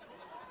Christian.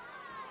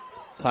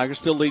 Tigers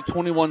still lead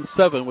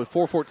 21-7 with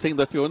 4:14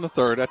 left to go in the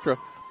third after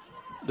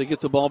they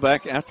get the ball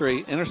back after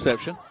an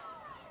interception.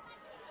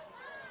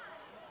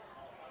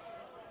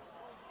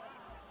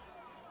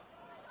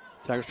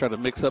 Tigers try to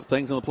mix up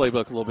things in the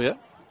playbook a little bit.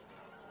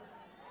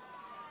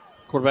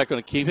 Quarterback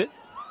going to keep it.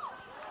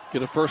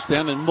 Get a first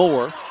down and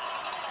more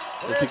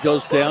as he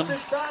goes down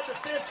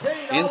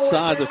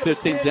inside the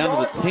 15, down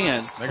to the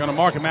 10. They're going to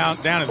mark him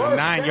out down at the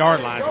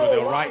 9-yard line with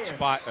the right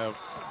spot of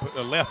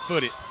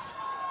left-footed.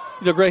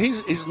 You know, Greg,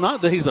 he's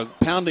not that he's a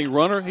pounding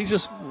runner. He's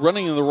just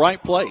running in the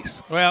right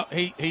place. Well,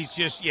 he's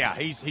just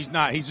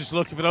not. He's just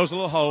looking for those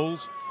little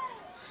holes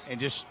and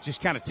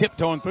just kind of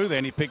tiptoeing through there,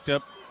 and he picked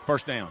up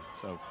first down.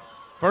 So,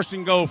 first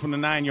and goal from the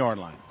 9-yard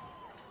line.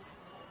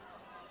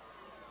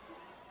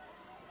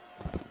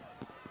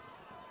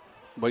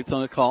 Waits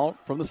on a call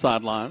from the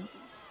sideline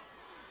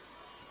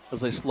as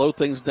they slow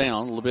things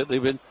down a little bit.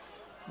 They've been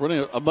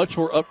running a much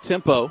more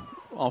up-tempo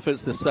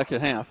offense this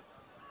second half.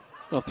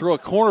 Going to throw a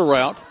corner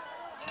route.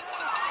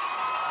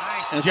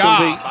 Nice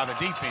job by the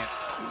defense.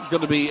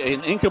 Going to be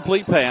an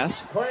incomplete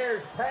pass.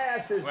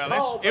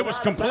 Well, it was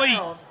complete,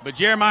 but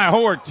Jeremiah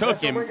Horde took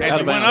him as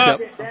he went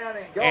up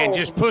and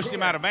just pushed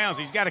him out of bounds.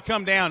 He's got to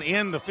come down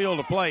in the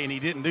field of play, and he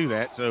didn't do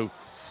that. So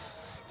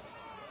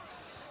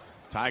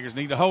Tigers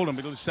need to hold him.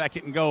 It'll be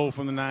second and goal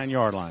from the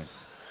 9-yard line.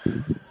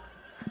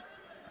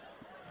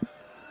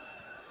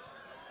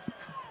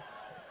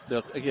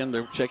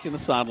 They're checking the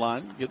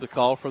sideline, get the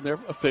call from their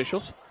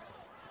officials.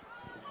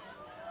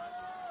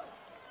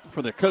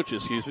 From their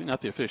coaches, excuse me,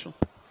 not the official.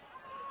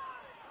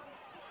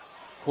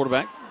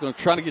 Quarterback going to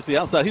try to get to the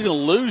outside. He's going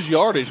to lose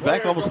yardage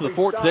back almost to the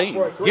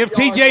 14. Give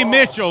T.J.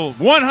 Mitchell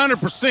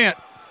 100%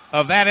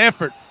 of that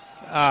effort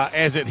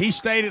as he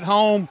stayed at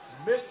home.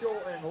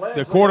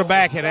 The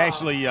quarterback had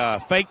actually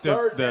faked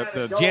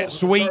the jet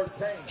sweep,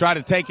 tried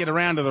to take it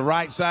around to the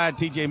right side.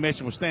 T.J.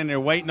 Mitchell was standing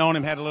there waiting on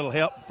him, had a little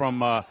help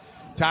from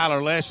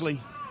Tyler Leslie,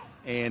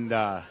 and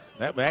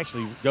that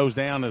actually goes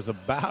down as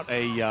about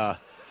a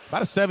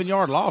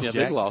 7-yard loss, Yeah,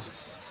 Jack. big loss.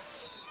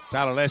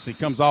 Tyler Leslie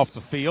comes off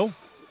the field,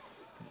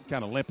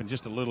 kind of limping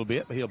just a little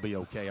bit, but he'll be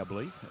okay, I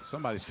believe.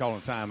 Somebody's calling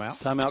a timeout.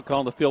 Timeout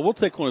calling the field. We'll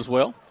take one as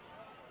well.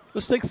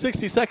 Let's take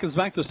 60 seconds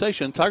back to the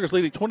station. Tigers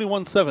leading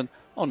 21-7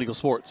 on Eagle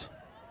Sports.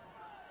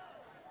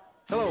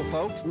 Hello,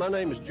 folks. My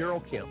name is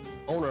Gerald Kemp,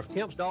 owner of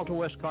Kemp's Dalton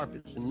West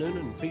Carpets in Noonan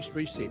and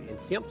Peachtree City, and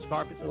Kemp's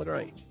Carpets in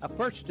LaGrange. I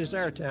purchased this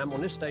airtime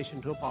on this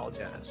station to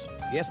apologize.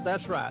 Yes,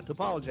 that's right, to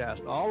apologize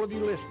to all of you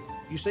listening.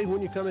 You see,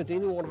 when you come into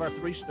any one of our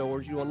 3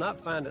 stores, you will not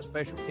find that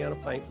special can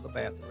of paint for the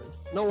bathroom.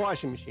 No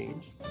washing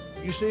machines.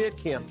 You see, at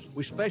Kemp's,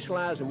 we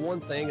specialize in one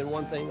thing and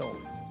one thing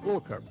only. Floor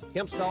cover.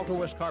 Kemp's Dalton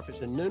West Carpets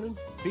in Noonan,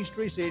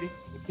 Peachtree City,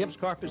 and Kemp's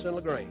Carpets in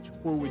LaGrange,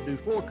 where we do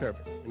floor cover,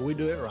 and we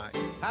do it right.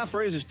 Hi,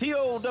 friends. It's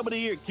T.O.W.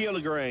 here at Kia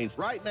LaGrange.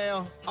 Right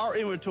now, our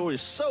inventory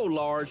is so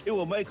large, it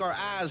will make our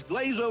eyes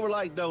glaze over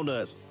like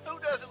donuts. Who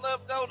doesn't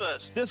love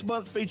donuts? This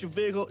month's featured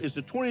vehicle is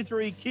the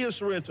 23 Kia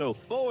Sorento.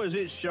 Boy, is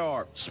it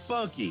sharp,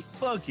 spunky,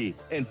 funky,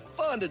 and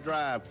fun to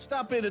drive.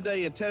 Stop in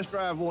today and test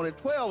drive one at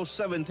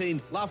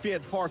 1217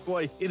 Lafayette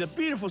Parkway in the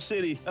beautiful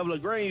city of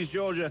LaGrange,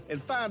 Georgia,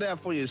 and find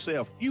out for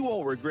yourself. You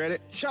won't regret it.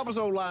 Shop us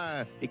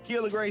online at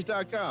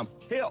KiaLaGrange.com.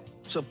 Help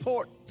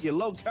support your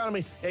low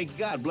economy, and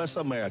God bless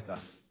America.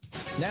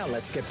 Now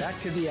let's get back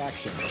to the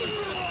action.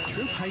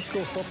 Troup High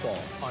School football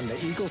on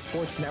the Eagle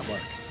Sports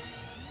Network.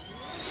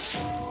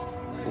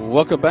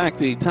 Welcome back.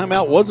 The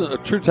timeout wasn't a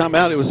true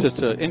timeout. It was just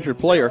an injured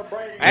player.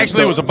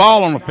 Actually, it was a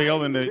ball on the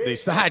field, and the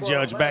side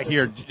judge back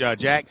here,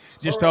 Jack,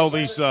 just told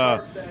these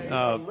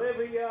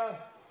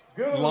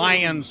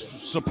Lions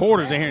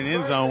supporters there in the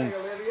end zone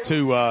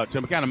to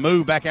kind of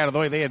move back out of the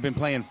way. They had been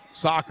playing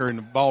soccer, and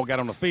the ball got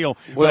on the field.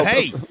 Well, but,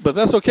 hey. But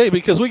that's okay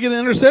because we get an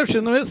interception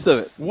in the midst of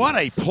it. What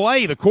a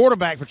play. The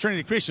quarterback for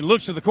Trinity Christian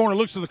looks to the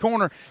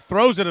corner,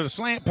 throws it at a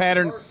slant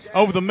pattern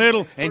over the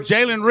middle, and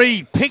Jalen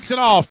Reed picks it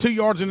off 2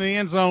 yards into the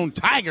end zone.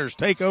 Tigers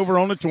take over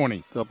on the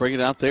 20. They'll bring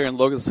it out there, and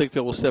Logan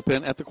Sigfield will step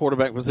in at the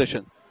quarterback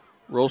position.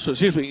 He'll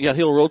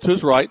roll to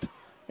his right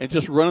and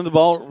just running the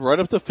ball right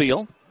up the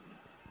field.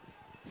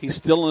 He's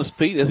still on his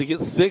feet as he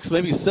gets 6,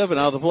 maybe 7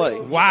 out of the play.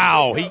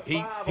 Wow.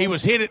 He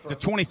was hit at the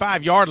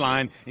 25-yard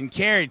line and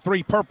carried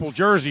 3 purple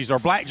jerseys or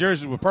black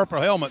jerseys with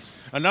purple helmets.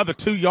 Another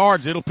 2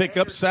 yards. It'll pick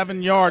up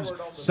 7 yards.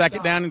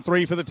 Second down and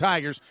 3 for the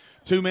Tigers.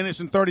 2 minutes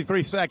and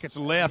 33 seconds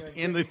left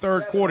in the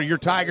third quarter. Your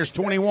Tigers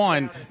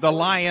 21, the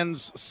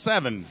Lions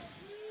 7.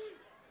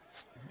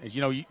 As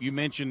you know, you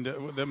mentioned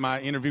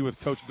my interview with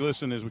Coach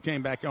Glisson as we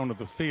came back onto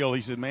the field.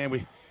 He said, man,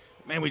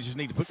 we just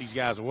need to put these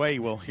guys away.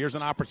 Well, here's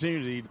an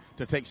opportunity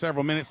to take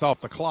several minutes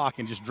off the clock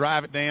and just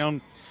drive it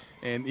down.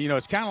 And, you know,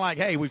 it's kind of like,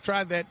 hey, we've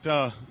tried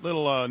that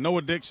little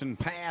Noah Dixon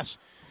pass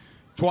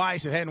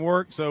twice. It hadn't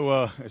worked.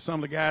 So as some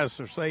of the guys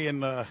are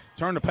saying,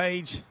 turn the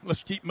page.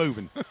 Let's keep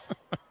moving.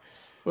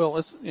 Well,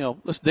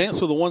 let's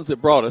dance with the ones that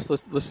brought us.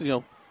 Let's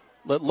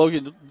let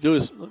Logan do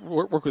his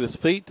work with his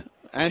feet.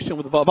 Ashton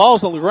with the ball.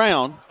 Ball's on the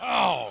ground.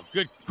 Oh,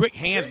 good quick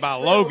hands by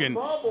Logan.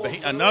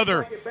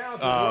 Another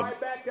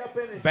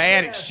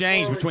bad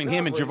exchange between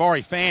him and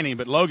Javari Fanning,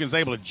 but Logan's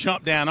able to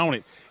jump down on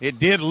it. It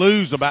did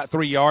lose about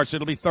 3 yards.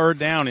 It'll be third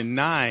down and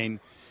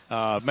 9,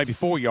 maybe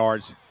 4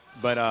 yards.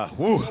 But,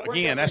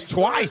 again, that's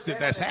twice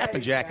that's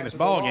happened, Jack, in this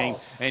ball game,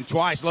 and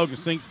twice Logan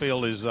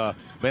Sinkfield has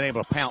been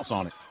able to pounce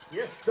on it.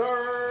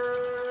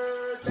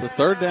 So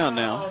third down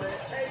now.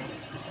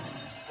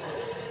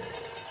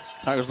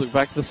 Tigers look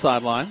back to the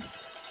sideline.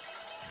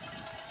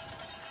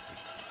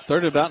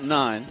 Third and about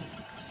 9.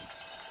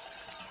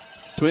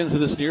 Twins to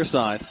this near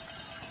side.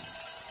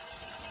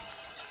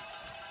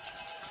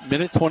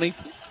 Minute 20.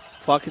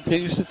 Clock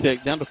continues to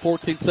tick. Down to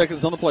 14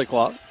 seconds on the play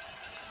clock.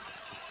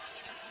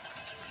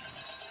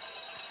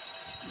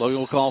 Logan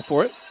will call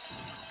for it.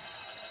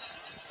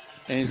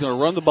 And he's going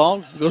to run the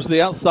ball. Goes to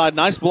the outside.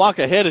 Nice block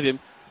ahead of him.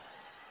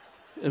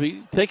 He'll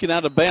be taken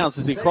out of bounds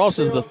as he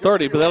crosses the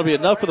 30, but that'll be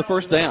enough for the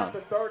first down.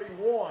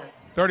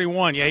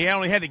 31. Yeah, he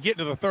only had to get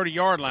to the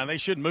 30-yard line. They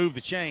should move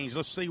the chains.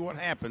 Let's see what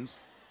happens.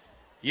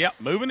 Yep,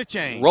 moving the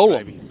chains. Roll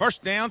them.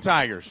 First down,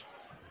 Tigers.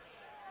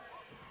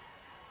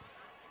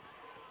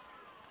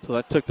 So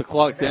that took the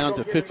clock down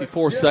to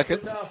 54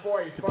 seconds.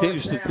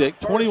 Continues to tick.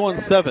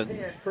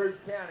 21-7.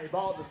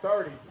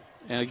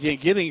 And again,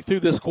 getting through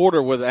this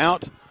quarter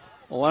without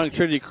allowing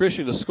Trinity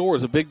Christian to score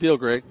is a big deal,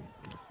 Greg.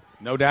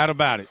 No doubt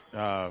about it.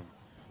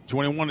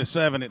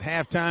 21-7 at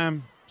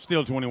halftime.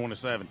 Still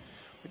 21-7.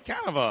 But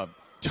kind of a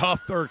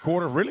tough third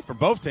quarter, really, for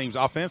both teams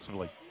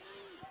offensively.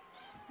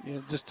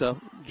 Yeah, just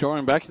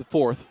drawing back to the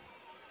fourth.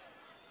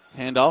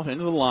 Handoff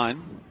into the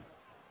line.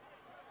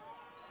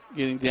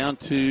 Getting down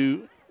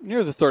to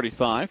near the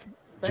 35.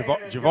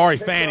 Javari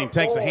Fanning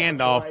takes a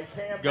handoff,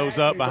 goes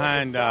up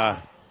behind,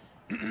 Isaiah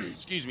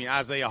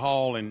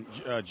Hall and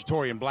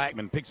Jatorian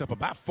Blackman, picks up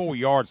about 4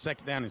 yards,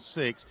 second down and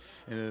 6.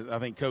 And I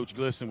think Coach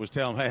Glisson was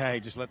telling him, hey,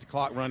 just let the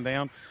clock run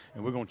down,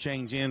 and we're going to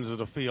change ends of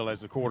the field as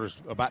the quarter's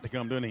about to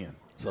come to an end.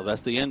 So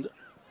that's the end.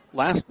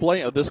 Last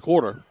play of this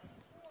quarter.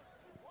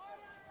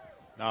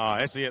 No,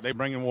 that's it. They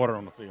bringing water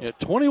on the field. At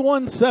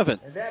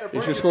 21-7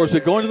 is your scores.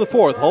 They're going to the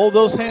fourth. Hold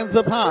those hands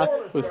up high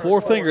with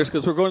 4 fingers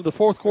because we're going to the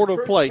fourth quarter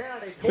of play.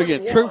 So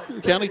again,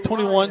 Troup County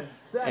 21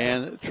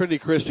 and Trinity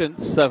Christian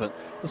 7.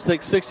 Let's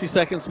take 60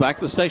 seconds back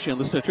to the station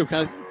and listen to Troup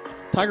County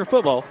Tiger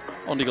football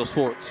on Eagle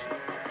Sports.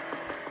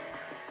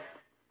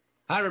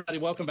 Hi, everybody.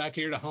 Welcome back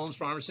here to Holmes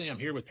Pharmacy. I'm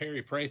here with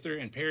Perry Prather.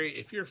 And, Perry,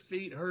 if your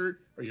feet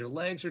hurt or your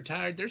legs are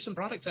tired, there's some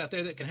products out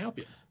there that can help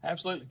you.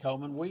 Absolutely,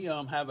 Coleman. We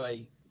have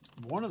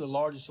one of the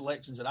largest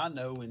selections that I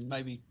know in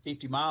maybe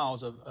 50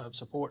 miles of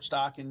support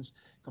stockings,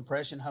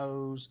 compression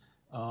hose,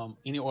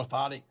 any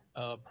orthotic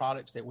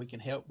products that we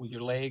can help with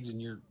your legs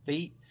and your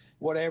feet,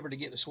 whatever, to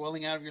get the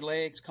swelling out of your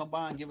legs. Come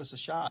by and give us a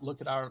shot. Look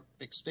at our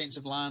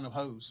extensive line of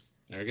hose.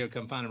 There you go.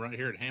 Come find them right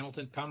here at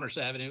Hamilton, Commerce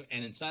Avenue,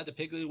 and inside the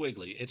Piggly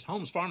Wiggly. It's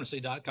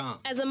homespharmacy.com.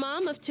 As a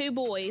mom of 2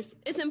 boys,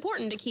 it's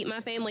important to keep my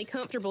family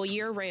comfortable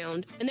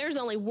year-round, and there's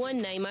only one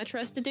name I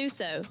trust to do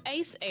so,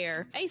 Ace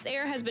Air. Ace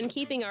Air has been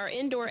keeping our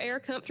indoor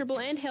air comfortable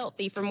and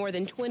healthy for more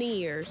than 20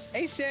 years.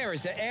 Ace Air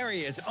is the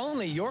area's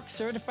only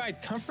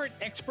York-certified comfort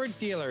expert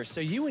dealer, so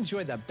you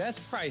enjoy the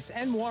best price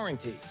and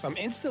warranty. From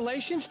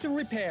installations to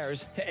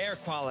repairs to air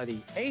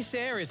quality, Ace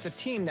Air is the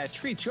team that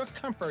treats your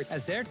comfort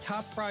as their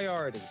top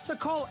priority. So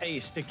call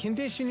Ace to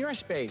condition your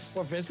space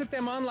or visit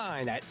them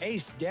online at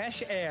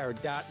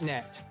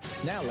ace-air.net.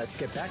 Now let's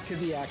get back to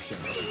the action.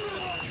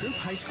 Troup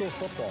High School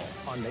football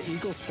on the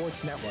Eagle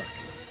Sports Network.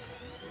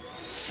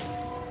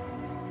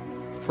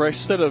 Fresh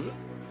set of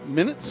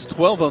minutes,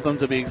 12 of them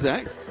to be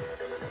exact.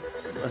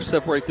 I'll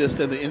separate this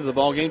at the end of the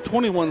ball game.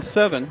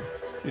 21-7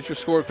 is your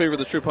score in favor of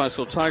the Troup High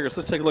School Tigers.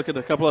 Let's take a look at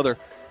a couple other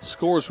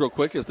scores real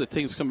quick as the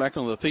teams come back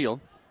on the field.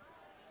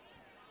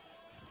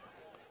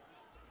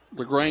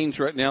 LaGrange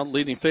right now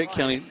leading Fayette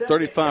County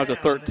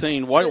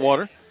 35-13.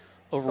 Whitewater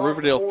over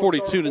Riverdale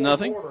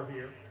 42-0.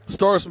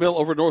 Starsville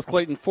over North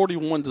Clayton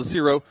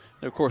 41-0.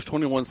 And of course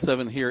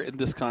 21-7 here in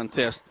this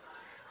contest.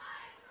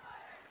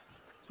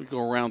 So we go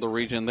around the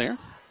region there.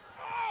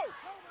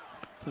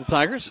 So the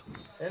Tigers.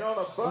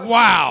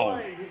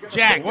 Wow.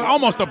 Jack,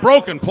 almost a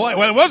broken play.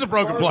 Well, it was a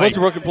broken play. It was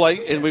a broken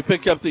play, and we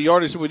pick up the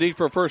yardage that we need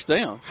for a first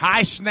down.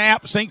 High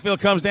snap. Sinkfield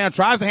comes down,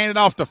 tries to hand it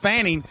off to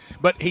Fanning,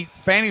 but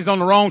Fanning's on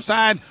the wrong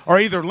side, or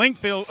either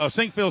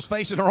Sinkfield's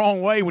facing the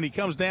wrong way when he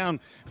comes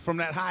down from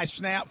that high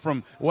snap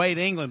from Wade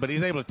England, but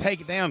he's able to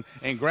take it down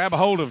and grab a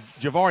hold of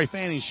Javari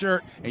Fanning's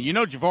shirt, and you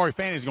know Javari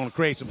Fanning's going to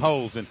create some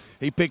holes, and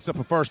he picks up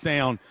a first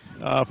down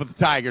for the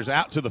Tigers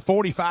out to the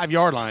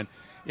 45-yard line.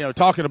 You know,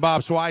 talking to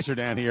Bob Schweitzer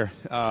down here,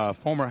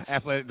 former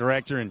athletic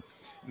director and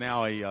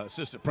now a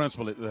assistant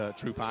principal at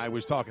Troup High,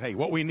 was talking, hey,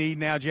 what we need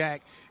now,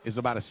 Jack, is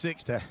about a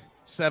 6 to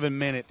 7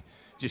 minute,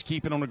 just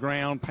keep it on the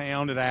ground,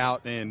 pound it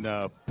out, and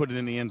put it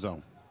in the end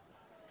zone.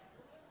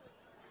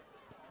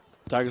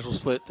 Tigers will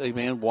split a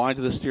man wide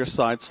to the steer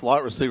side,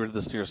 slot receiver to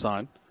the steer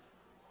side.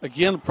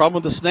 Again, the problem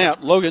with the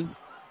snap. Logan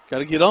got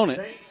to get on it.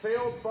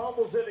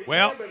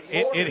 Well,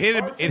 it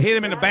hit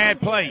him in a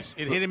bad place.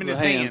 It hit him in his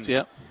hands.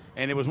 Yep.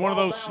 And it was one of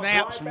those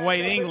snaps from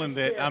Wade England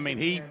that, I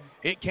mean,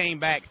 it came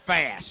back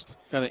fast.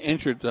 Got an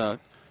injured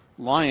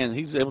Lyon.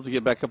 He's able to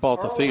get back up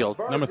off the field.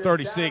 Number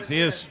 36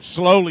 is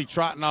slowly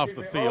trotting off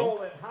the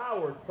field.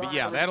 But,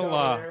 yeah, that'll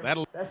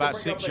about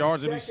 6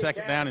 yards. It'll be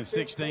second down and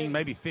 16,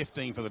 maybe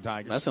 15 for the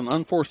Tigers. That's an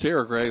unforced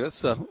error, Greg.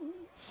 That's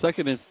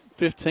second and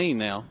 15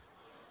 now.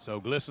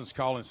 So Glisson's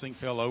calling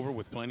Sinkfield over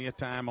with plenty of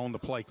time on the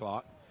play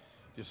clock.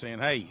 Just saying,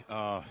 hey,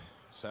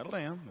 settle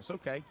down. It's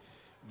okay.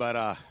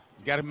 But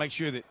you got to make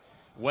sure that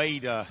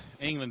Wade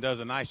England does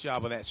a nice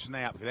job of that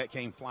snap, because that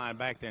came flying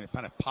back there and it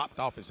kind of popped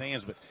off his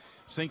hands. But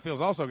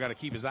Sinkfield's also got to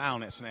keep his eye on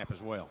that snap as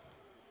well.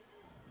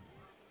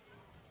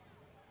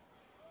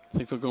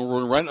 Sinkfield going to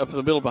run right up in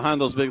the middle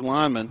behind those big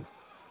linemen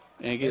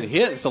and get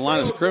hit at the line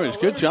of scrimmage.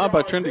 Good job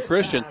by Trinity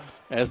Christian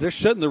as they're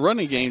shutting the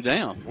running game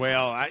down.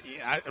 Well,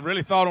 I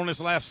really thought on this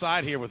left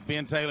side here with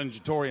Ben Taylor and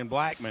Jatorian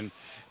Blackman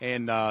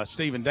and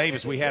Stephen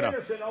Davis, we had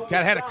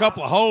a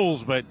couple of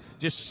holes, but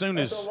just as soon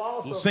as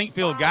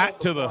Sinkfield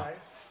got to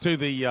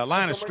the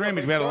line of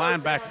scrimmage, we had a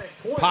linebacker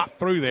pop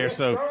through there,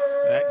 so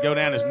that go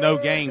down as no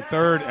gain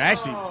third.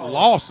 Actually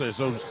lost there,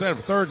 so instead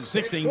of 3rd and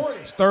 16,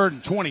 it's 3rd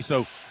and 20.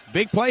 So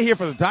big play here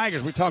for the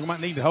Tigers. We're talking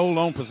about needing to hold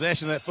on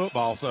possession of that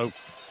football. So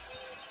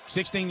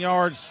 16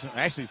 yards,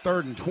 actually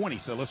 3rd and 20.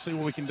 So let's see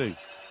what we can do.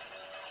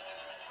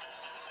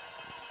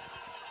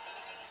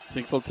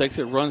 Sinkfield takes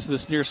it, runs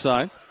this near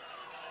side.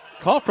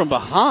 Caught from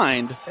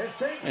behind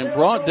and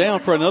brought down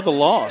for another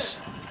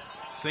loss.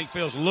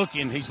 Sinkfield's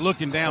looking. He's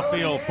looking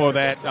downfield for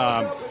that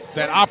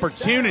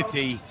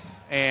opportunity,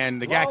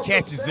 and the guy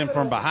catches him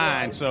from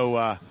behind.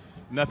 So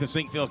nothing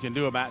Sinkfield can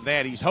do about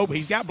that. He's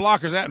got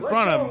blockers out in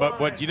front of him,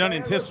 but what you don't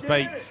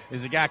anticipate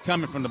is the guy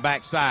coming from the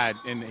backside,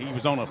 and he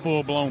was on a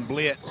full-blown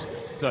blitz.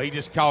 So he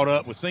just caught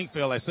up with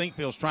Sinkfield as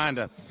Sinkfield's trying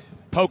to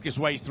poke his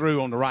way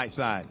through on the right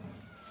side.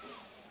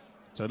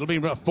 So it'll be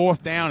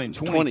 4th down and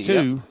 22.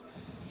 Yep.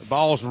 The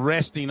ball's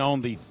resting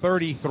on the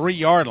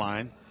 33-yard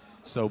line.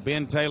 So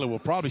Ben Taylor will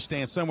probably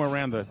stand somewhere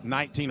around the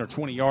 19 or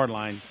 20-yard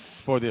line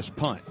for this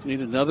punt. Need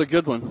another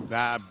good one.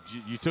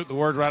 You took the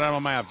words right out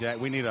of my mouth,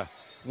 Jack. We need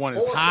one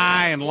that's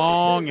high and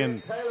long,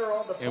 and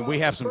we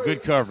have some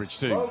good coverage,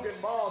 too. We're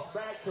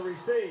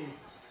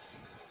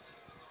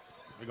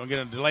going to get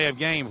a delay of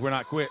game if we're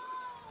not quick.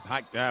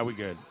 We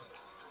good.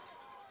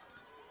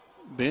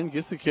 Ben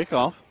gets the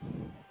kickoff.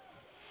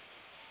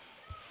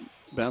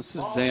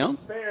 Bounces down.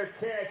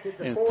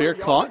 And fair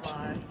caught.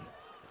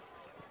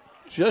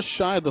 Just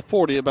shy of the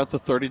 40, about the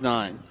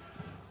 39.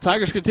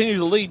 Tigers continue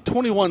to lead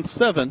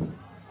 21-7.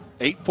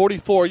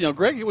 8:44.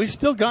 Greg, we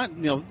still got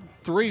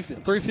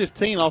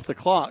 3:15 off the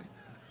clock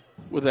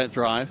with that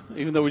drive,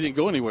 even though we didn't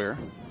go anywhere.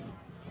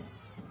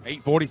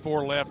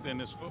 8:44 left in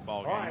this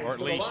football game, or at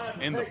least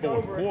in the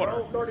fourth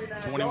quarter.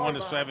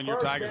 21-7, your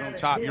Tigers on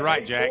top. You're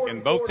right, Jack.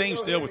 And both teams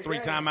still with 3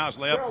 timeouts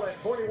left.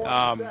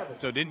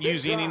 So didn't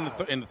use any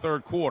in the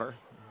third quarter.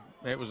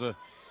 It was a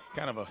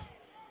kind of a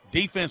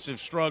defensive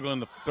struggle in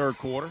the third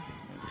quarter.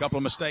 A couple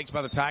of mistakes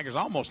by the Tigers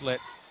almost let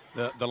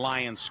the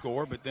Lions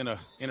score, but then an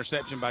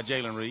interception by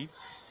Jalen Reed.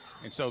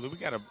 And so we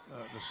got the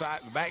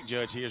back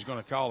judge here is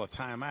going to call a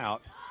timeout.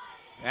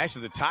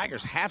 Actually, the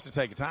Tigers have to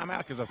take a timeout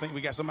because I think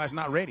we got somebody that's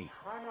not ready.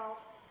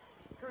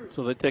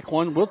 So they take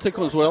one. We'll take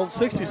one as well.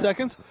 60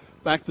 seconds.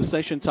 Back to the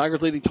station.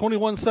 Tigers leading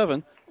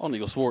 21-7 on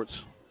Eagle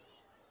Sports.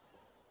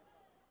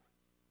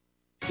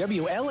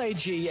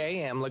 WLAG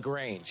AM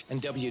LaGrange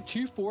and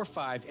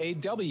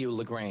W245AW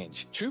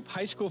LaGrange. Troup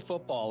High School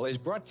football is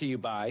brought to you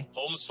by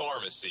Holmes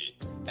Pharmacy.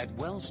 At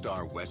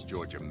Wellstar West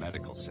Georgia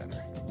Medical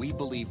Center, we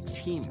believe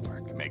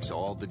teamwork makes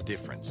all the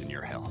difference in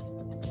your health.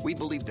 We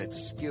believe that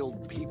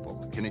skilled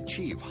people can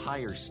achieve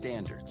higher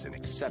standards and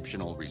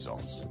exceptional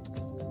results.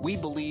 We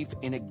believe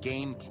in a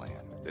game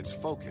plan that's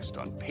focused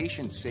on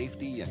patient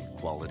safety and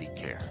quality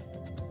care.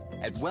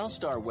 At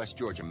Wellstar West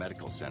Georgia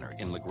Medical Center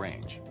in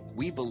LaGrange,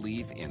 we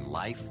believe in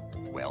life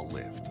well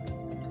lived.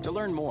 To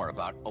learn more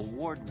about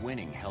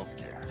award-winning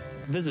healthcare,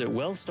 visit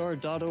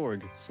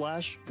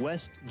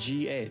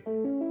wellstar.org/westga.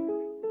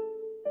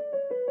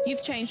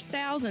 You've changed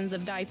thousands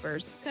of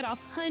diapers, cut off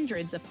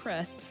hundreds of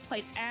crusts,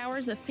 played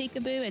hours of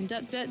peekaboo and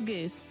duck duck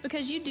goose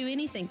because you'd do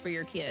anything for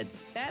your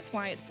kids. That's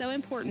why it's so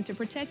important to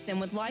protect them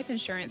with life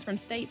insurance from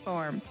State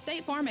Farm.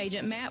 State Farm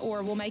agent Matt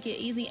Orr will make it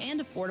easy and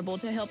affordable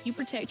to help you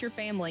protect your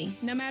family,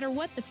 no matter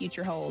what the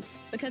future holds.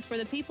 Because for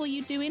the people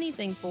you'd do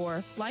anything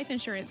for, life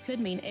insurance could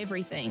mean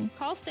everything.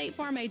 Call State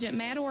Farm agent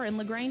Matt Orr in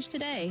LaGrange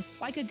today.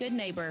 Like a good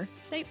neighbor,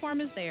 State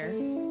Farm is there.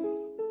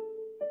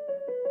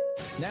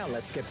 Now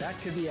let's get back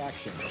to the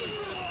action.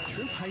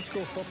 Troup High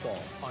School football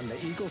on the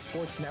Eagle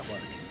Sports Network.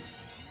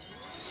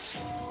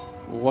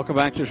 Welcome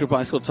back to Troup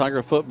High School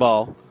Tiger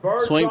football.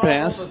 Swing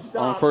pass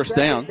on first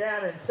down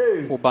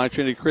for by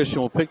Trinity Christian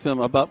will pick them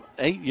about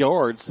 8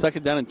 yards.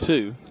 2nd down and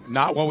 2.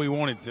 Not what we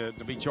wanted to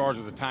be charged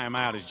with a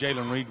timeout as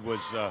Jalen Reed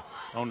was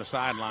on the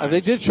sideline.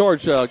 They did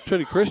charge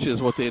Trinity Christian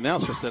is what the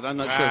announcer said. I'm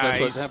not sure if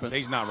that's what happened.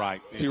 He's not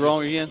right. Is he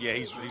wrong again? Yeah,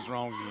 he's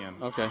wrong again.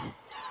 Okay.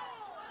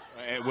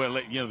 Well,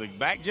 the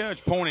back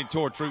judge pointed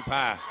toward Troup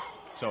High.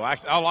 So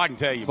all I can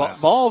tell you about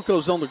ball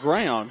goes on the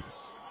ground.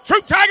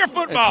 Troup Tiger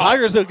football. And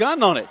Tigers have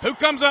gotten on it. Who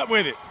comes up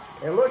with it?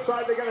 It looks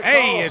like they're going to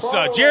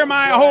it's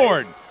Jeremiah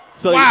Horde.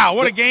 So wow,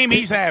 what a game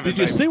he's having. Did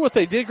you see what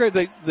they did, Greg?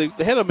 They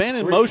had a man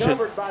in motion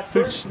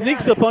who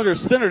sneaks up under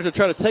center to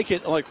try to take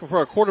it like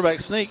for a quarterback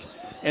sneak,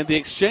 and the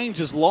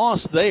exchange is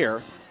lost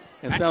there.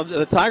 And so now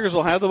the Tigers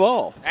will have the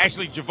ball.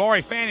 Actually,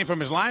 Javari Fanning from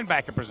his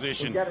linebacker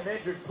position.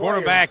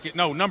 Quarterback,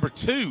 number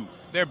 2.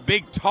 Their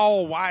big,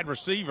 tall, wide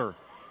receiver.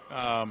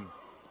 Now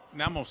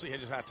I'm going to see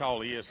just how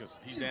tall he is because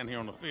he's down here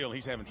on the field.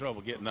 He's having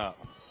trouble getting up.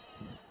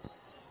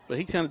 But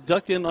he kind of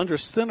ducked in under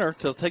center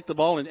to take the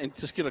ball and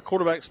just get a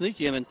quarterback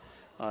sneak in. And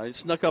He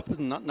snuck up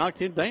and knocked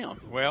him down.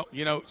 Well,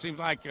 it seems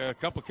like a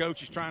couple of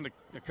coaches trying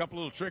a couple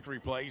little trickery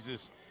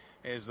plays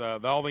as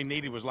all they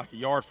needed was like a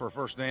yard for a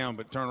first down,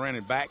 but turned around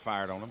and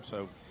backfired on them.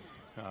 So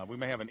we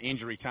may have an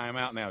injury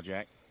timeout now,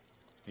 Jack.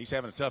 He's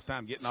having a tough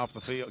time getting off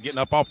the field, getting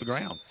up off the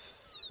ground.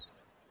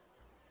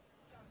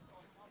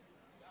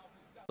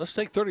 Let's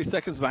take 30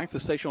 seconds back to the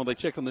station while they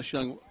check on this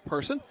young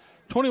person.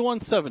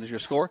 21-7 is your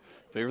score.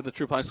 Favor of the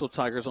Troup High School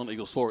Tigers on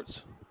Eagle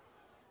Sports.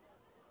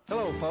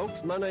 Hello,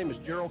 folks. My name is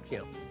Gerald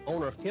Kemp,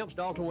 owner of Kemp's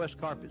Dalton West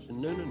Carpets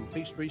in Noonan and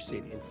Peachtree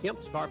City, and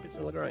Kemp's Carpets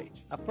in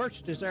LaGrange. I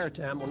purchased this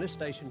airtime on this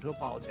station to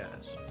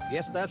apologize.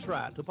 Yes, that's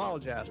right, to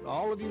apologize to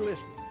all of you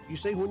listening. You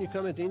see, when you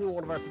come into any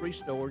one of our 3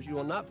 stores, you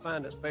will not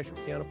find a special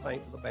can of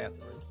paint for the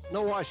bathroom.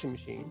 No washing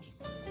machines.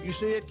 You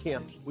see, at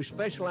Kemp's, we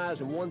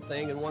specialize in one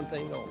thing and one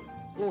thing only.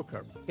 Floor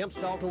cover. Kemp's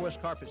Dalton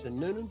West Carpets in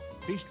Noonan,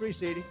 Peachtree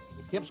City,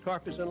 and Kemp's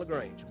Carpets in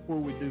LaGrange, where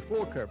we do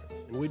floor cover,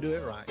 and we do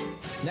it right.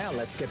 Now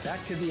let's get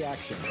back to the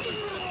action.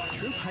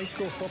 Troup High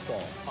School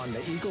football on the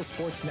Eagle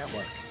Sports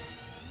Network.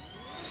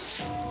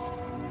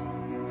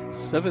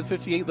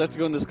 7:58 left to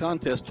go in this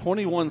contest.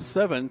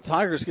 21-7.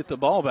 Tigers get the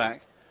ball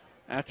back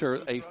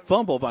after a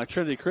fumble by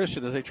Trinity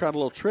Christian as they tried a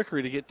little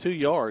trickery to get 2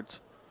 yards.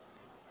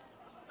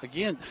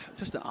 Again,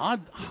 just an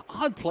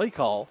odd play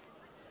call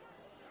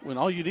when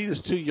all you need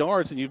is 2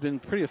 yards, and you've been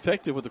pretty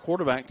effective with the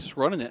quarterback just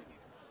running it.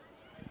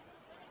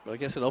 But I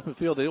guess in open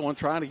field, they didn't want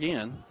to try it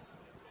again.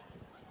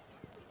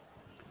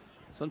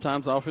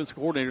 Sometimes offensive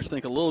coordinators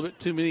think a little bit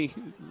too many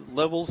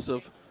levels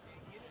of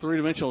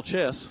three-dimensional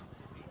chess.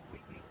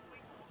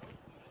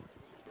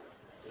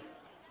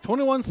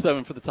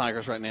 21-7 for the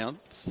Tigers right now.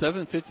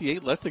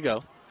 7:58 left to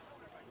go.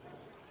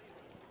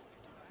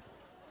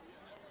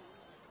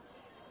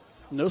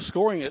 No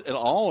scoring at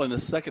all in the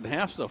second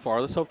half so far.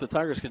 Let's hope the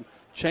Tigers can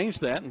change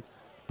that and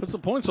put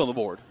some points on the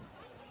board.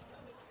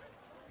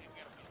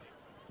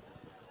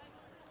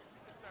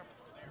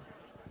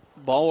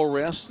 Ball will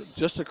rest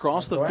just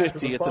across the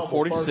 50 at the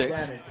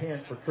 46.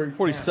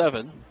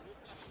 47.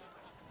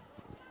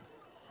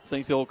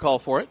 St. Phil will call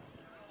for it.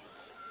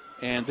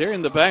 And they're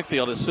in the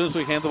backfield as soon as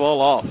we hand the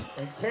ball off.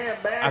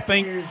 I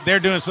think they're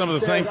doing some of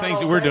the same things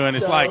that we're doing.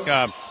 It's like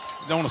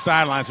on the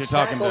sidelines here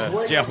talking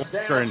to Jeff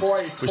Walker, and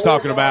was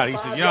talking about, he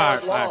said,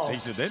 he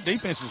said, that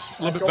defense is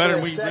a little bit better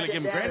than we really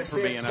give them credit for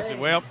being. I said,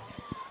 well,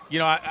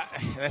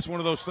 that's one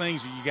of those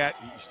things you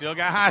still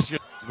got high school,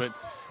 but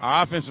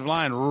our offensive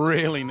line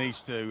really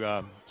needs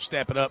to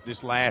step it up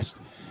this last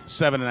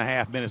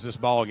 7.5 minutes of this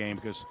ball game,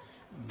 because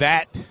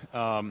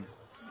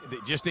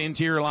just the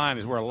interior line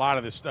is where a lot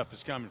of this stuff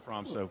is coming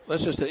from. So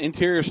that's just an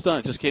interior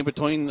stunt. Just came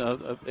between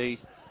a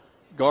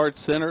guard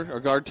center or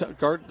guard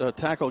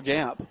tackle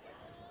gap.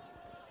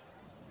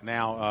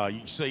 Now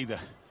you see the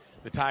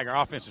Tiger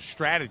offensive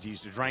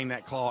strategies to drain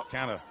that clock,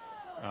 kind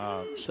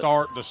of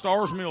start the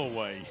Stars Mill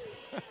way.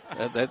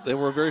 They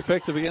were very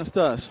effective against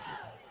us.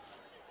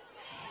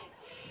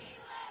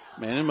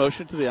 Man in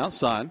motion to the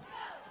outside.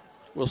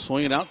 We'll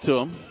swing it out to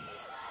him.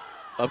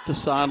 Up the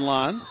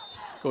sideline.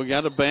 Going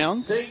out of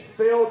bounds. They're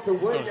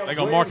going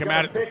to mark him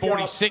out at the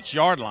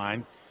 46-yard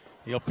line.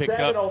 He'll pick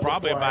up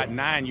probably about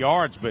 9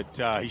 yards,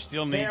 but he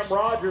still needs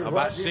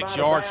about 6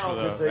 yards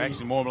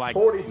actually more like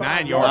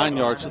 9 yards. 9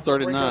 yards to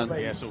 39.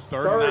 Yeah, so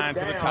 39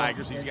 for the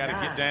Tigers. He's got to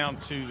get down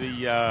to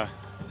the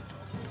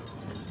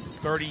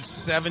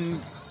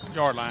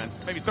 37-yard line,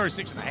 maybe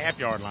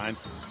 36.5-yard line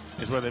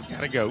is where they've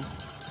got to go.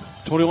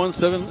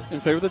 21-7 in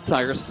favor of the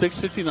Tigers.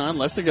 6:59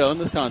 left to go in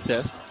this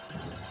contest.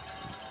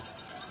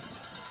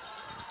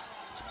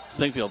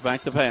 Singfield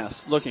back to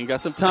pass. Looking, got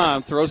some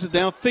time. Throws it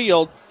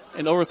downfield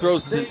and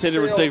overthrows his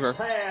intended receiver.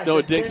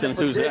 Noah Dixon is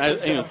who he's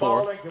aiming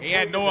for. He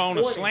had Noah on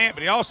a slant,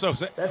 but he also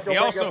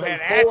had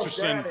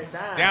Atchison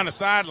down the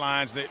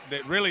sidelines that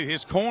really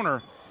his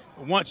corner,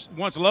 once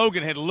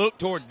Logan had looked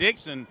toward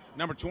Dixon,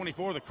 number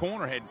 24, the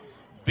corner had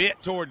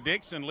bit toward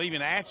Dixon,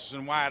 leaving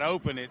Atchison wide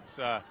open. It's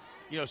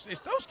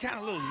it's those kind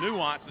of little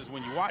nuances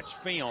when you watch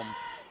film.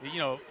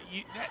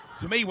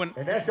 To me, when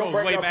goes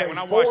way back when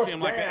I watched him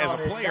like that as a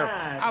player,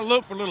 I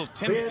look for little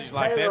tendencies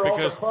like that,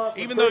 because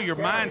even though your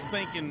mind's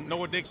thinking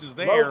Noah Dixon's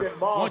there,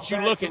 once you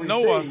look at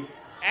Noah,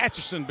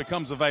 Atchison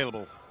becomes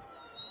available.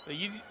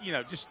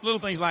 Just little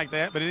things like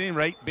that. But at any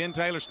rate, Ben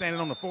Taylor standing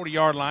on the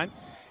 40-yard line.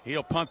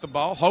 He'll punt the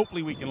ball.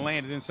 Hopefully we can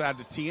land it inside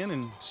the 10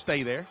 and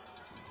stay there.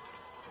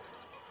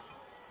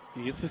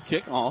 He gets his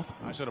kick off.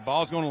 All right, so the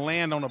ball's going to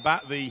land on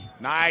about the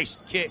nice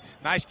kick,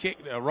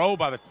 roll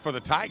for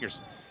the Tigers.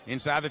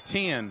 Inside the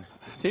 10.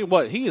 I tell you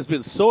what, he has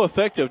been so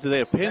effective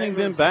today of pinning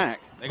them back.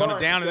 They're going to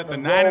down it at the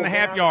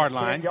 9.5-yard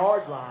line.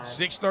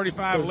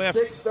 6:35 left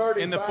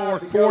in the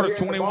fourth quarter,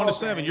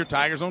 21-7. Your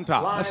Tigers on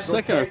top. That's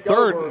second or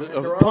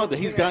third punt that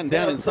he's gotten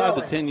down inside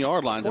the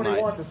 10-yard line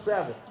tonight.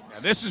 Now,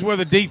 this is where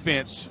the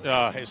defense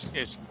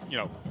is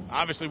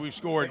obviously we've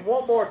scored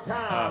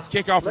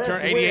kickoff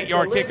return,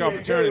 88-yard kickoff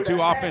return, and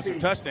 2 offensive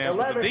touchdowns.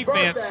 But the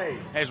defense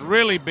has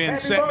really been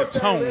setting the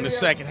tone the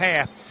second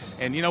half.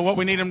 And you know what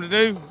we need them to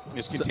do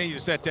is continue to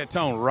set that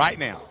tone right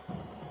now.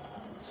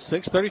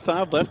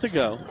 6:35 left to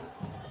go.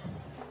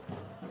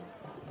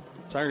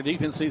 Tiger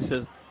defense needs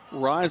to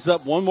rise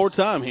up one more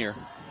time here.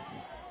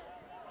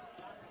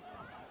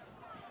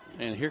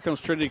 And here comes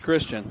Trinity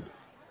Christian.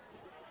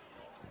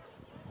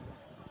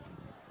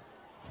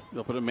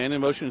 They'll put a man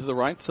in motion to the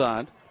right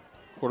side.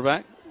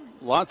 Quarterback,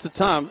 lots of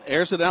time,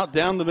 airs it out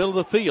down the middle of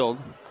the field.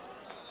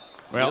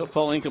 Well, it'll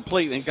fall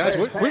incomplete. And, guys,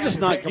 we're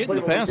just not getting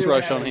the pass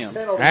rush on him.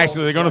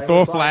 Actually, they're going to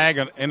throw a flag,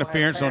 an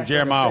interference on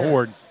Jeremiah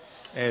Horde,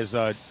 as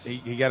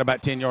he got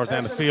about 10 yards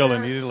down the field,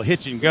 and he did a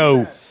hitch and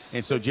go.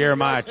 And so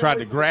Jeremiah tried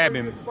to grab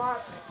him.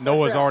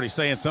 Noah's already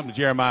saying something to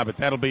Jeremiah, but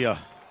that'll be a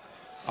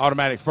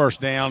automatic first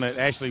down. It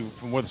actually,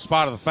 from where the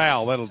spot of the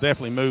foul, that'll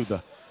definitely move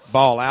the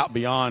ball out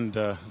beyond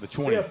the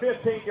 20. A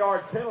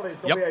 15-yard penalty.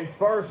 It's going to be a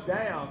first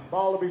down.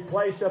 Ball will be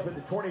placed up at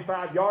the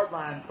 25-yard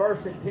line.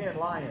 1st and 10,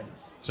 Lions.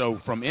 So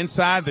from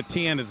inside the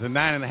 10 to the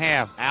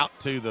 9.5 out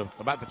to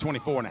about the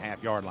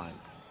 24.5-yard line.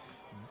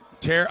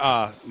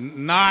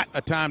 Not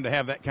a time to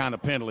have that kind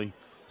of penalty.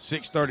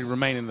 6:30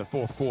 remaining in the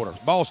fourth quarter.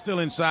 Ball still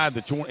inside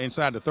the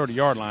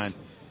 30-yard line.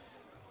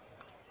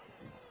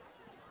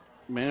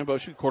 Man in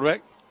motion,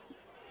 quarterback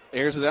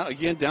airs it out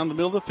again down the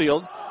middle of the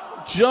field,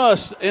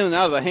 just in and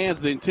out of the hands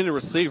of the intended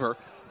receiver.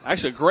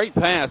 Actually, a great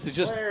pass. It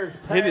just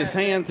hit his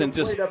hands and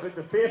just a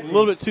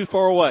little bit too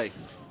far away.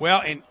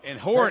 Well, and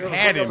Horde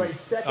had him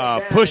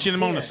pushing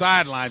him on the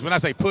sidelines. When I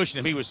say pushing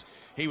him,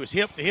 he was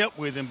hip to hip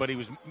with him, but he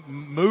was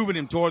moving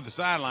him toward the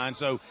sideline.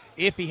 So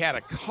if he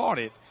had caught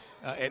it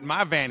at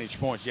my vantage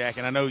point, Jack,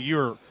 and I know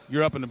you're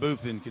up in the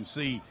booth and can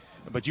see,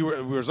 but you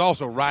was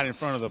also right in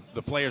front of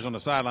the players on the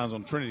sidelines,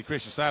 on Trinity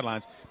Christian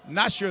sidelines.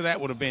 Not sure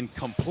that would have been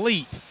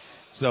complete.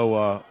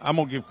 So I'm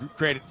going to give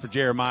credit for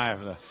Jeremiah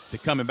to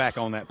coming back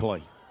on that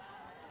play.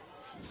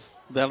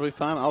 That'll be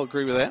fine. I'll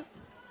agree with that.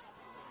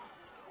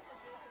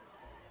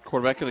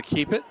 Quarterback going to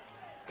keep it.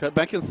 Cut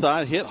back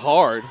inside. Hit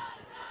hard.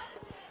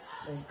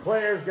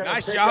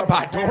 Nice job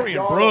by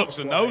Dorian Brooks,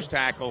 a nose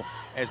tackle,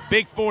 as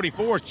Big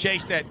 44s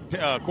chased that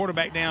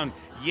quarterback down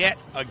yet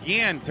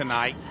again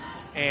tonight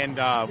and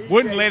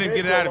wouldn't let him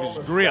get it out of his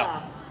grip.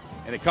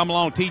 And they come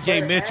along,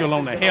 T.J. Mitchell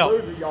on the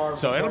help.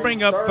 So it'll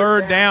bring up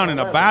third down and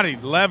about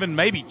 11,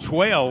 maybe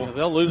 12. Yeah,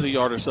 they'll lose a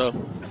yard or so.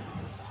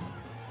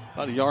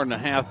 About a yard and a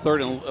half,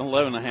 3rd and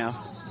 11 and a half.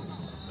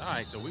 All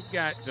right, so we've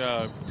got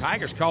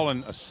Tigers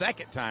calling a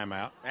second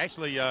timeout.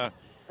 Actually,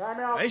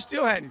 they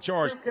still hadn't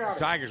charged the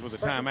Tigers with a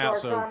timeout,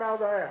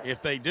 so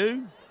if they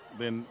do,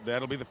 then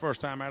that'll be the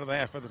first time out of the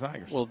half for the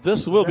Tigers. Well,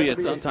 this will be a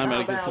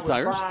timeout against the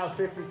Tigers.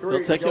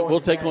 They'll take it. We'll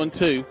take one,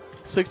 too.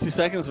 60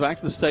 seconds back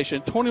to the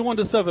station.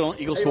 21-7 on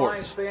Eagle Sports.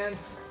 Lions fans,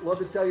 love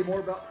to tell you more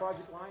about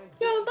Project Lions.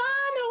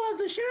 I know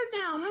the shirt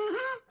now.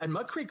 At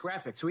Mud Creek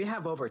Graphics, we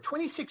have over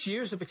 26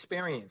 years of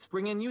experience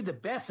bringing you the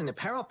best in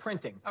apparel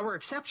printing. Our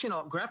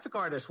exceptional graphic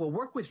artists will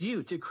work with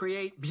you to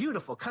create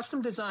beautiful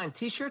custom-designed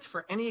T-shirts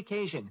for any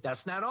occasion.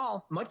 That's not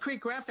all. Mud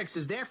Creek Graphics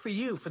is there for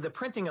you for the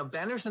printing of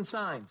banners and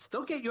signs.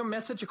 They'll get your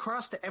message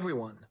across to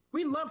everyone.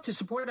 We love to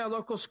support our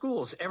local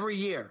schools every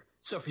year.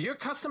 So for your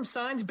custom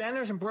signs,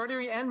 banners,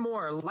 embroidery, and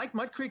more, like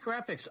Mud Creek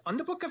Graphics on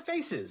the Book of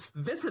Faces,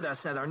 visit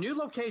us at our new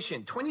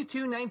location,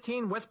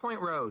 2219 West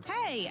Point Road.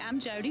 Hey, I'm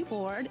Jody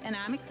Ward, and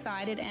I'm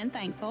excited and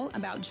thankful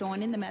about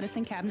joining the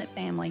Medicine Cabinet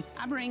family.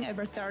 I bring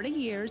over 30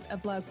 years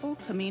of local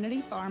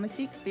community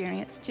pharmacy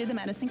experience to the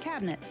Medicine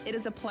Cabinet. It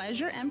is a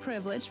pleasure and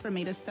privilege for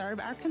me to serve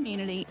our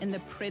community in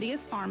the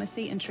prettiest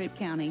pharmacy in Troup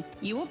County.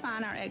 You will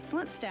find our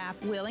excellent staff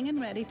willing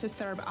and ready to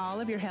serve all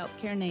of your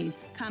healthcare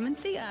needs. Come and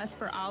see us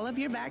for all of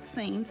your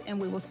vaccines, and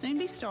we will soon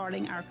be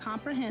starting our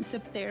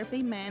comprehensive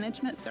therapy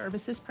management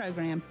services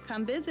program.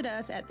 Come visit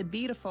us at the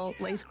beautiful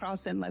Lee's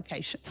Crossing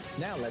location.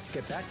 Now let's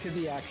get back to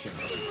the action.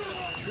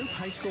 Troup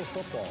High School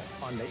football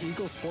on the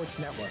Eagle Sports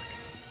Network.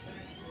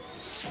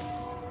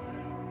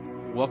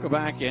 Welcome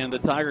back, and the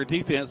Tiger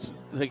defense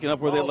picking up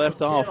where they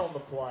left off.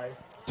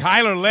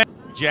 Tyler left,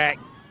 Jack,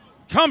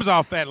 comes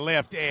off that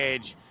left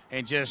edge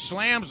and just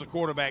slams the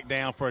quarterback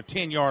down for a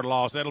 10-yard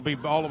loss. That'll be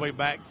all the way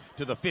back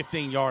to the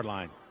 15-yard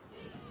line.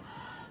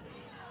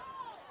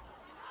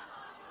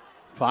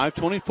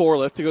 5:24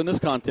 left to go in this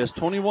contest.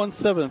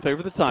 21-7 in favor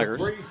of the Tigers.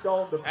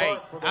 Hey,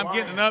 I'm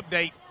getting an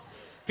update.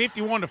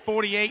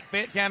 51-48,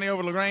 Fayette County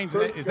over LaGrange.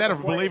 Is that a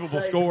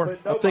believable score?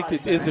 I think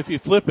it is if you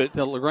flip it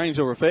to LaGrange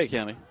over Fayette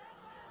County.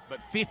 But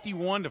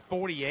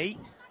 51-48?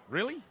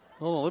 Really?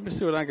 Hold on, let me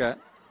see what I got.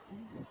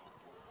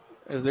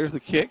 As there's the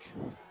kick.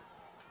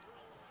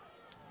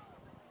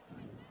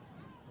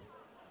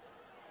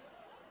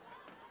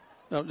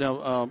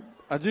 Now,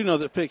 I do know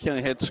that Fayette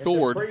County had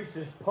scored.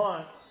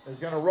 Is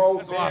going to roll.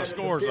 That's a lot of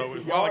scores, though. A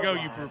while ago,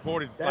 you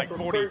reported like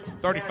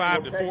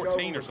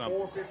 35-14 or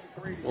something.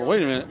 Well,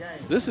 wait a minute.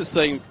 This is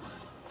saying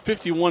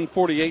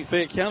 51-48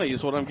 Fayette County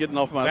is what I'm getting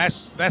off my.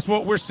 That's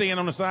what we're seeing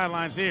on the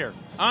sidelines here.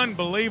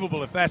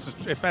 Unbelievable if that's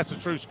a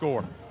true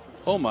score.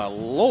 Oh my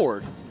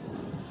Lord!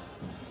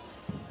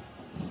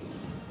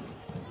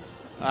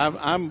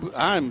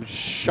 I'm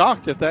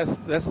shocked if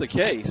that's the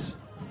case.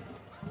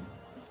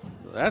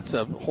 That's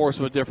a horse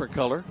of a different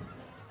color.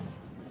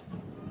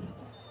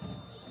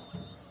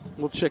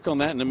 We'll check on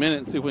that in a minute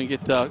and see if we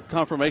can get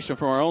confirmation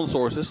from our own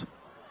sources.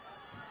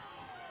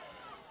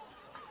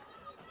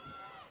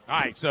 All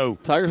right, so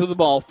Tigers with the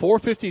ball,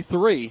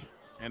 4:53.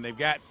 And they've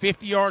got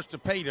 50 yards to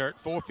pay dirt,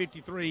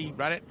 4:53,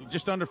 right at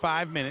just under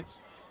 5 minutes.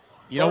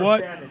 You know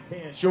what?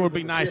 Sure would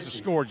be nice to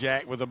score,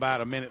 Jack, with about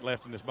a minute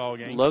left in this ball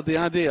game. Love the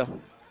idea.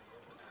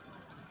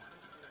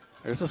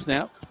 There's a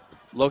snap.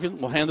 Logan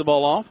will hand the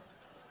ball off.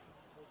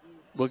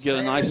 We'll get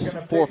a nice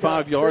 4 or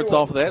 5 yards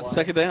off of that.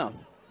 Second down.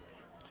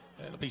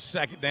 It'll be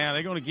second down.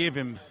 They're going to give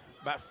him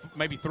about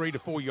maybe 3 to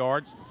 4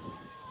 yards.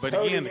 But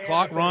again, the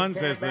clock runs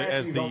as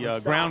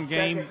the ground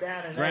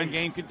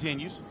game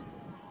continues.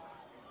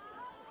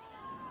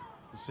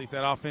 Let's see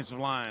that offensive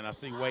line. I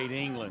see Wade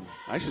England.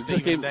 I actually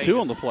just gave him 2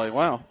 on the play.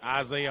 Wow.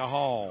 Isaiah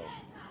Hall.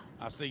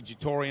 I see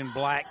Jatorian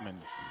Blackman.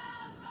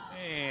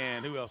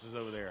 And who else is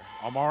over there?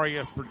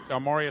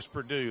 Amarius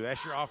Purdue.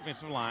 That's your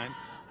offensive line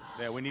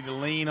that we need to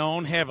lean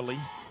on heavily.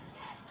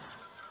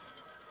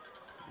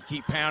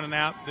 Keep pounding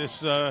out this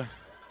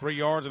 3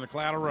 yards in a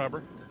cloud of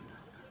rubber.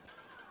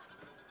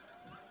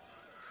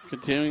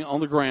 Continuing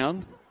on the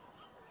ground.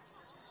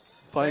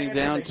 Fighting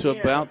down to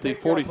about the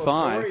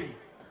 45.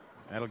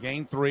 That'll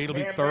gain 3. It'll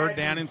be third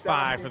down and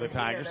 5 for the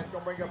Tigers. That's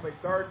going to bring up a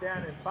third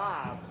down and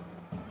 5.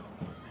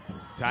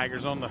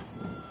 Tigers on the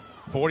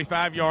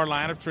 45-yard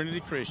line of Trinity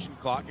Christian.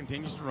 Clock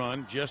continues to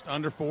run. Just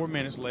under 4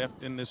 minutes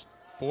left in this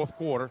fourth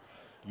quarter.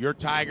 Your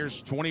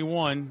Tigers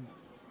 21,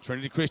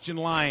 Trinity Christian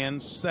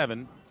Lions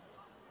 7.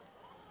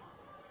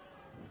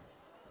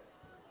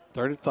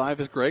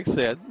 35, as Greg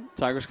said.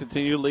 Tigers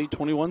continue to lead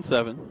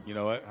 21-7. You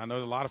know, I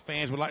know a lot of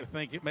fans would like to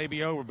think it may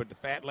be over, but the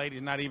fat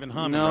lady's not even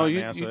humming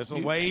now, so there's a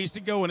ways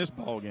to go in this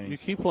ball game. You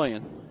keep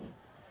playing.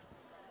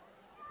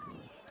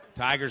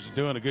 Tigers are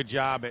doing a good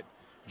job at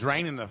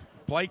draining the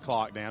play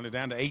clock down. They're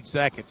down to 8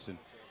 seconds, and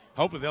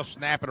hopefully they'll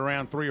snap it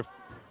around 3 or.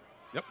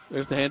 Yep.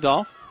 There's the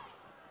handoff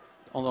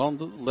on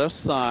the left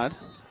side.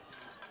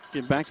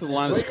 Get back to the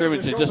line of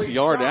scrimmage and just a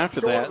yard after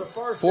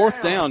that.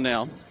 Fourth down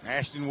now.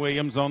 Ashton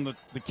Williams on the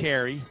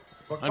carry.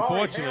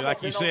 Unfortunately,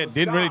 like you said,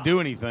 didn't really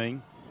do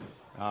anything.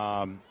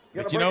 But,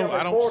 you know,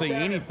 I don't see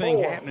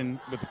anything happening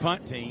with the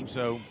punt team.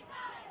 So,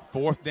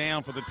 fourth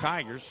down for the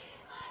Tigers.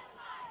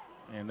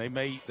 And they're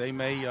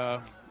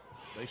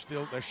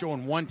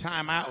showing 1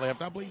 timeout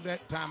left. I believe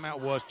that timeout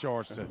was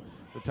charged to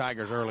the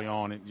Tigers early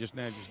on and just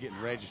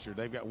getting registered.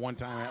 They've got 1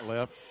 timeout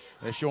left.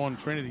 They're showing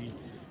Trinity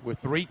with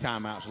 3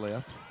 timeouts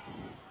left.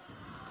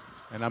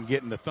 And I'm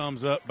getting the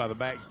thumbs up by the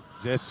back.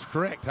 That's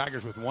correct.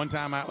 Tigers with 1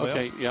 timeout left.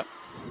 Okay, yep.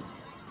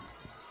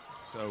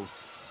 So,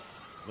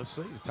 let's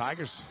see. The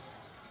Tigers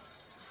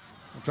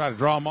will try to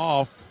draw them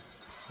off.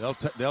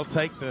 They'll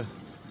take the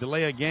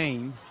delay of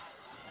game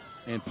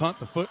and punt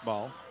the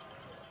football.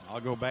 I'll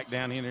go back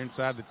down here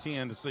inside the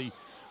 10 to see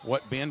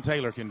what Ben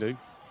Taylor can do.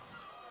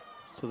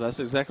 So that's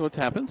exactly what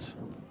happens.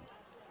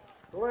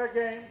 Delay of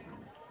game.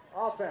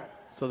 Offense.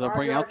 So they'll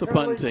bring out the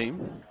punting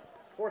team.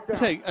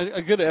 Okay,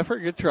 a good effort,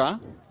 good try.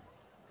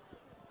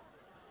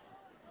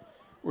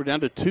 We're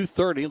down to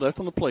 2:30 left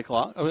on the play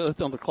clock.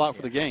 Left on the clock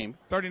for the game.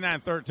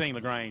 39-13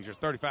 LaGrange, or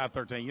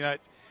 35-13. You know,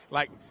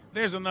 like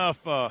there's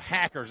enough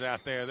hackers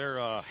out there. They're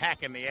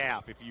hacking the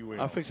app, if you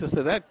will. I fixed to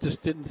say that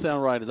just didn't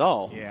sound right at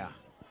all. Yeah,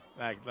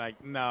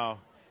 like no.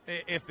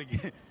 If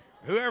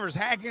whoever's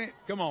hacking it,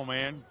 come on,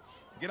 man,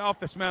 get off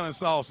the smelling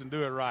sauce and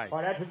do it right.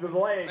 Right after the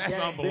delay, that's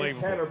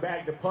unbelievable. Ben Taylor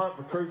bagged the punt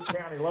for Troup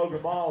County.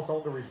 Logan Balls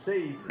on the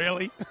receive.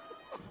 Really?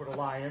 For the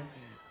Lions.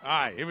 All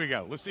right, here we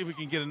go. Let's see if we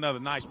can get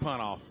another nice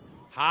punt off.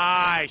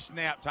 High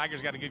snap.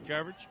 Tigers got a good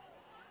coverage.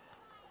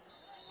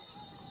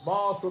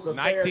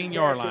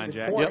 19-yard line,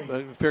 Jack.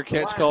 Yep, fair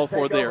catch called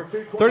for there.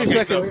 30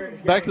 seconds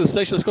back to the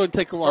station. Let's go ahead and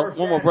take one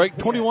more break.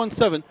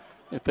 21-7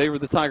 in favor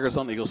of the Tigers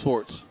on Eagle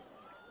Sports.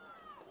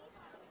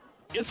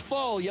 It's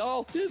fall,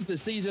 y'all. 'Tis the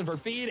season for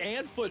feed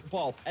and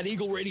football. At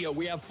Eagle Radio,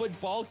 we have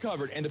football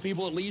covered, and the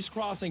people at Lee's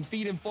Crossing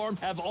Feed and Farm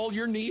have all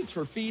your needs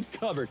for feed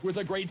covered with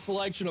a great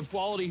selection of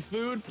quality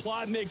food,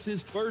 plot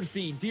mixes, bird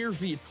feed, deer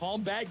feed,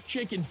 calmback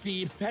chicken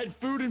feed, pet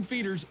food and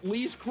feeders.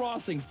 Lee's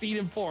Crossing Feed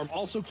and Farm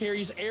also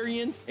carries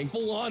Ariens and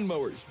full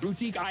lawnmowers,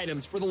 boutique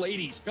items for the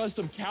ladies,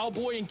 custom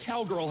cowboy and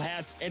cowgirl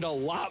hats, and a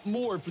lot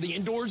more for the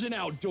indoors and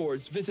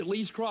outdoors. Visit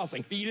Lee's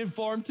Crossing Feed and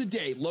Farm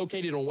today,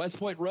 located on West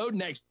Point Road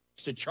next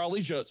to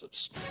Charlie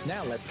Joseph's.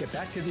 Now let's get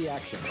back to the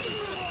action.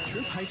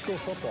 Troup High School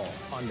football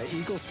on the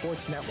Eagle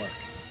Sports Network.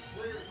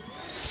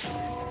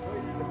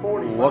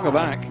 Welcome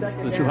back.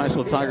 The Troup High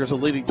School Tigers are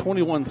leading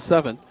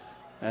 21-7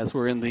 as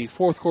we're in the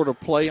fourth quarter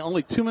play.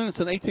 Only 2 minutes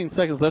and 18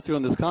 seconds left to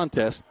in this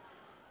contest.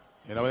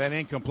 You know, that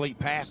incomplete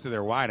pass to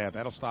their wideout,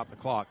 that'll stop the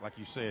clock. Like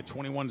you said,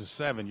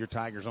 21-7, your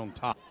Tigers on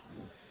top.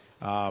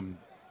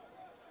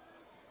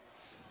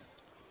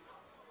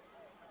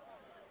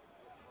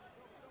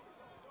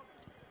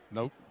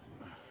 Nope.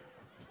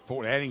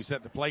 They hadn't even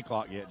set the play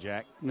clock yet,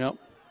 Jack. Nope.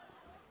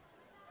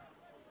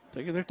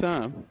 Taking their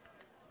time.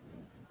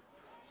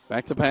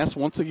 Back to pass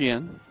once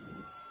again.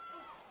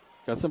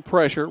 Got some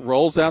pressure.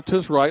 Rolls out to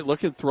his right.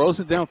 Looking, throws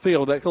it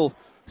downfield. That little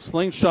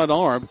slingshot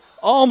arm.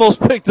 Almost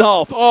picked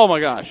off. Oh, my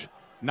gosh.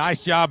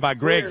 Nice job by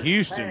Greg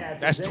Houston.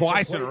 That's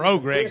twice in a row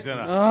Greg's done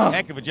a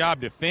heck of a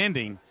job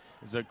defending.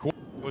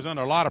 Was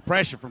under a lot of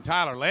pressure from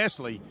Tyler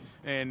Leslie.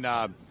 And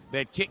They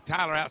had kicked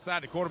Tyler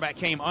outside. The quarterback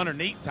came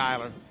underneath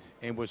Tyler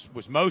and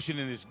was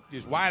motioning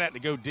his wide out to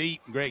go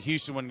deep. Greg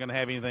Houston wasn't going to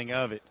have anything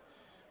of it.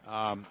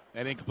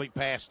 That incomplete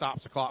pass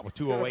stops the clock with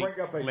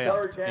 2:08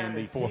 left in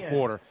the fourth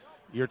quarter.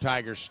 Your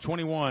Tigers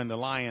 21, the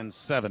Lions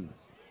 7.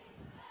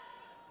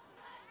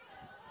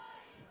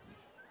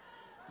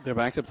 They're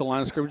back up the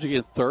line of scrimmage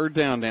again. Third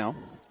down now.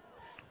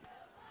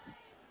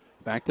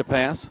 Back to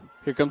pass.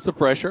 Here comes the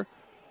pressure.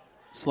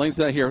 Slings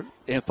that here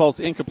and falls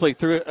incomplete.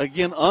 Through it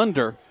again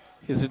under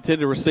his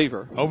intended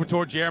receiver. Over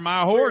toward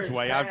Jeremiah Hord's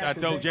way. I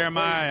told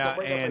Jeremiah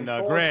and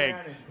Greg,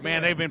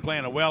 man, they've been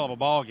playing a well of a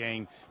ball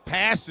game.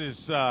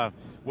 Passes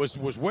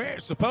was where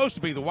it's supposed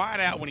to be. The wide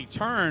out when he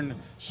turned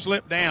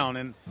slipped down.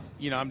 And,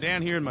 I'm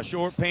down here in my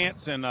short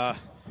pants and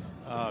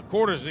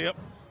quarter zip.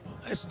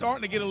 It's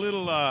starting to get a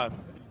little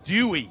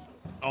dewy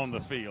on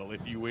the field,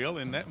 if you will,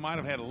 and that might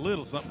have had a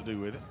little something to do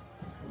with it.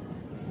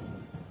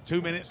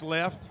 2 minutes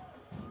left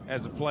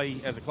as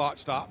the clock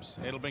stops.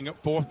 It'll bring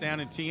up 4th down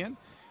and 10.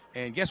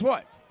 And guess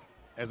what?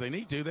 As they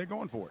need to, they're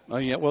going for it. Oh,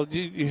 yeah, well,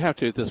 you have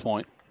to at this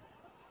point.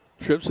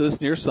 Trips to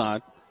this near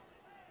side.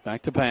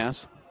 Back to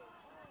pass.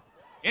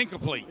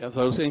 Incomplete. Yeah,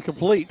 so it's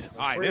incomplete.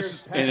 All right, this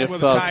is where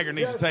the Tiger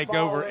needs to take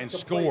over and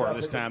score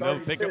this time. They'll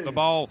pick up the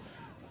ball.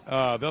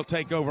 They'll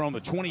take over on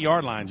the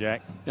 20-yard line,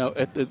 Jack.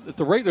 At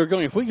the rate they're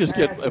going, if we just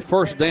get a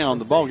first down,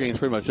 the ball game's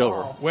pretty much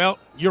over. Well,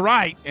 you're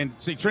right. And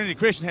see, Trinity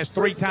Christian has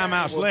 3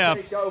 timeouts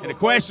left. And the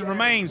question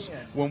remains,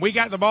 when we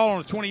got the ball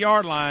on the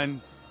 20-yard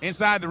line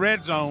inside the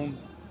red zone,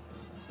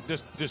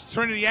 does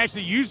Trinity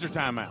actually use their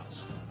timeouts?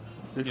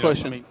 Good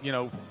question.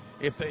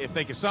 If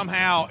they can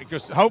somehow,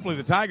 because hopefully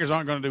the Tigers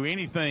aren't going to do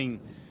anything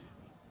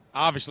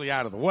obviously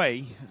out of the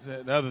way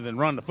other than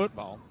run the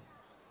football.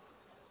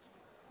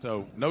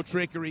 So no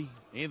trickery,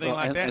 anything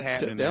like that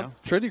happening now.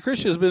 Trinity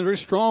Christian has been very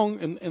strong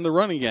in the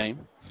running game.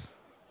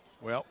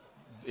 Well,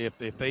 if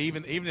they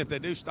even if they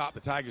do stop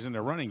the Tigers in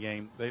their running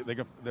game,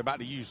 they're about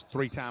to use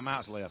 3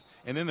 timeouts left,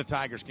 and then the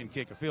Tigers can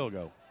kick a field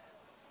goal,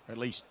 or at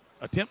least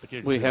attempt to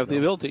kick. We have the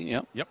ability.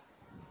 Yep.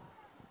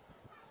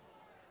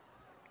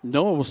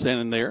 Noah will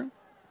stand in there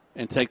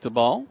and take the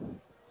ball.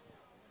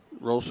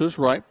 Rolls to his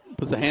right,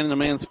 puts a hand in the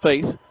man's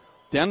face,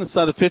 down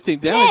inside the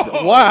 15.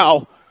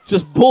 Wow,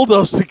 just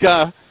bulldozed the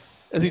guy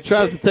as he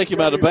tries to take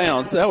him out of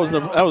bounds. That was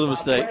a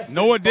mistake.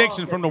 Noah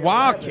Dixon from the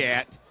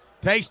Wildcat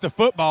takes the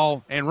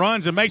football and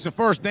runs and makes a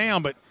first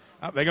down, but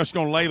they're just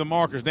going to lay the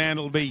markers down.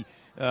 It'll be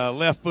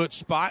left foot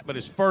spot, but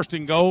it's 1st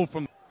and goal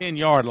from the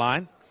 10-yard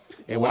line.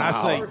 And when I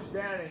say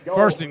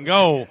 1st and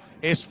goal,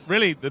 it's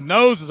really the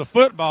nose of the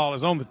football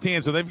is on the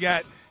 10, so they've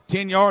got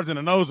 10 yards in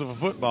the nose of a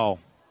football.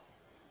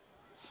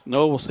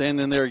 Noah will stand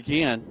in there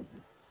again.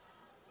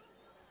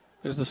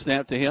 There's the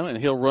snap to him, and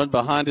he'll run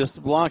behind his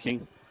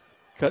blocking.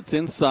 Cuts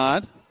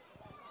inside.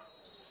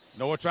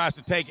 Noah tries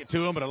to take it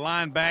to him, but a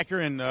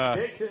linebacker and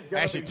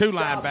actually 2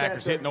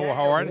 linebackers hit Noah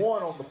hard.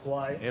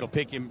 It'll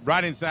pick him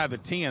right inside the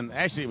 10.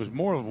 Actually, it was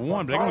more of a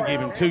 1, but they're going to give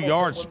him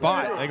 2-yard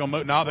spot. They're going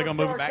to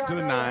move it back to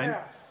the 9.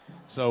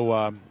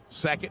 So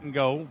 2nd and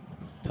goal.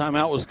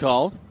 Timeout was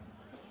called.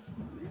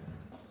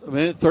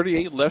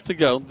 1:38 left to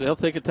go. They'll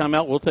take a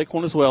timeout. We'll take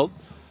one as well.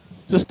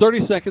 Just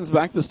 30 seconds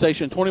back to the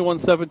station.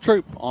 21-7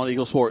 Troup on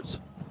Eagle Sports.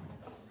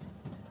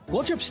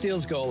 Troup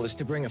Steel's goal is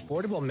to bring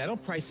affordable metal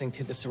pricing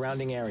to the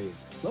surrounding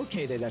areas.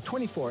 Located at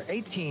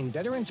 2418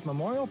 Veterans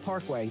Memorial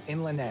Parkway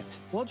in Lynette,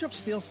 Troup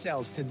Steel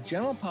sells to the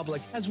general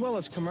public as well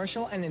as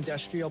commercial and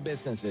industrial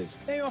businesses.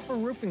 They offer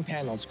roofing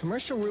panels,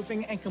 commercial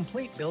roofing, and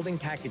complete building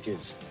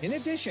packages. In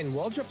addition,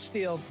 Troup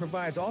Steel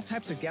provides all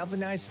types of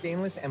galvanized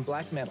stainless and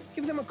black metal.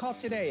 Give them a call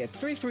today at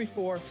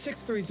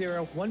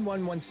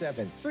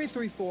 334-630-1117,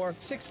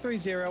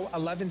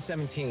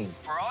 334-630-1117.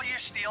 For all your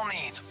steel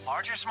needs,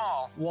 large or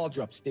small,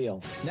 Troup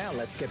Steel. Now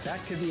let's get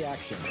back to the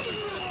action.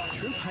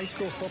 Troup High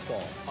School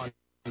football on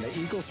the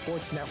Eagle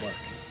Sports Network.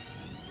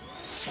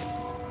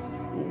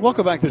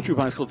 Welcome back to Troup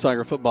High School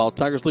Tiger football.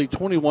 Tigers lead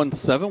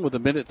 21-7 with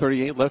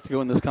 1:38 left to go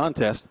in this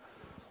contest.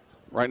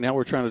 Right now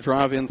we're trying to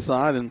drive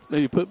inside and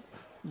maybe put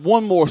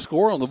one more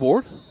score on the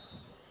board.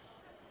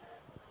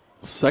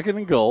 2nd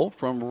and goal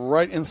from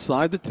right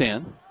inside the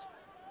 10.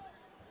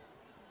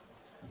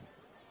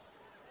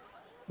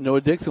 Noah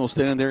Dixon will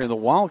stand in there in the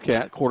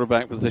Wildcat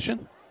quarterback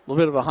position. A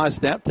little bit of a high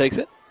snap, takes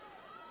it.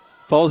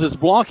 Follows his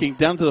blocking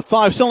down to the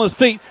 5, still on his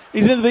feet.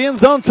 He's into the end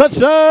zone.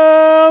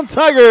 Touchdown,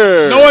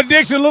 Tigers! Noah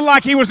Dixon looked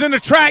like he was in the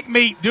track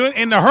meet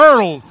in the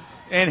hurdle,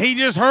 and he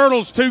just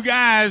hurdles 2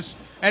 guys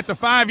at the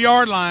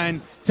 5-yard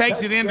line,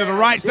 takes it into the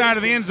right side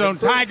of the end zone.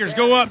 Tigers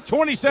go up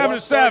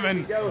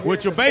 27-7,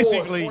 which will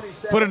basically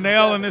put a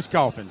nail in this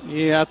coffin.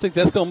 Yeah, I think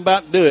that's going to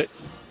about do it.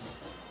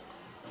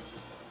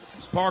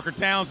 As Parker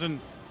Townsend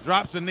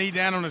drops the knee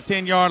down on the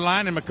 10-yard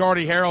line, and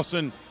McCarty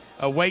Harrelson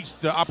awaits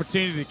the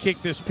opportunity to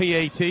kick this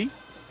PAT.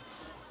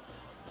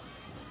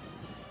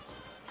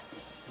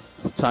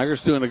 The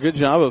Tigers doing a good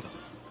job of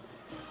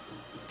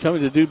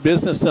coming to do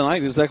business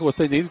tonight, exactly what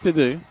they needed to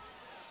do.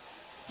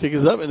 Kick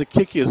is up, and the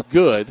kick is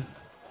good.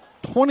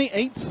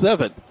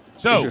 28-7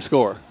 so your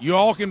score. You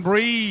all can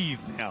breathe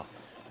now.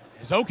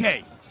 It's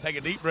okay. Let's take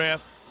a deep breath.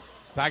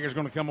 Tigers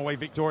going to come away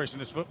victorious in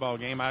this football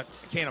game. I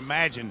can't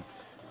imagine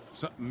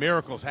some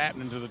miracles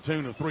happening to the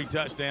tune of 3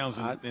 touchdowns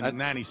in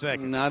 90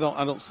 seconds. No,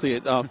 I don't see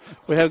it.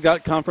 We have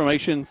got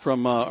confirmation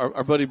from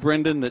our buddy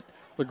Brendan that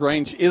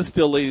LaGrange is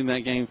still leading that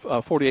game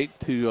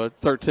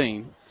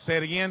 48-13. Say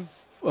it again.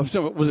 Was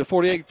it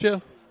 48,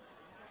 Jeff?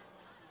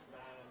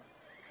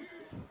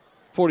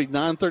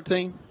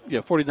 49-13?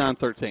 Yeah,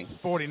 49-13.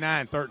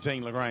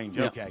 49-13 LaGrange.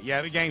 Yep. Okay.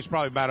 Yeah, the game's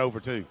probably about over,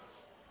 too.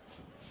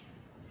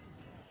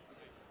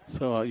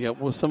 So,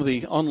 well, some of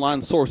the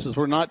online sources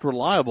were not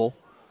reliable.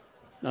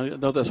 I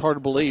know that's hard to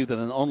believe that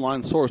an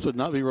online source would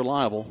not be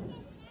reliable.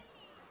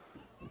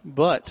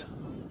 But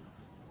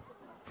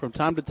from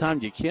time to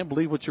time, you can't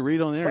believe what you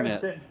read on the internet.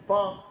 Preston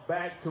Funk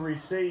back to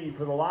receive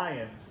for the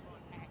Lions.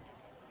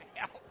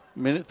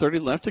 Minute 30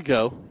 left to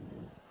go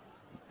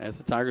as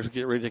the Tigers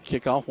get ready to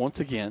kick off once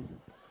again.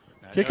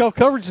 Kickoff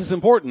coverage is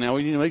important now.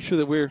 We need to make sure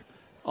that we're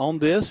on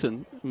this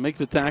and make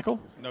the tackle.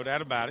 No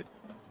doubt about it.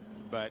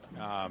 But,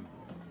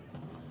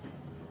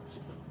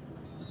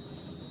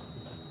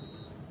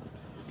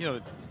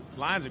 the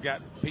Lions have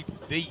got people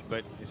deep,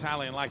 but it's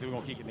highly unlikely we're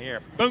going to kick it in the air.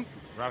 Boom!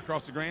 Right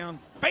across the ground.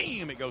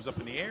 Bam! It goes up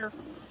in the air.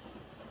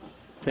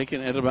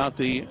 Taking it about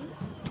the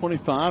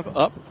 25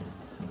 up.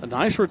 A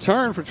nice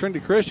return for Trinity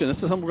Christian.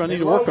 This is something we're going to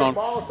need to work on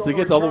to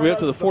get all the way up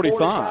to the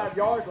 45.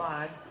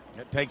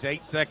 It takes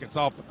 8 seconds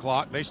off the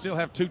clock. They still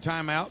have 2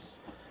 timeouts.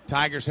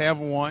 Tigers have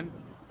 1.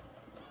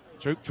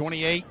 Troup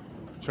 28.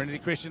 Trinity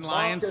Christian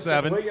Lions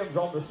 7. Williams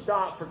on the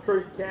stop for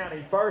Troup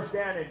County. First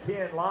down and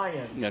 10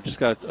 Lions. Yeah, just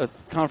got a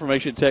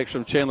confirmation text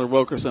from Chandler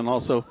Wilkerson,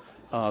 also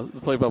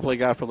the play-by-play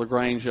guy for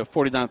LaGrange.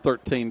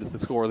 49-13 is the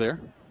score there.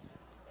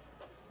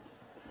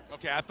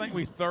 Okay, I think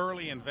we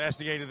thoroughly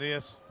investigated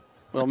this.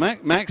 Well,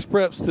 Max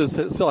Prep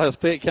still has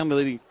Fayette County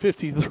leading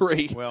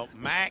 53. Well,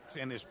 Max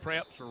and his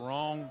preps are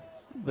wrong.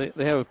 They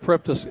have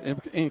prepped us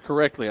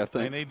incorrectly, I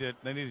think.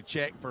 They need to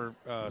check for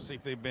see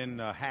if they've been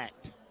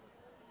hacked.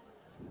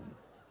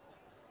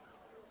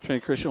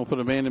 Trinity Christian will put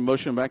a man in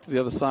motion back to the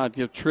other side,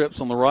 give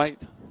trips on the right.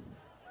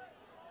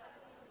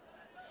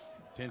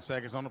 10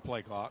 seconds on the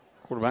play clock.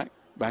 Quarterback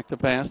back to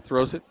pass,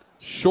 throws it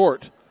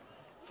short,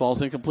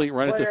 falls incomplete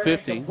right at the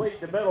 50.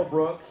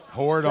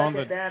 Horde on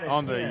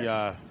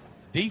the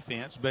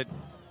defense, but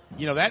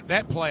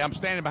that play, I'm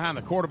standing behind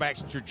the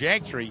quarterback's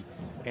trajectory,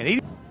 and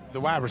he the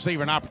wide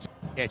receiver an opportunity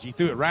to catch. He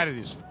threw it right at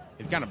his.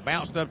 It kind of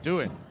bounced up to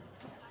it.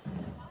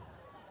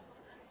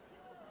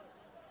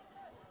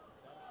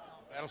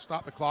 That'll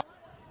stop the clock.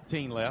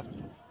 15 left.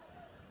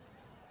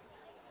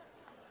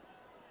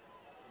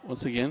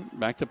 Once again,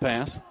 back to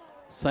pass.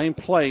 Same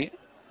play,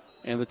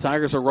 and the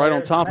Tigers are right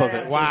on top of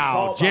it.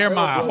 Wow,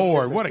 Jeremiah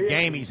Horde, what a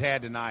game he's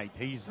had tonight.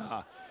 He's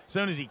as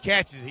soon as he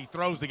catches, he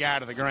throws the guy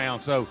to the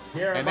ground. So,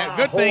 and that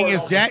good thing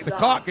is, Jack, the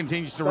clock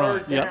continues to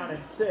run. Yep.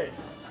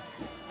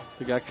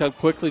 They got cut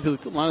quickly to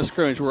the line of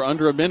scrimmage. We're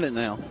under a minute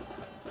now.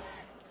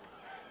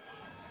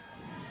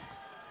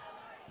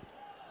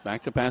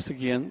 Back to pass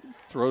again.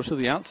 Throws to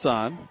the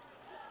outside.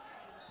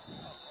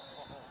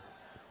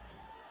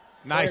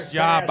 Nice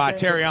job by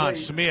Terrion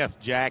Smith,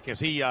 Jack, as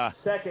he on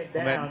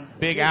that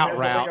big out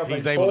route,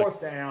 he's able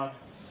to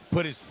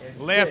put his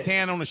left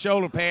hand on the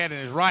shoulder pad and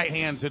his right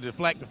hand to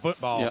deflect the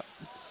football. Yep.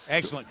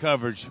 Excellent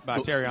coverage by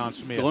Terrion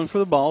Smith. Going for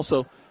the ball,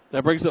 so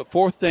that brings up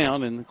 4th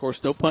down, and, of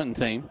course, no punting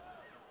team.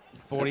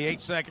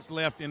 48 seconds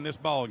left in this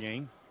ball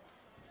game.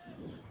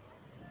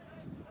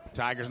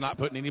 Tigers not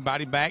putting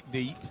anybody back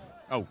deep.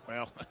 Oh,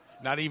 well,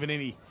 not even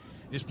any,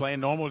 just playing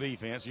normal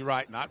defense. You're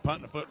right, not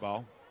punting the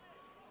football.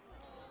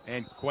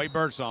 And Quay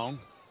Birdsong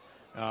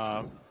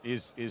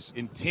is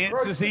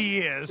intense as he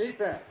is.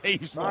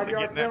 He's wanting to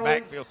get in that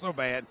backfield so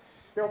bad.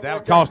 That'll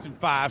cost him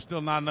 5.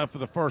 Still not enough for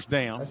the first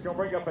down. That's going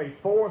to bring up a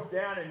 4th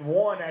down and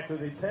 1 after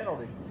the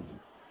penalty.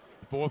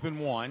 4th and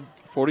 1.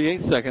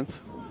 48 seconds.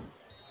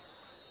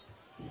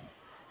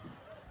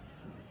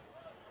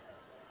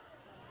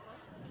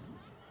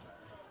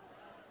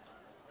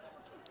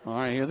 All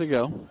right, here they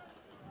go.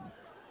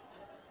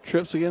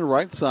 Trips again,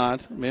 right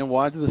side. Man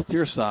wide to the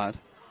steer side.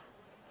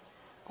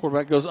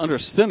 Quarterback goes under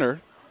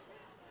center.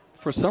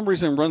 For some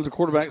reason, runs the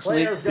quarterback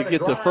sneak to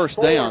get the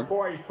first down.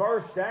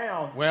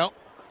 Well,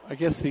 I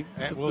guess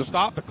we'll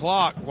stop the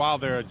clock while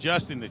they're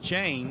adjusting the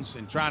chains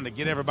and trying to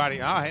get everybody.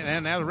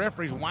 And now the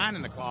referee's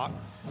winding the clock.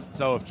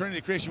 So if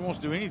Trinity Christian wants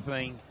to do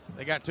anything,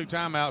 they got 2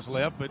 timeouts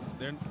left, but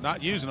they're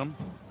not using them.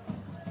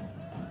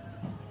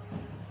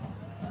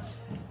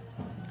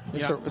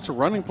 It's a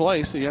running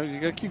play, so you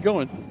got to keep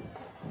going.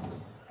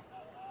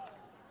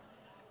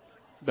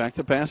 Back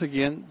to pass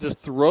again. Just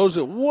throws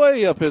it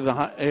way up in the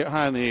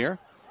high in the air.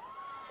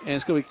 And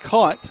it's going to be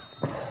caught.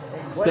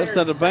 Steps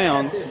out of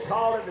bounds.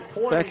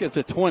 Back at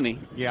the 20.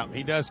 Yeah,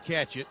 he does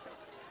catch it.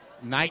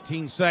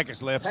 19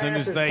 seconds left. As soon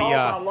as they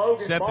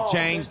set the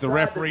chains, the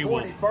referee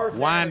will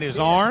wind his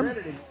arm,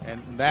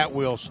 and that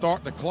will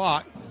start the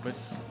clock. But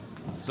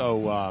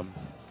so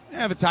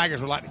the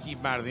Tigers would like to keep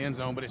him out of the end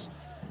zone, but it's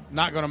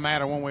not going to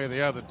matter one way or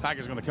the other. The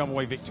Tigers are going to come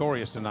away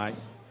victorious tonight.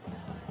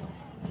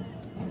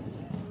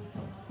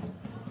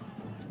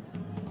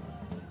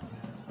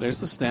 There's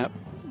the snap.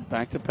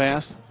 Back to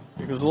pass.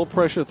 Here goes a little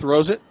pressure.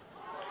 Throws it.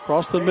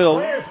 Across the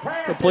middle.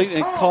 Complete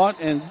and caught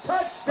and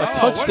a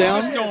touchdown.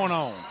 What is going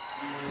on?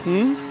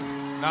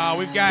 No,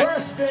 we've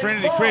got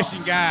Trinity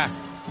Christian guy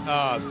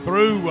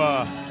through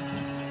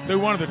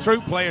one of the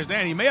Troup players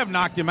down. He may have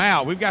knocked him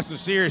out. We've got some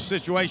serious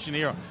situation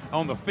here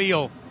on the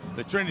field.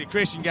 The Trinity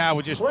Christian guy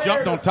was just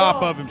jumped on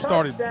top of him,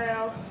 started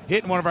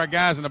hitting one of our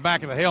guys in the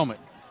back of the helmet.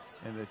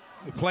 And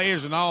the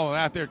players and all are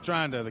out there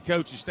the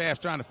coaching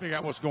staff's trying to figure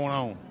out what's going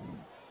on.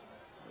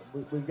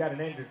 We've got an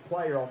injured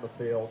player on the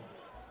field.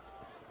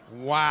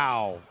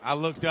 Wow. I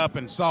looked up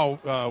and saw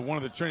one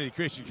of the Trinity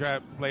Christian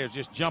players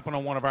just jumping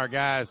on one of our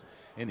guys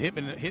and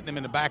hitting him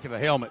in the back of the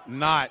helmet.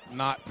 Not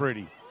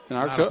pretty. And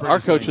our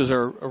coaches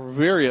are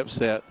very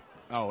upset.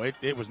 Oh,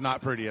 it was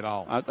not pretty at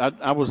all.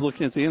 I was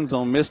looking at the end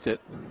zone, missed it.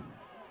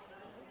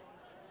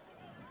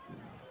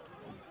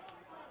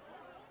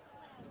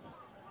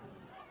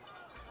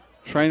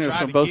 Trainers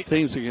from both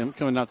teams are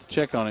coming out to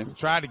check on him.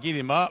 Tried to get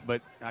him up,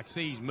 but I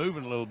see he's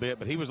moving a little bit,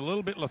 but he was a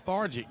little bit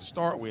lethargic to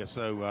start with.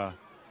 So,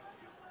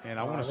 and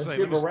I want to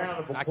say,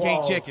 I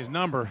can't check his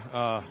number.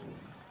 No,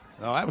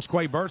 that was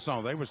Quay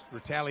Birdsong. They was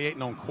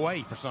retaliating on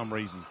Quay for some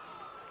reason.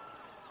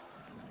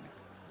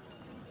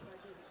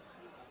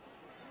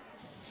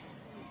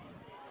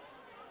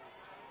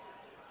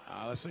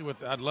 Let's see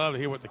I'd love to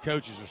hear what the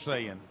coaches are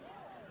saying.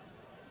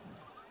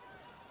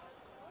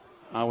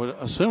 I would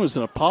assume it's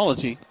an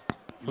apology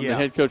from the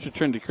head coach of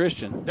Trinity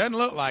Christian. Doesn't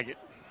look like it.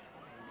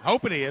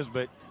 Hope it is,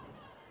 but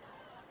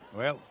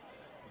well,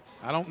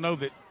 I don't know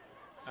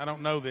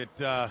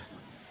that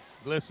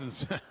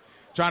Glisson's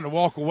trying to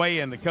walk away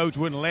and the coach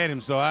wouldn't let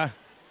him, so I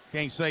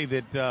can't say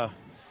that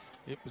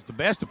it was the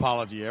best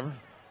apology ever.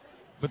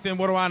 But then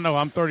what do I know?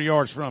 I'm 30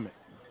 yards from it.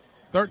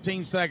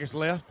 13 seconds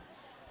left.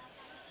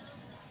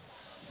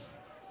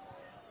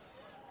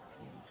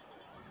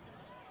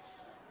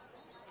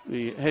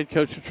 The head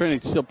coach of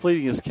Trinity still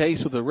pleading his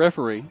case with the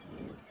referee.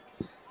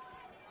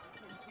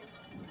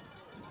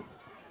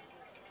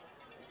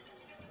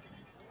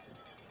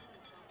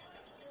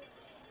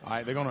 All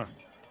right, they're going to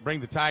bring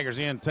the Tigers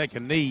in, take a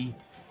knee.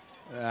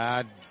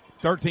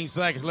 13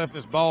 seconds left in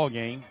this ball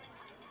game.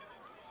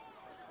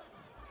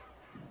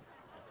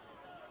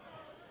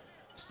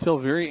 Still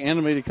very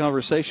animated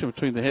conversation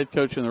between the head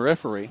coach and the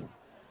referee.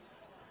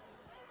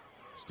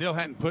 Still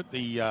hadn't put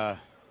the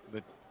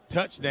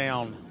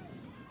touchdown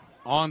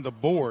on the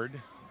board,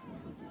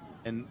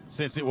 and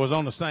since it was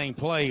on the same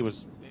play,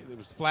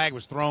 flag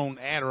was thrown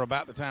at or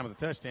about the time of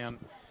the touchdown.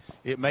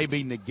 It may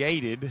be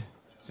negated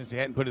since he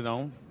hadn't put it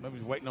on. Maybe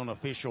he's waiting on an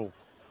official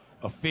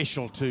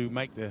to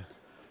make the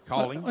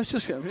calling.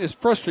 It's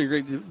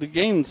frustrating. The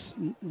game's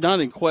not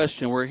in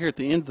question. We're here at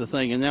the end of the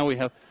thing, and now we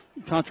have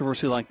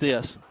controversy like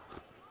this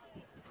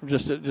from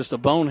just a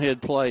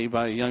bonehead play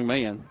by a young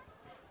man.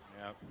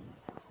 Yeah,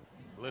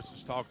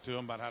 Glisson's talked to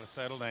him about how to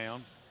settle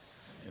down,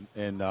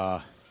 and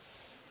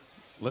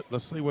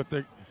let's see what's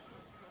going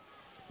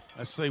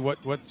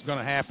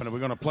to happen. Are we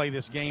going to play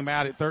this game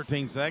out at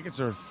 13 seconds,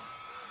 or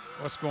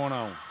what's going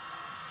on?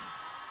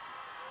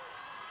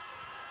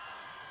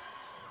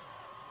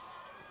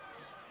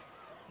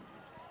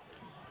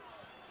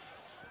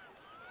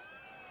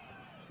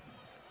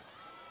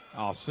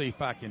 I'll see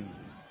if I can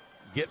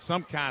get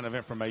some kind of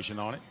information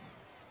on it.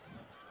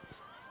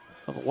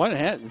 White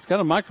hat, it's got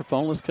a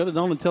microphone. Let's cut it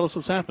on and tell us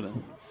what's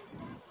happening.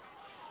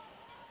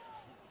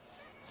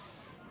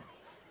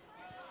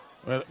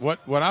 Well,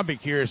 what I'd be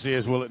curious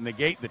is, will it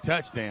negate the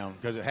touchdown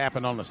because it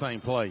happened on the same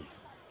play?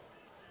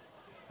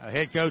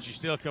 Head coach is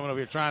still coming over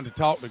here trying to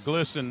talk to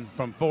Glisson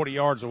from 40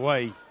 yards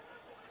away.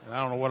 And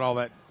I don't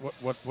know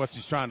what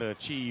he's trying to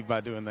achieve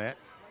by doing that.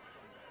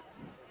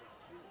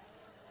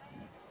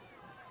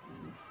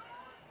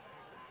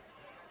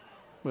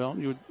 Well,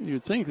 you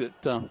would think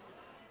that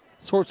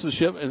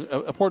sportsmanship is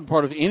an important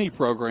part of any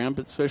program,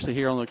 but especially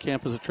here on the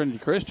campus of Trinity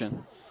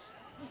Christian.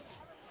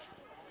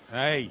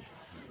 Hey.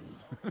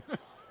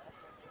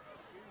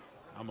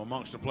 I'm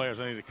amongst the players.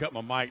 I need to cut my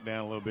mic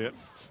down a little bit.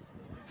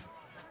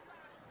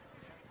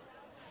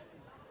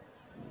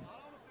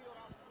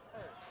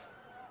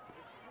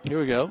 Here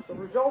we go. The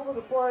result of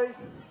the play,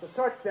 the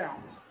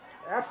touchdown.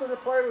 After the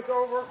play was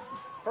over,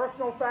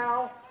 personal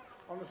foul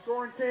on the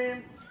scoring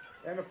team,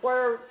 and the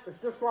player is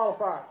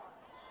disqualified.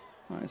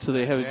 All right, so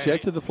they have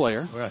ejected the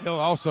player. Well, he'll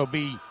also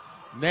be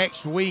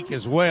next week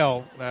as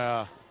well.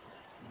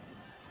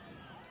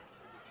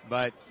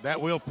 But that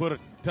will put a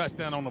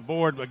touchdown on the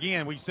board.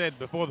 Again, we said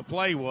before the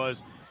play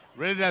was,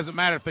 really doesn't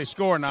matter if they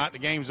score or not. The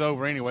game's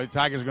over anyway. The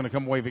Tigers are going to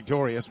come away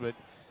victorious. But,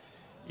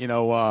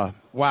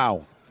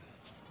 wow.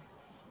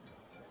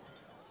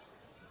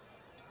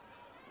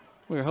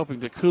 We're hoping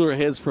that cooler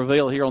heads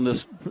prevail here on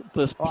this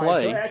play.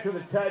 Right, so after the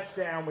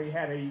touchdown, we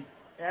had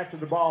after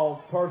the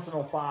ball,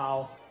 personal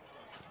foul.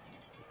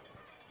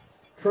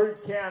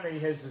 Troup County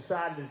has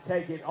decided to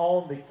take it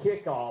on the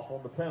kickoff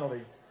on the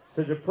penalty.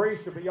 So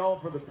DePriest will be on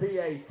for the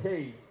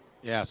PAT.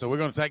 Yeah, so we're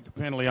going to take the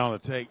penalty on the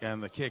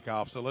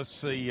kickoff. So let's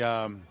see.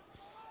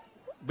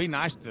 Be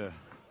nice to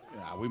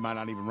we might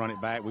not even run it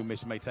back. We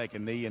may take a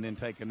knee and then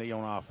take a knee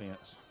on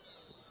offense.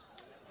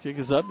 Kick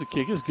is up. The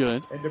kick is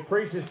good. And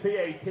DePriest's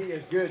PAT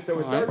is good. So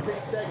with 13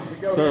 seconds to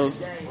go So in the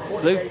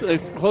game,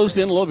 they've closed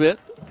in a little bit.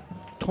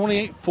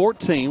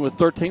 28-14 with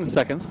 13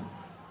 seconds.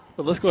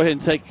 But let's go ahead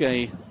and take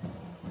a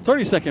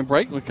 30-second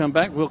break. When we come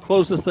back, we'll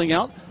close this thing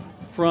out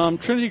from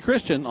Trinity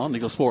Christian on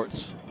Eagle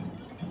Sports.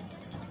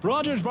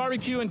 Rogers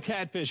Barbecue and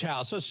Catfish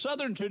House, a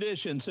Southern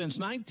tradition since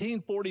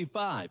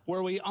 1945,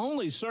 where we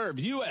only serve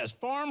U.S.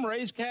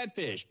 farm-raised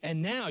catfish.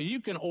 And now you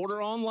can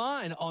order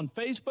online on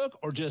Facebook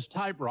or just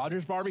type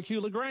Rogers Barbecue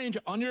LaGrange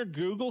on your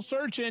Google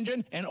search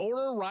engine and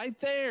order right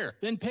there.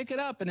 Then pick it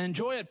up and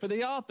enjoy it for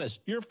the office,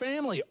 your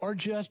family, or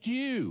just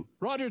you.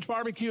 Rogers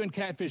Barbecue and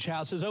Catfish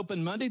House is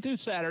open Monday through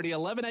Saturday,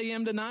 11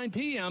 a.m. to 9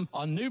 p.m.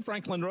 on New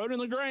Franklin Road in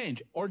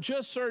LaGrange, or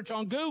just search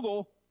on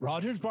Google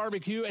Rogers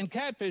Barbecue and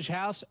Catfish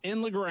House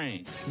in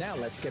LaGrange. Now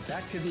let's get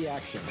back to the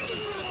action.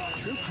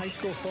 Troup High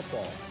School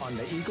football on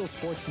the Eagle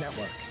Sports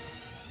Network.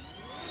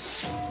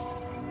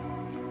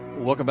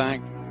 Welcome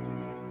back.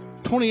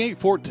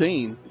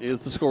 28-14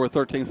 is the score with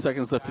 13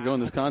 seconds left to go in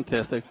this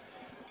contest. They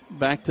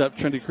backed up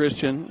Trinity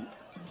Christian.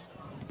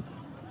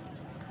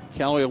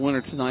 Callaway a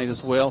winner tonight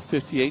as well,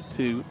 58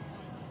 to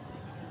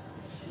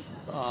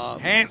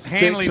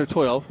 6 or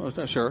 12. I'm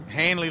not sure.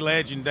 Hanley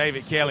legend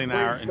David Kelly and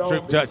I are in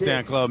Troup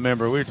Touchdown Club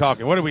member. We were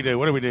talking, what do we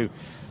do?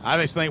 I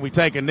just think we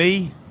take a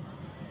knee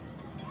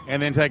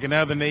and then take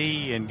another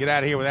knee and get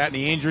out of here without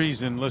any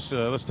injuries, and let's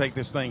take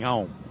this thing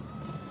home.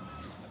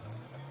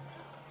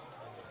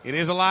 It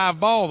is a live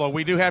ball, though.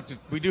 We do have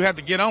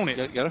to get on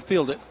it. Got to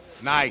field it.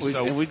 Nice.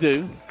 And we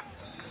do.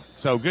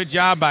 So good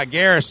job by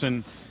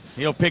Garrison.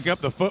 He'll pick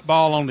up the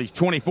football on the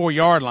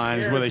 24-yard line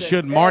is where they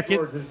should mark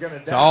it.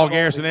 So all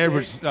Garrison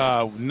Edwards,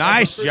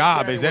 nice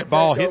job as that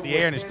ball hit the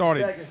air and it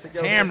started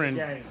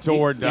hammering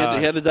toward. He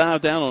had to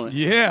dive down on it.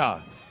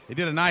 Yeah. He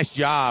did a nice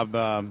job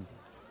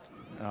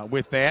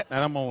with that.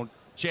 And I'm going to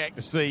check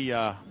to see,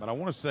 but I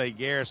want to say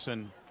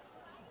Garrison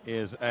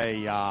is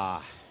a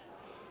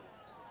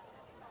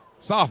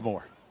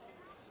sophomore.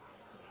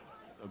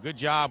 So good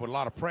job with a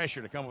lot of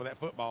pressure to come with that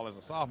football as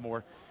a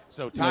sophomore.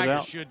 So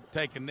Tigers should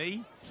take a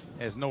knee,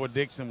 as Noah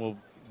Dixon will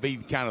be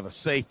kind of the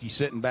safety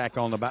sitting back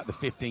on about the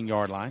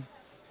 15-yard line.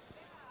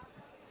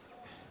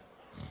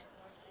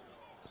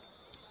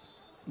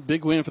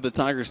 Big win for the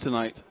Tigers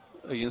tonight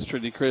against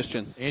Trinity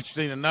Christian.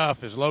 Interesting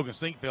enough, as Logan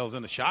Sinkfield's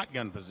in the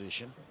shotgun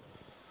position.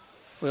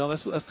 Well,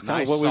 that's nice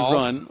kind of what we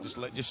run.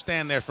 Just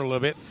stand there for a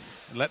little bit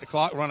and let the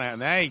clock run out.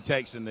 Now he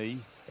takes a knee.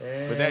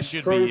 But that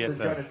should be it,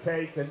 though.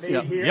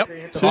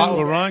 Yep. Clock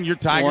will run. Your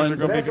Tigers are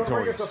going to be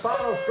victorious.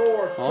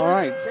 All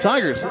right.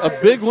 Tigers, a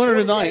big winner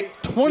tonight,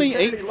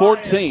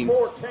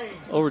 28-14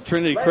 over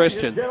Trinity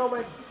Christian.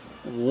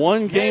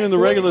 One game in the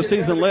regular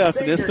season left,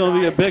 and it's going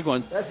to be a big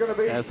one,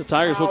 as the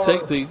Tigers will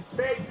take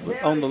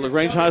on the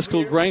LaGrange High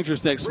School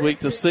Grangers next week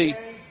to see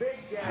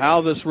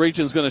how this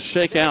region is going to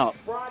shake out.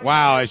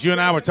 Wow. As you and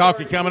I were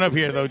talking coming up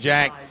here, though,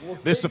 Jack,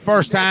 this is the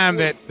first time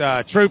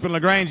that Troup and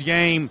LaGrange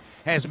game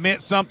has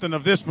meant something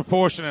of this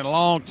proportion in a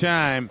long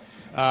time.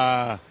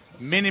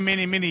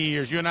 Many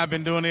years. You and I have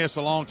been doing this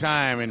a long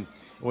time, and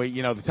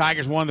the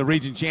Tigers won the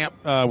region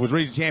was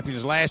region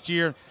champions last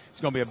year. It's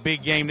going to be a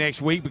big game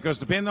next week because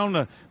depending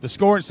on the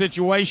scoring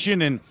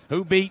situation and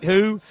who beat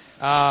who,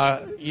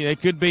 it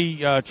could be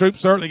Troup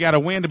certainly got a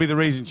win to be the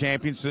region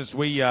champion since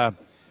we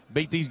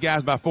beat these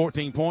guys by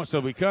 14 points. So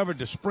we covered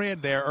the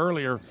spread there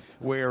earlier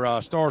where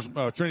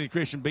Trinity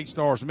Christian beat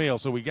Stars Mill.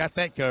 So we got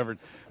that covered.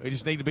 We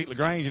just need to beat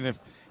LaGrange, and if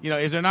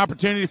is there an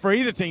opportunity for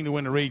either team to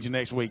win the region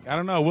next week? I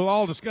don't know. We'll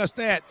all discuss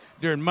that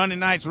during Monday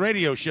night's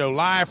radio show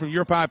live from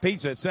Your Pie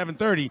Pizza at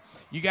 7:30.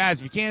 You guys,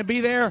 if you can't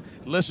be there,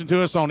 listen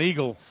to us on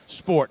Eagle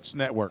Sports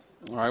Network.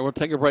 All right, we'll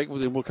take a break.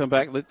 We'll come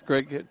back. Let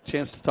Greg get a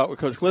chance to talk with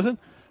Coach Glisten.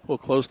 We'll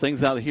close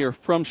things out here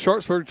from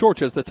Sharpsburg,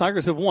 Georgia, as the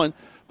Tigers have won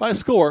by a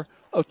score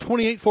of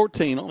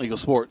 28-14 on Eagle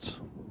Sports.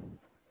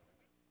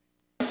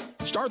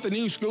 Start the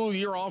new school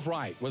year off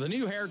right with a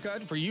new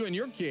haircut for you and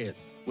your kid.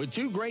 With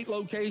two great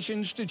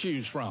locations to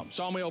choose from,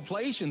 Sawmill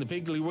Place in the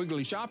Piggly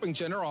Wiggly Shopping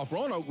Center off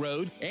Roanoke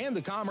Road and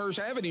the Commerce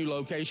Avenue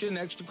location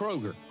next to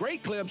Kroger.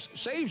 Great Clips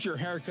saves your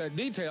haircut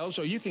details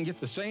so you can get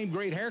the same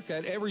great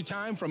haircut every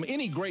time from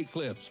any Great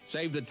Clips.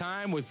 Save the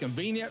time with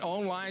convenient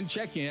online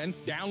check-in.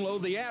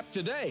 Download the app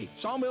today.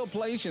 Sawmill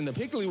Place in the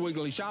Piggly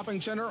Wiggly Shopping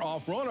Center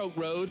off Roanoke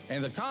Road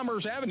and the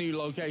Commerce Avenue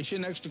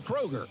location next to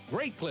Kroger.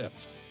 Great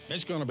Clips.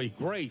 It's going to be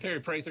great.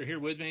 Perry Prather here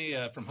with me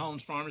from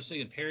Holmes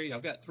Pharmacy. And Perry,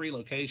 I've got 3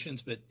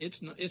 locations, but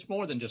it's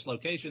more than just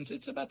locations.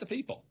 It's about the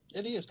people.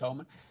 It is,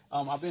 Coleman.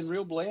 I've been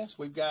real blessed.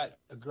 We've got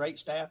a great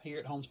staff here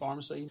at Holmes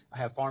Pharmacy. I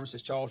have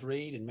pharmacist Charles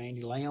Reed and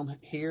Mandy Lamb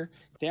here.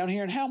 Down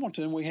here in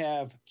Hamilton, we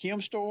have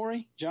Kim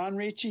Story, John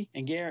Ritchie,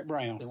 and Garrett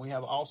Brown. And we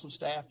have awesome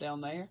staff down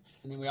there.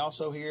 And then we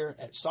also here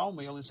at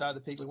Sawmill inside the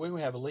Piggly Wiggly,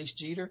 we have Elise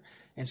Jeter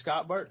and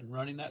Scott Burton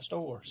running that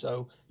store.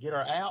 So get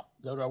our app,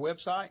 go to our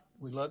website.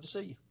 We'd love to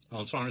see you.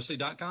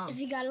 HolmesPharmacy.com.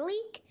 If you got a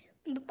leak,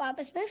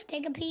 Papa Smith,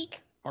 take a peek.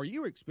 Are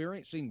you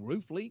experiencing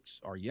roof leaks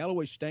or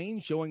yellowish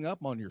stains showing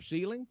up on your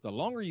ceiling? The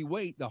longer you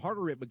wait, the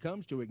harder it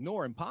becomes to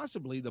ignore, and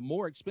possibly the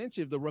more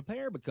expensive the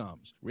repair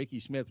becomes. Ricky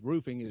Smith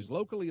Roofing is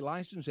locally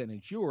licensed and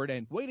insured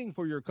and waiting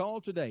for your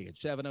call today at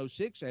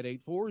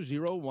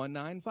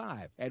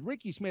 706-884-0195. At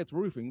Ricky Smith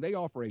Roofing, they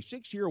offer a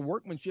 6-year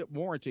workmanship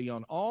warranty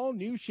on all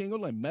new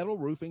shingle and metal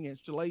roofing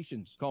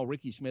installations. Call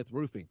Ricky Smith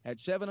Roofing at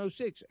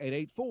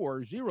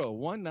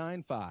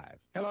 706-884-0195.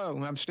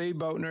 Hello, I'm Steve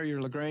Boatner,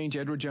 your LaGrange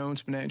Edward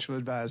Jones financial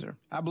advisor.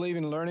 I believe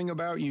in learning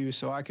about you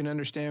so I can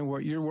understand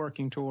what you're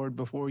working toward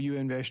before you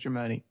invest your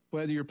money.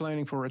 Whether you're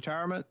planning for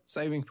retirement,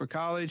 saving for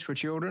college for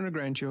children or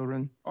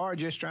grandchildren, or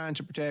just trying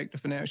to protect the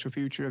financial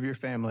future of your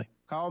family.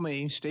 Call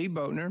me, Steve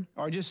Boatner,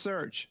 or just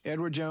search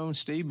Edward Jones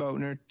Steve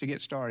Boatner to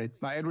get started.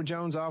 My Edward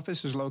Jones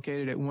office is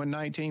located at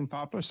 119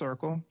 Poplar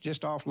Circle,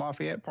 just off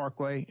Lafayette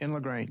Parkway in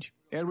LaGrange.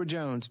 Edward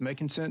Jones,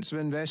 making sense of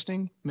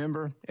investing,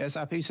 member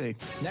SIPC.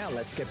 Now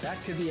let's get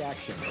back to the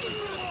action.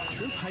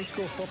 Troup High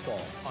School football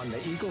on the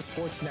Eagle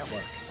Sports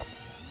Network.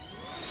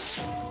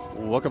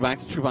 Welcome back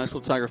to Troup High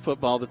School Tiger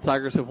football. The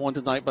Tigers have won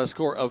tonight by a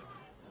score of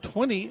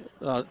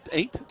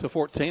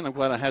 28-14. I'm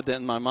glad I had that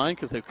in my mind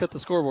because they've cut the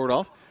scoreboard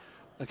off.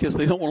 I guess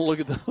they don't want to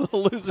look at the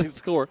losing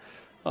score.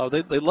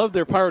 They love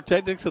their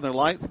pyrotechnics and their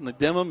lights, and they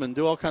dim them and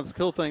do all kinds of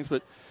cool things,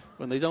 but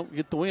when they don't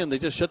get the win, they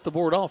just shut the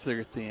board off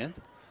there at the end.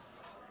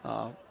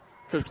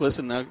 Coach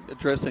Glisson now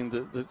addressing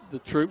the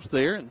troops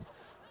there and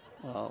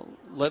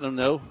letting them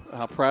know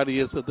how proud he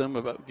is of them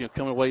about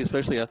coming away,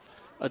 especially a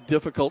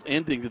difficult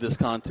ending to this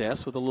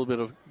contest with a little bit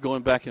of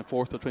going back and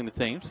forth between the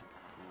teams.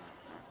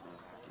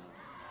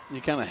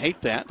 You kind of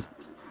hate that,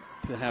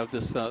 to have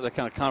this that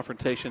kind of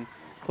confrontation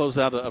close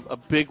out a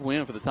big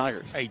win for the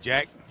Tigers. Hey,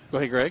 Jack. Go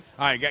ahead, Greg.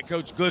 All right, got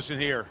Coach Glisson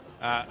here.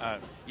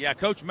 Yeah,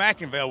 Coach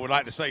McInville would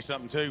like to say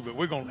something too, but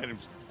we're going to let him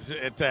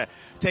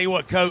tell you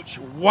what, Coach.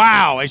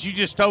 Wow, as you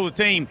just told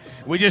the team,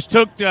 we just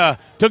took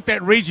that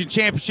region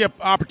championship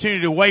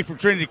opportunity away from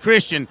Trinity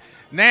Christian.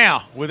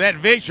 Now, with that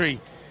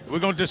victory, we're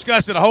going to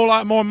discuss it a whole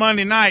lot more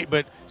Monday night,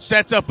 but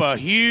sets up a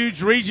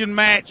huge region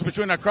match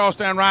between our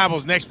crosstown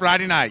rivals next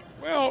Friday night.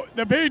 Well,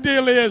 the big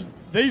deal is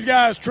these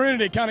guys,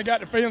 Trinity, kind of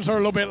got the feelings hurt a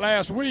little bit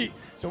last week,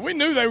 so we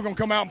knew they were going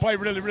to come out and play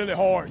really, really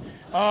hard.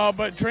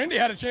 But Trinity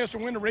had a chance to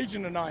win the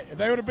region tonight. If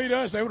they would have beat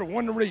us, they would have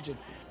won the region.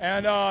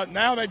 And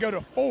now they go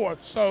to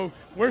fourth. So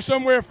we're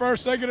somewhere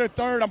first, second, or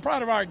third. I'm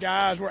proud of our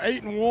guys. We're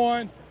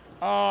 8-1.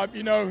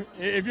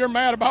 If you're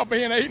mad about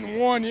being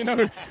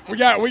 8-1,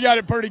 we got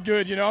it pretty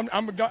good.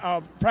 I'm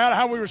proud of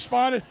how we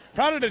responded.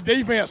 Proud of the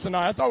defense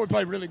tonight. I thought we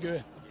played really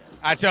good.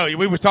 I tell you,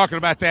 we were talking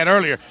about that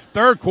earlier.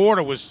 Third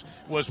quarter was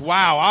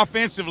wow.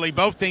 Offensively,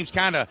 both teams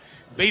kind of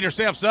beat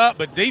ourselves up,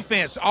 but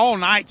defense all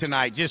night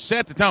tonight just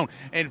set the tone.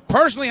 And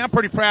personally, I'm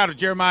pretty proud of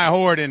Jeremiah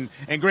Horde and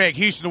Greg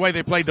Houston, the way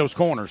they played those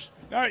corners.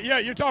 Yeah,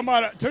 you're talking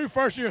about 2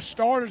 first-year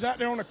starters out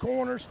there on the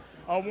corners.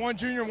 One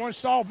junior, one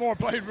sophomore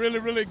played really,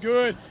 really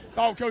good.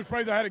 Thought Coach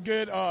Prather had a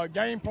good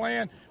game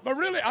plan. But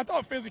really, I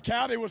thought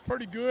physicality was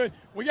pretty good.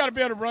 We got to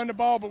be able to run the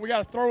ball, but we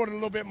got to throw it a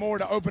little bit more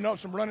to open up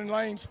some running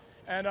lanes.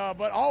 And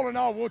but all in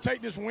all, we'll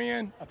take this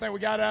win. I think we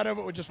got out of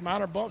it with just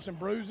minor bumps and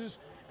bruises,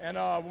 and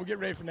we'll get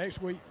ready for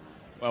next week.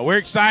 Well, we're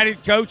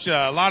excited, Coach.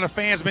 A lot of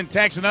fans have been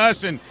texting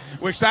us, and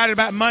we're excited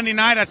about Monday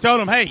night. I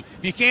told them, hey,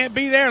 if you can't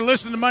be there,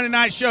 listen to the Monday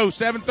night show,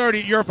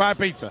 7:30 at Your Pie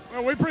Pizza.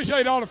 Well, we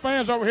appreciate all the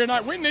fans over here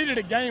tonight. We needed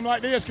a game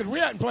like this because we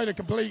hadn't played a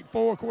complete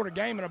 4-quarter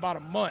game in about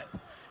a month.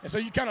 And so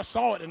you kind of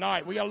saw it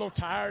tonight. We got a little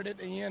tired at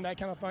the end, that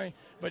kind of thing.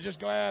 But just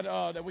glad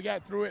that we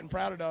got through it and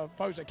proud of the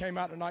folks that came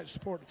out tonight to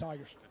support the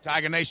Tigers. The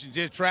Tiger Nation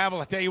did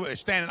travel. I tell you what, they're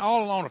standing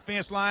all along the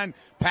fence line,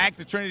 packed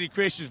the Trinity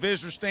Christians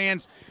visitor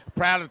stands.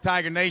 Proud of the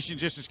Tiger Nation,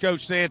 just as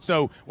Coach said.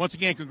 So, once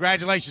again,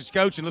 congratulations,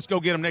 Coach, and let's go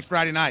get them next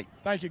Friday night.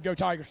 Thank you. Go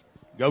Tigers.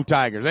 Go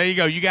Tigers. There you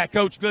go. You got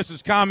Coach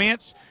Glisson's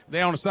comments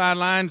there on the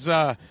sidelines.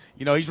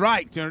 He's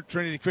right.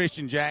 Trinity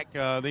Christian, Jack.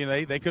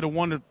 They could have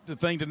won the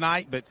thing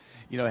tonight, but,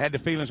 had the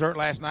feelings hurt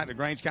last night. The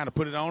Grange kind of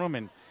put it on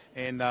them,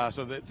 and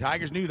so the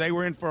Tigers knew they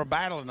were in for a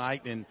battle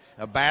tonight, and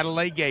a battle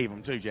they gave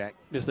them too, Jack.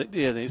 Yes, they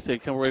did. They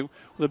come away with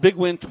a big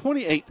win,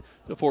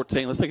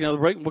 28-14. Let's take another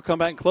break, and we'll come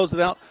back and close it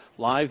out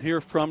live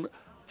here from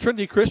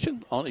Trinity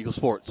Christian on Eagle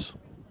Sports.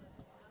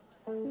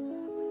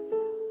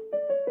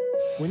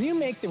 When you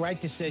make the right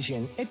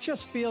decision, it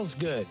just feels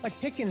good, like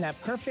picking that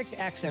perfect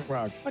accent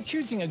rug or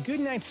choosing a good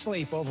night's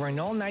sleep over an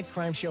all-night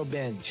crime show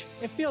binge.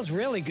 It feels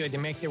really good to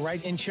make the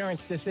right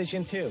insurance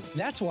decision, too.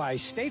 That's why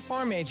State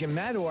Farm agent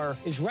Matt Orr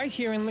is right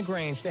here in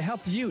LaGrange to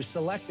help you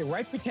select the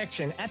right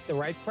protection at the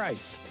right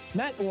price.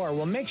 Matt Orr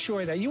will make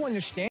sure that you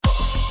understand